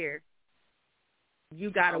this here.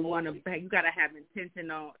 You gotta have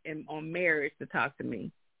intention on marriage to talk to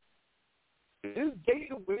me. It's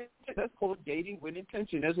dating with, that's called dating with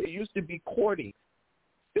intention. As it used to be courting.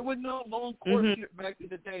 There was no long courtship back in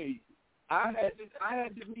the day. I had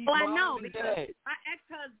to meet I know and because dad.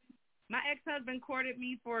 my ex-husband courted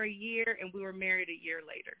me for a year and we were married a year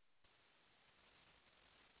later.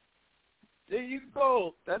 There you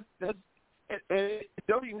go. That's it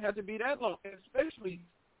don't even have to be that long, especially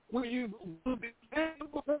when you do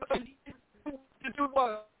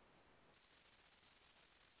what?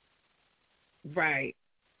 Right.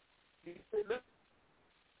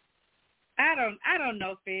 I don't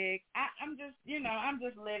know, Fig. I'm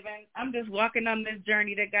just living. I'm just walking on this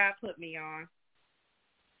journey that God put me on.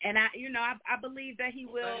 And I believe that he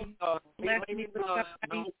will bless me with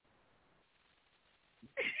somebody.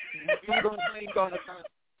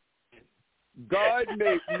 God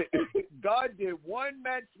did one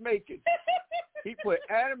matchmaking. He put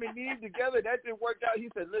Adam and Eve together. That didn't work out. He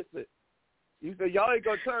said, listen, y'all ain't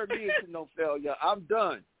going to turn me into no failure. I'm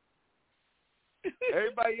done.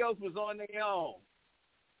 Everybody else was on their own.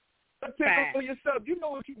 Pick them for yourself. You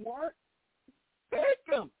know what you want. Pick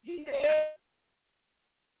them. Yeah.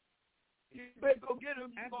 You better go get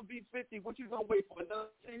them. You're going to be 50. What you going to wait for, another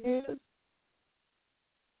 10 years?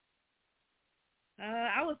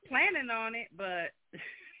 I was planning on it, but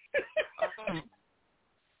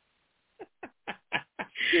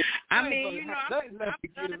I mean, you know, I'm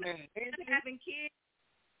having kids.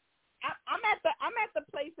 I'm at the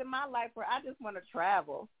place in my life where I just want to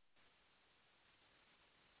travel.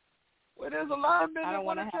 Well, there's a lot of men that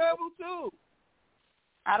want to travel too.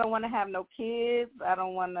 I don't want to have no kids. I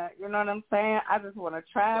don't want to, you know what I'm saying? I just want to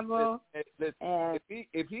travel. Listen, and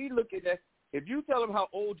if he looking at, if you tell him how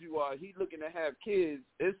old you are, he's looking to have kids.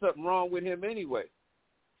 There's something wrong with him anyway.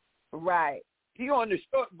 Right. He on the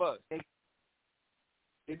short bus. If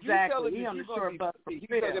you tell him he on the short bus, he's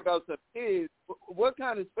talking about some kids. What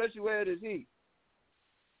kind of special ed is he?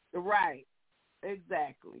 Right.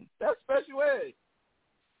 Exactly. That's special ed.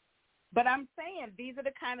 But I'm saying these are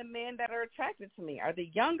the kind of men that are attracted to me, are the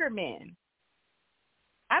younger men.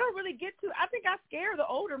 I don't really get to, I think I scare the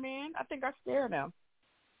older men. I think I scare them.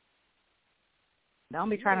 Don't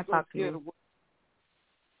be trying to talk to me.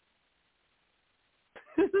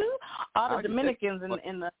 All the Dominicans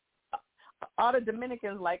all the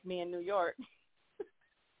Dominicans like me in New York.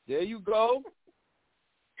 There you go.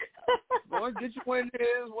 Go and get you one of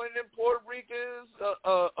them Puerto Ricans,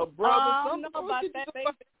 a brother. I don't know about that, baby.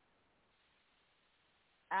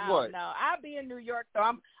 I don't know. I'll be in New York, so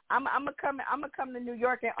I'm gonna come to New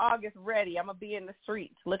York in August ready. I'm gonna be in the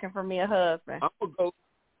streets looking for me a husband.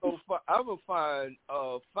 I'm gonna find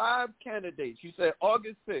 5 candidates. You said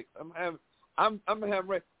August 6th. I'm gonna have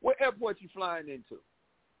ready. What airport you flying into?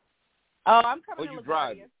 Oh, I'm coming to LaGuardia.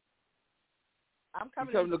 Driving? I'm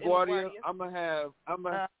coming to LaGuardia. I'm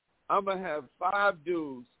gonna have 5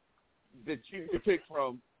 dudes that you can pick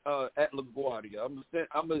from at LaGuardia. I'm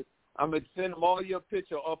gonna send them all your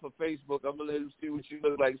picture off of Facebook. I'm gonna let them see what you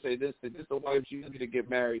look like. Say this is the wife she's looking to get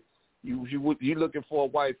married. You looking for a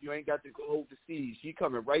wife. You ain't got to go overseas. She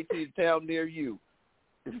coming right to the town near you.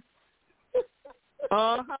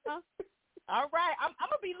 All right, I'm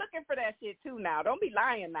gonna be looking for that shit too. Now, don't be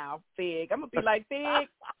lying now, Figg. I'm gonna be like, Figg,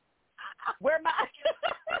 where the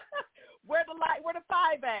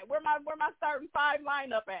 5 at? Where my starting 5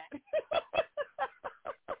 lineup at?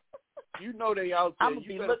 You know they out there. I'm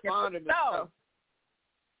you better find them.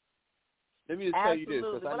 Let me just tell you this,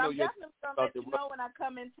 because I know I'm definitely gonna let you know when I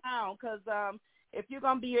come in town. Because if you're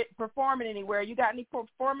gonna be performing anywhere, you got any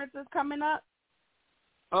performances coming up?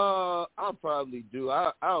 I'll probably do.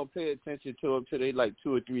 I don't pay attention to them till they like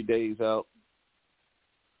 2 or 3 days out.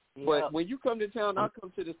 Yep. But when you come to town, I'll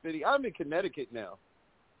come to the city. I'm in Connecticut now.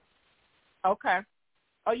 Okay.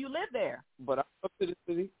 Oh, you live there? But I come to the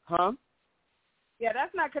city, huh? Yeah,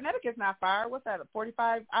 that's not, Connecticut's not far. What's that, a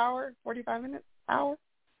 45 minutes hour?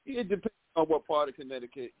 It depends on what part of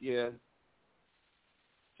Connecticut, yeah.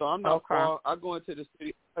 So I'm not far. I go into the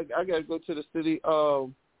city. I got to go to the city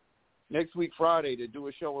next week Friday to do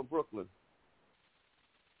a show in Brooklyn.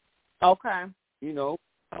 Okay. You know,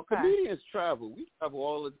 comedians travel. We travel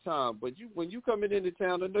all the time. But when you coming into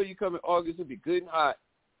town, I know you come in August, it'll be good and hot.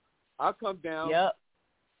 I'll come down. Yep.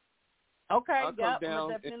 Okay, I'll come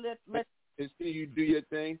down and see you do your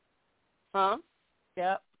thing. Huh?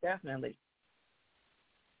 Yep, definitely.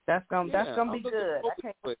 That's gonna be good.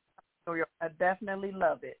 I definitely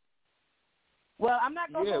love it. Well, I'm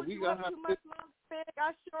not gonna hold you up too much, Figg.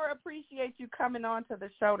 I sure appreciate you coming on to the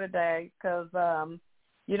show today, because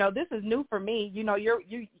you know, this is new for me. You know,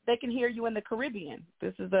 they can hear you in the Caribbean.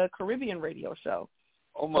 This is a Caribbean radio show.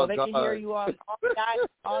 Oh my God! So they can hear you on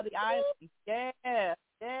all the islands.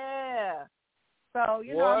 Yeah. So,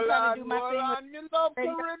 you know, I'm trying to do my thing. You love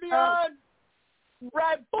Caribbean.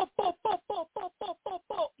 Right. Love all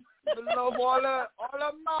the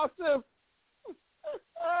massive.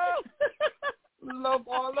 Love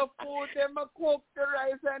all the food. Them cook the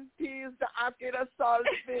rice and peas, the ackee, the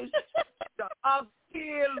saltfish, the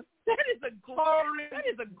oxtail. That is a great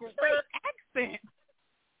accent.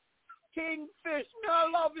 Kingfish. I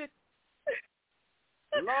love it.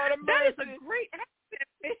 Lord of mercy. That is a great accent.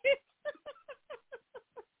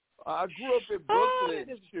 I grew up in Brooklyn.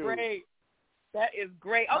 That is great. That is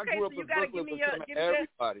great. Okay, so you got to give me your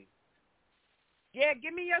everybody. Yeah,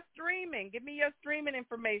 give me your streaming. Give me your streaming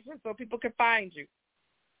information so people can find you.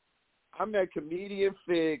 I'm at Comedian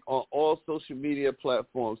Figg on all social media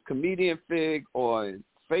platforms. Comedian Figg on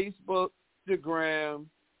Facebook, Instagram,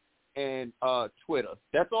 and Twitter.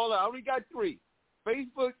 That's all. I only got 3.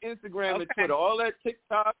 Facebook, Instagram, and Twitter. All that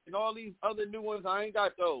TikTok and all these other new ones, I ain't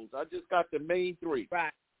got those. I just got the main 3.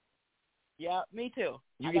 Right. Yeah, me too.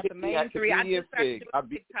 You I got the main 3. I just started doing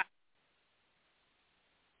TikTok.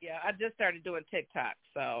 Yeah, I just started doing TikTok,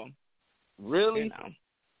 so. Really? You know.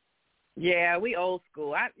 Yeah, we old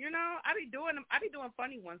school. I be doing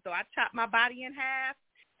funny ones. So I chop my body in half,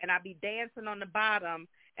 and I be dancing on the bottom,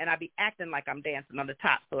 and I be acting like I'm dancing on the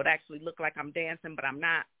top. So it actually look like I'm dancing, but I'm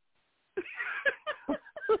not.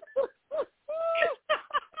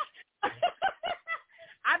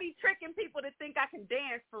 I be tricking people to think I can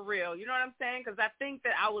dance for real. You know what I'm saying? Because I think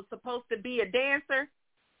that I was supposed to be a dancer,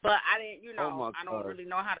 but I didn't. You know, I don't really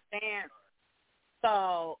know how to dance.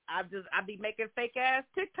 So I be making fake ass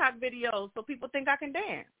TikTok videos so people think I can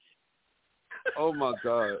dance. Oh my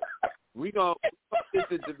God, we gonna get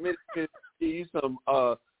the Dominican give you some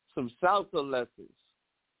salsa lessons.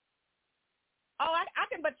 Oh, I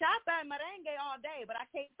can bachata and merengue all day, but I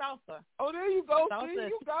can't salsa. Oh, there you go. Salsa, see,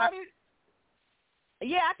 you got it.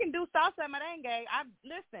 Yeah, I can do salsa and merengue.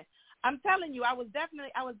 Listen, I'm telling you, I was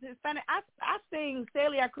Hispanic. I sing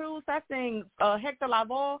Celia Cruz. I sing Hector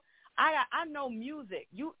Lavoe. I know music.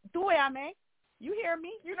 Tú me. You hear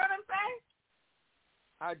me? You know what I'm saying?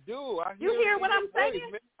 I do. You hear what I'm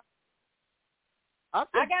saying? Man.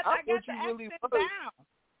 I got the really accent down.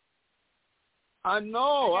 I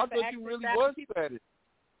know. I thought you really was Spanish.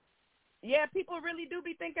 Yeah, people really do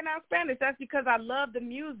be thinking I'm Spanish. That's because I love the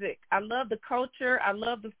music. I love the culture. I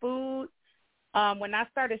love the food. When I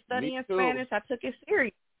started studying Spanish, I took it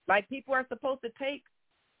serious. Like, people are supposed to take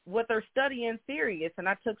what they're studying serious, and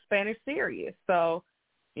I took Spanish serious. So,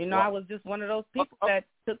 you know, I was just one of those people that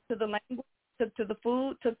took to the language, took to the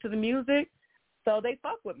food, took to the music. So they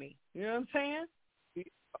fuck with me. You know what I'm saying?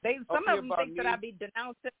 Some of them think that I be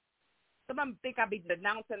denouncing. Some of them think I be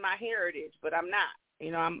denouncing my heritage, but I'm not.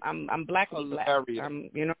 You know, I'm blackly black. I'm,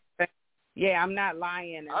 you know, yeah, I'm not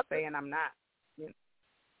lying and saying I'm not. You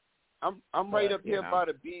know? I'm right up here by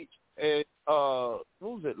the beach, and what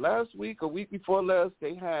was it, last week or week before last?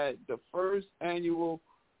 They had the first annual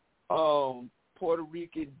Puerto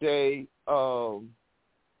Rican Day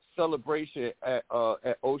celebration at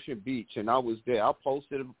Ocean Beach, and I was there. I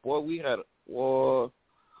posted it. Boy, we had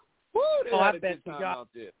they had a good time out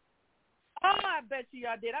there. Oh, I bet you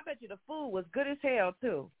y'all did. I bet you the food was good as hell,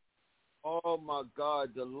 too. Oh, my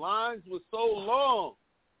God. The lines were so long.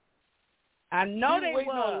 I know they waiting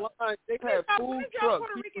was. On line. They had food trucks.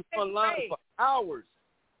 People on line for hours.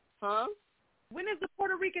 Huh? When is the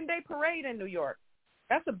Puerto Rican Day Parade in New York?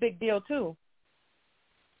 That's a big deal, too.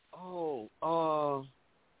 Oh,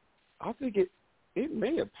 I think it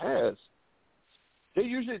may have passed. They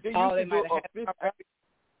usually do a fifth.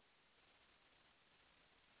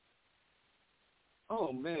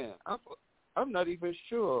 Oh, man, I'm not even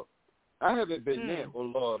sure. I haven't been there. Oh,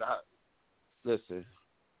 Lord, listen,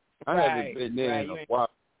 I haven't been there in a while.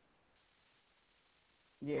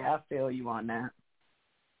 Yeah, I feel you on that.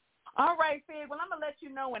 All right, Figg. Well, I'm going to let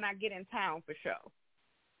you know when I get in town for sure.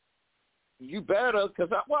 You better,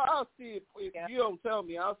 because I'll see it. If you don't tell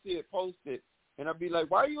me, I'll see it posted, and I'll be like,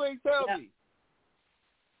 why you ain't tell me?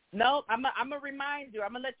 No, I'm going to remind you.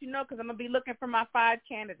 I'm going to let you know because I'm going to be looking for my 5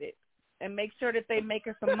 candidates. And make sure that they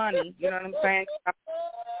making some money. You know what I'm saying?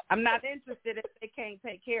 I'm not interested if they can't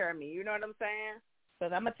take care of me. You know what I'm saying?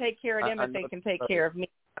 Because I'm going to take care of them if they can take care of me.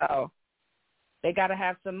 So they got to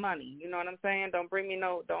have some money. You know what I'm saying? Don't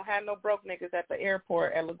have no broke niggas at the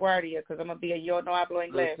airport at LaGuardia because I'm going to be a yo no hablo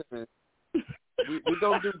inglés. we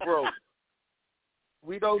don't do broke.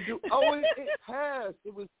 We don't do, it passed.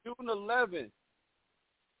 It was June 11th.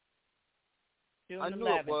 I knew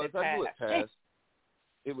it was. I knew it passed.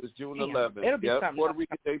 It was June 11th. It'll be something. Puerto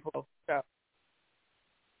Rican Day.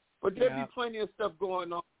 But there'll be plenty of stuff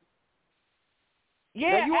going on.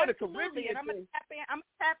 Yeah, now, you absolutely. The Caribbean and I'm gonna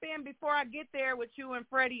tap in before I get there with you and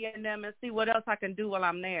Freddie and them and see what else I can do while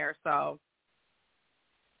I'm there. So,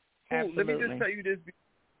 cool. Let me just tell you this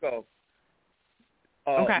before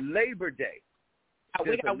we go. Labor Day.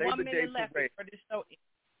 We got 1 minute left for this show.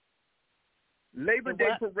 Labor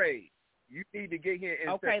Day parade. You need to get here in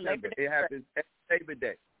September. It happens at Labor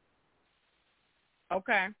Day.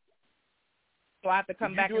 Okay. So I have to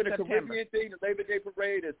come back in September. If you're doing a Caribbean thing, the Labor Day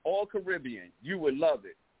parade is all Caribbean. You would love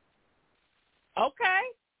it. Okay.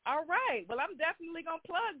 All right. Well, I'm definitely going to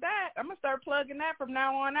plug that. I'm going to start plugging that from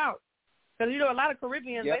now on out. Because, you know, a lot of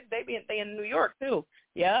Caribbeans, they in New York, too.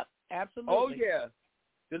 Yep. Absolutely. Oh, yeah.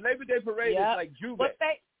 The Labor Day parade is like Juba.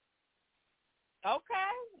 Okay.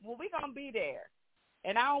 Well, we're going to be there.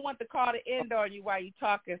 And I don't want the call to end on you while you're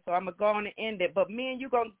talking, so I'm going to go on and end it. But me and you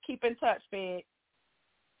going to keep in touch, Figg.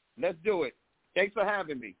 Let's do it. Thanks for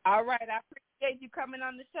having me. All right. I appreciate you coming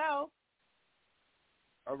on the show.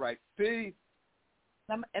 All right. Peace.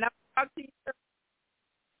 And I'll talk to you.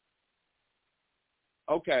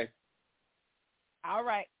 Okay. All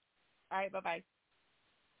right. All right. Bye-bye.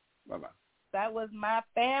 Bye-bye. That was my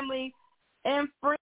family and friends.